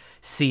of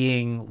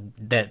seeing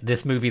that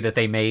this movie that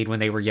they made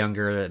when they were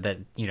younger that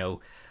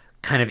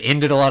kind of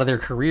ended a lot of their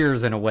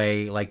careers in a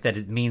way like that.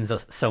 It means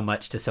so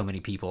much to so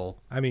many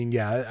people. I mean,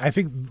 yeah, I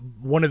think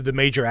one of the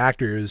major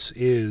actors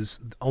is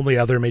only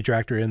other major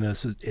actor in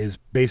this is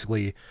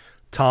basically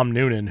Tom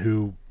Noonan,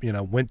 who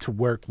went to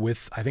work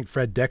with I think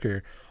Fred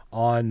Dekker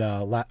on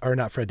or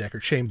not Fred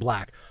Dekker, Shane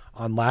Black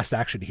on Last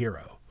Action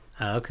Hero.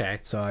 Okay.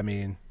 So I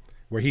mean,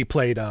 where he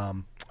played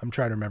I'm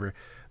trying to remember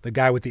the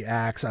guy with the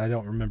axe. I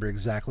don't remember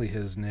exactly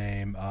his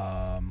name.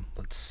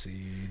 Let's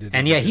see.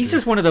 And yeah, he's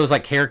just one of those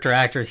like character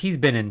actors. He's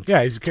been in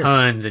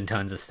tons and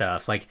tons of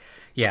stuff. Like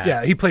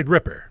yeah, he played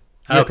Ripper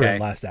in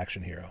Last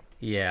Action Hero.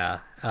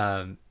 Yeah.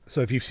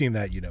 So if you've seen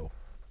that,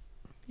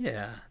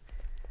 Yeah.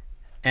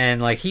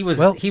 And like he was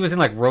in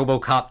like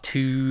RoboCop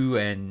 2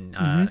 and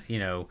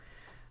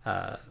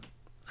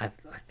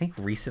I think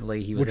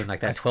recently he was in like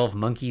that 12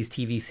 Monkeys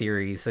TV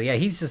series. So yeah,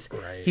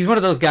 he's one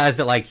of those guys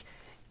that like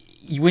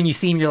when you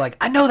see him, you're like,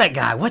 I know that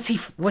guy. What's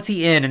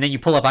he in? And then you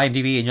pull up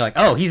IMDb and you're like,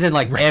 oh, he's in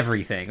like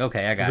everything.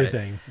 Okay, I got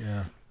everything.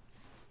 Yeah.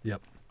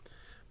 Yep.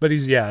 But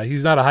he's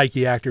not a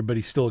hikey actor, but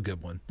he's still a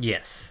good one.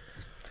 Yes.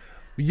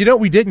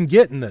 We didn't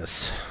get in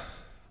this.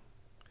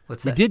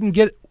 What's that? We didn't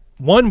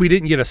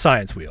get a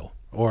science wheel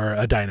or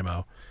a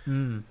dynamo.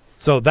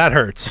 So that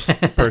hurts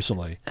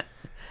personally.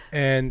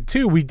 And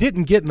 2, we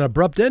didn't get an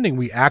abrupt ending.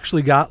 We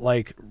actually got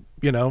like,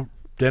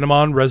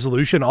 denouement,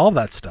 resolution, all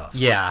that stuff.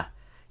 Yeah.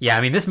 Yeah,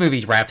 I mean, this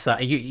movie wraps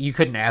up. You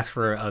couldn't ask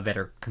for a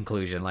better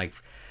conclusion. Like,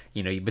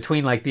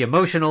 between like the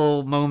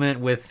emotional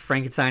moment with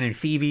Frankenstein and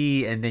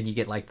Phoebe, and then you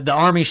get like the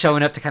army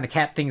showing up to kind of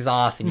cap things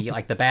off, and you get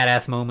like the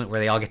badass moment where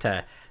they all get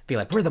to be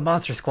like, we're the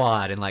Monster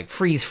Squad, and like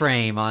freeze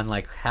frame on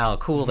like how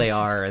cool they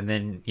are, and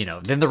then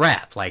then the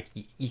rap. Like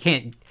you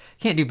can't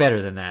do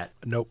better than that.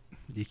 Nope,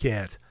 you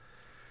can't.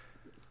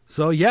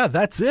 So yeah,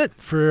 that's it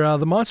for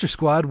the Monster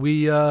Squad.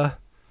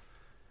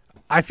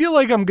 I feel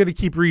like I'm going to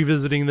keep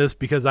revisiting this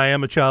because I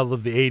am a child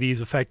of the 80s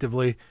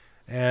effectively,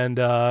 and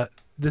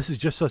this is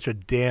just such a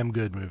damn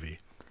good movie.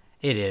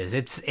 It is.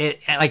 It's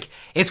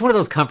one of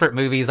those comfort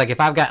movies. Like if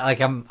I've got like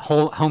I'm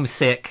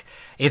homesick,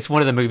 it's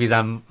one of the movies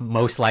I'm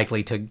most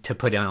likely to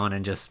put on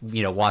and just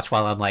watch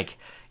while I'm like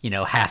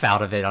half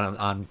out of it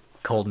on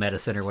cold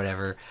medicine or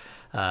whatever.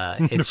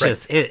 It's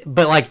right.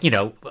 But like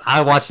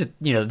I watched it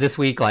this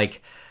week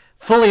like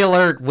fully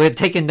alert with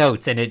taking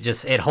notes, and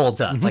it holds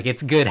up. Like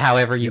it's good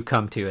however you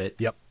come to it.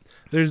 Yep.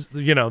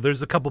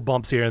 There's a couple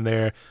bumps here and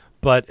there,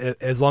 but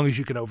as long as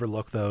you can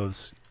overlook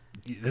those,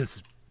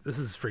 this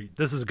is free.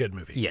 This is a good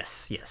movie.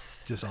 Yes.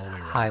 Just all the way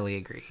around. Highly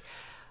agree.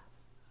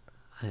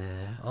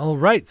 All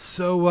right.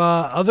 So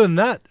other than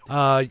that,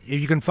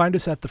 you can find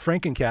us at the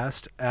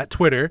Frankencast at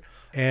Twitter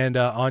and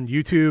on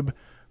YouTube.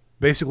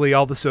 Basically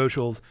all the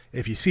socials.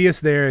 If you see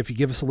us there, if you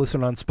give us a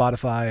listen on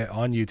Spotify,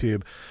 on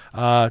YouTube,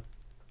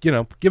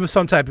 give us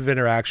some type of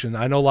interaction.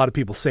 I know a lot of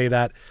people say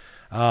that,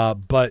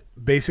 but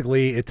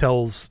basically it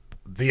tells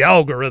the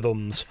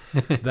algorithms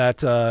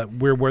that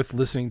we're worth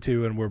listening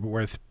to and we're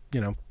worth,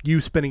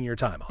 you spending your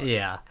time on.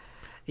 Yeah.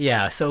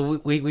 Yeah.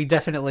 So we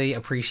definitely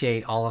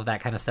appreciate all of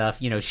that kind of stuff.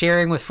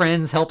 Sharing with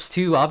friends helps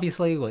too,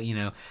 obviously.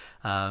 Well,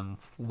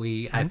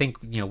 I think,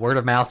 word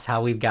of mouth is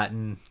how we've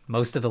gotten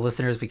most of the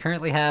listeners we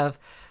currently have.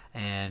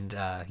 And,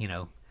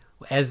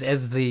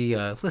 as the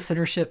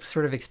listenership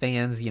sort of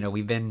expands,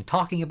 we've been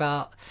talking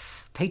about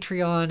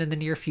Patreon in the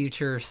near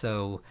future.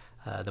 So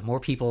the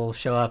more people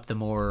show up, the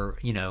more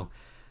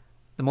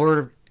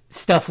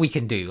stuff we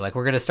can do. Like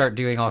we're going to start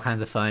doing all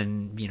kinds of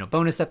fun,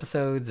 bonus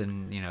episodes,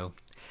 and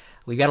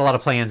we got a lot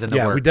of plans in the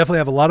works. Yeah, we definitely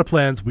have a lot of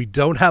plans. We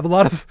don't have a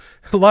lot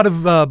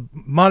of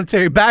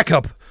monetary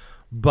backup,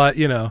 but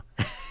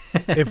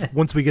if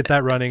once we get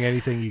that running,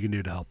 anything you can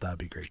do to help, that'd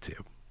be great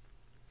too.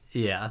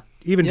 Yeah.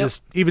 Even Yep.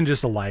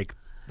 just a like,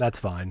 that's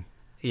fine.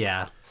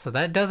 Yeah. So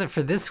that does it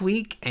for this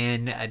week.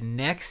 And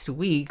next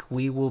week,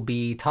 we will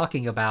be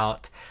talking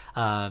about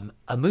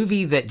a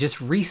movie that just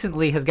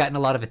recently has gotten a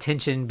lot of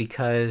attention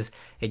because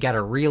it got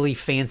a really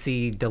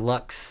fancy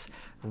deluxe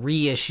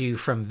reissue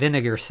from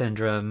Vinegar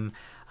Syndrome.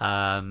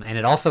 And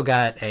it also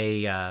got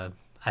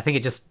I think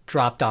it just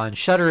dropped on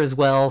Shudder as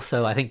well.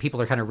 So I think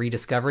people are kind of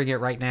rediscovering it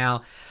right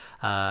now.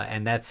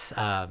 And that's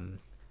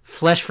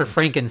Flesh for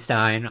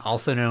Frankenstein,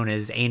 also known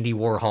as Andy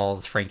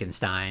Warhol's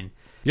Frankenstein.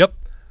 Yep.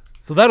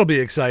 So that'll be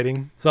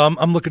exciting. So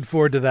I'm looking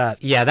forward to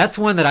that. Yeah, that's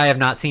one that I have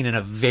not seen in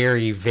a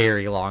very,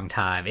 very long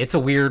time. It's a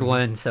weird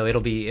one, so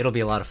it'll be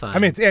a lot of fun. I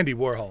mean, it's Andy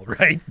Warhol,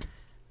 right?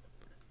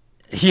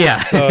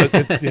 Yeah. So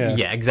yeah.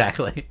 Yeah,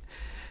 exactly.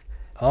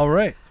 All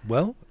right.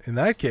 Well, in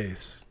that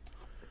case,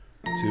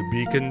 to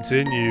be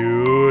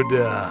continued.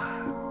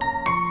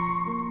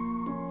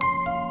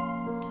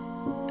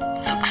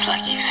 Looks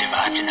like you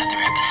survived another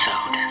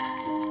episode.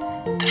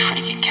 The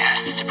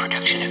Frankencast is a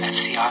production of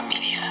FCR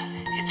Media.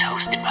 It's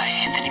hosted by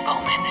Anthony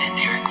Bowman and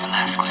Eric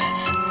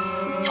Velasquez.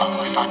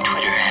 Follow us on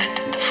Twitter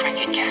at The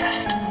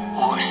Frankencast,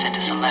 or send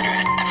us a letter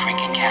at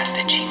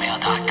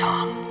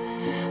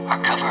thefrankencast@gmail.com.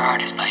 Our cover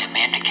art is by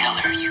Amanda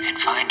Keller. You can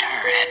find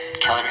her at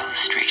Keller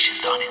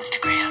Illustrations on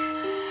Instagram.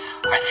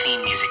 Our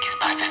theme music is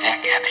by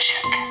Vivek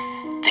Abhishek.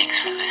 Thanks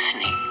for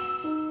listening.